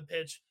side of the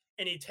pitch,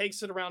 and he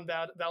takes it around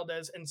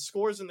Valdez and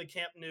scores in the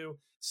Camp Nou,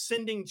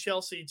 sending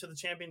Chelsea to the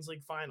Champions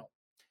League final.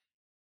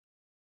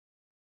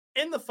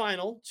 In the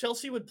final,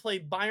 Chelsea would play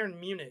Bayern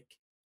Munich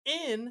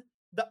in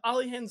the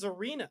Allianz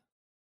Arena.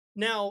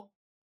 Now,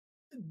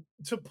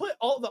 to put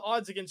all the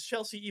odds against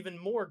Chelsea even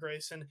more,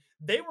 Grayson,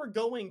 they were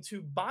going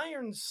to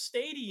Bayern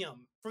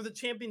Stadium for the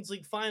Champions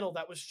League final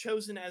that was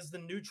chosen as the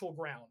neutral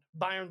ground.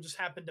 Bayern just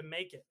happened to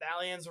make it. The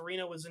Allianz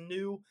Arena was a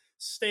new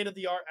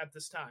state-of-the-art at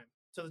this time.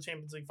 So the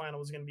Champions League final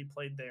was going to be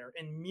played there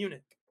in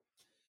Munich.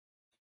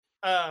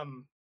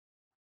 Bayern,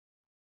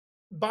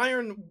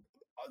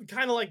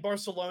 kind of like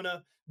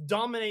Barcelona,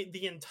 dominate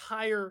the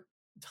entire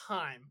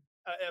time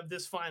of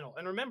this final.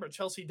 And remember,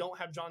 Chelsea don't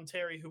have John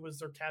Terry, who was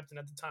their captain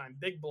at the time.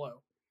 Big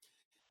blow.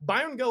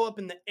 Bayern go up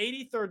in the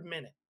 83rd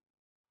minute,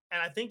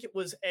 and I think it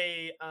was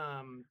a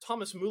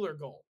Thomas Müller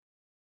goal.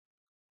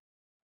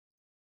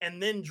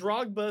 And then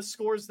Drogba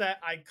scores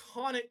that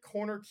iconic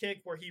corner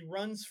kick where he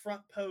runs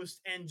front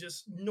post, and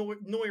just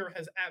Neuer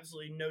has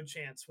absolutely no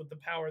chance with the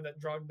power that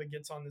Drogba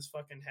gets on this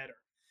fucking header.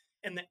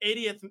 And the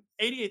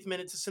 88th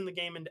minute to send the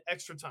game into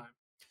extra time.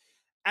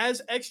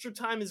 As extra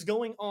time is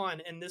going on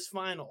in this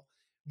final,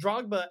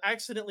 Drogba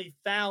accidentally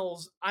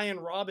fouls Ian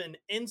Robin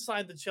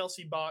inside the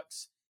Chelsea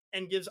box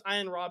and gives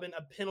Ian Robin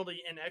a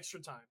penalty in extra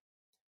time.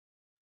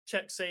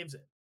 Czech saves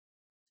it.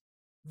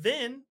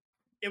 Then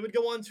it would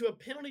go on to a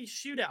penalty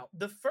shootout,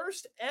 the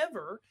first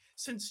ever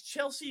since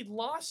Chelsea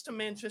lost to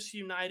Manchester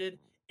United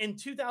in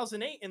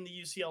 2008 in the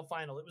UCL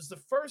final. It was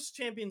the first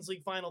Champions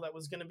League final that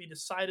was going to be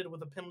decided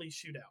with a penalty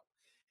shootout.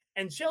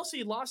 And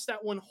Chelsea lost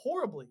that one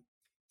horribly.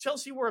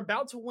 Chelsea were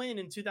about to win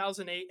in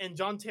 2008, and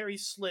John Terry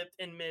slipped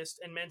and missed.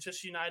 And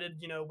Manchester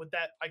United, with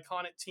that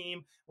iconic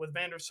team with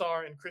Van der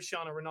Sar and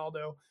Cristiano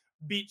Ronaldo,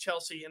 beat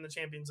Chelsea in the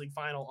Champions League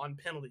final on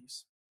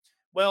penalties.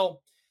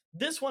 Well,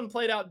 this one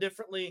played out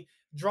differently.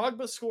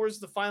 Drogba scores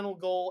the final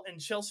goal, and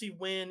Chelsea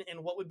win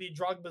in what would be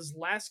Drogba's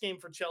last game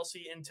for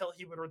Chelsea until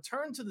he would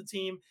return to the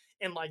team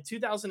in like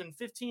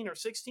 2015 or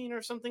 16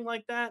 or something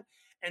like that.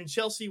 And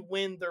Chelsea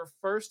win their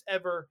first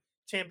ever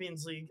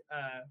Champions League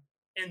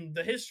in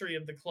the history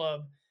of the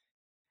club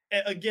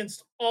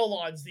against all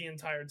odds the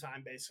entire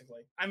time,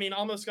 basically. I mean,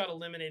 almost got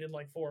eliminated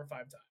like 4 or 5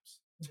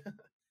 times.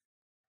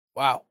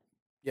 Wow.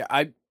 Yeah,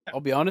 I'll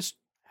be honest,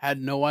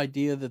 had no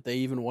idea that they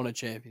even won a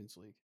Champions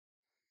League.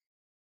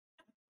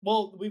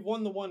 Well, we've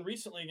won the one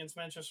recently against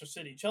Manchester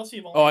City. Chelsea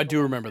have only Oh, I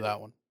do remember that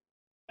one.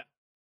 Yeah.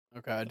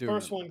 Okay, I do. The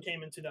first one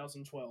came in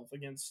 2012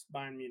 against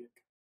Bayern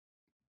Munich.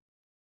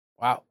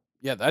 Wow.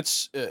 Yeah,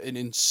 that's an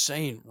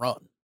insane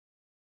run.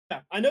 Yeah,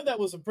 I know that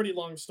was a pretty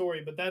long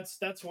story, but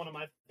that's one of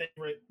my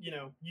favorite,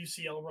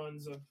 UCL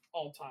runs of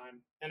all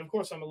time. And of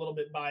course, I'm a little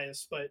bit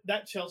biased, but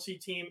that Chelsea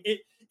team,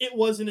 it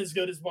wasn't as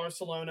good as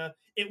Barcelona,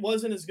 it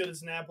wasn't as good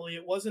as Napoli,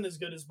 it wasn't as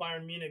good as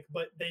Bayern Munich,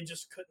 but they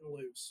just couldn't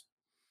lose.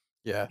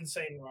 Yeah,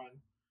 insane run.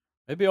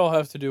 Maybe I'll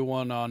have to do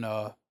one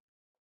on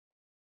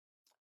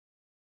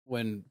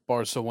when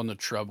Barca won the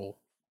treble.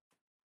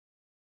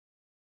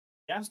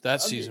 Yeah,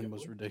 that season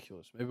was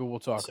ridiculous. Maybe we'll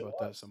talk about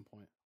that at some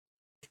point.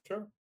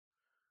 Sure.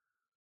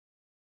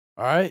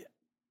 All right.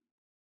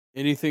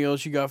 Anything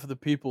else you got for the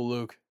people,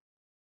 Luke?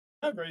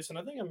 No, Grayson,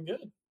 I think I'm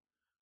good.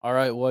 All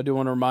right. Well, I do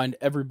want to remind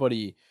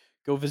everybody,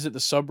 go visit the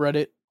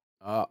subreddit.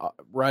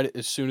 Right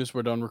as soon as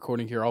we're done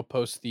recording here, I'll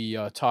post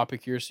the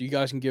topic here so you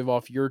guys can give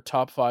off your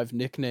top 5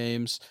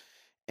 nicknames.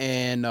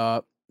 And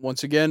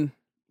once again,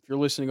 if you're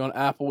listening on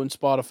Apple and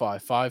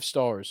Spotify, 5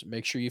 stars.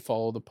 Make sure you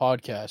follow the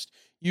podcast.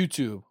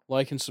 YouTube,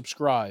 like and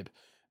subscribe.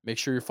 Make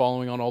sure you're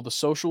following on all the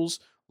socials.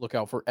 Look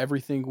out for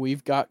everything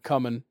we've got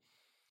coming.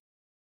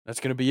 That's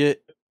going to be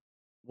it.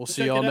 We'll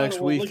see y'all next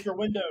week. We'll lick your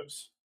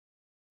windows.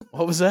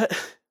 What was that? I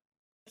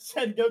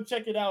said go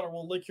check it out or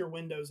we'll lick your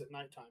windows at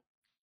nighttime.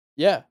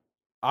 Yeah.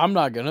 I'm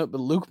not going to, but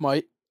Luke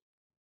might.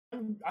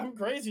 I'm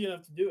crazy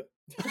enough to do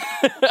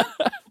it.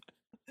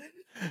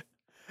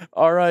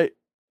 All right.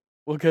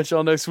 We'll catch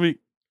y'all next week.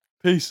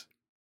 Peace.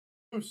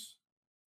 Peace.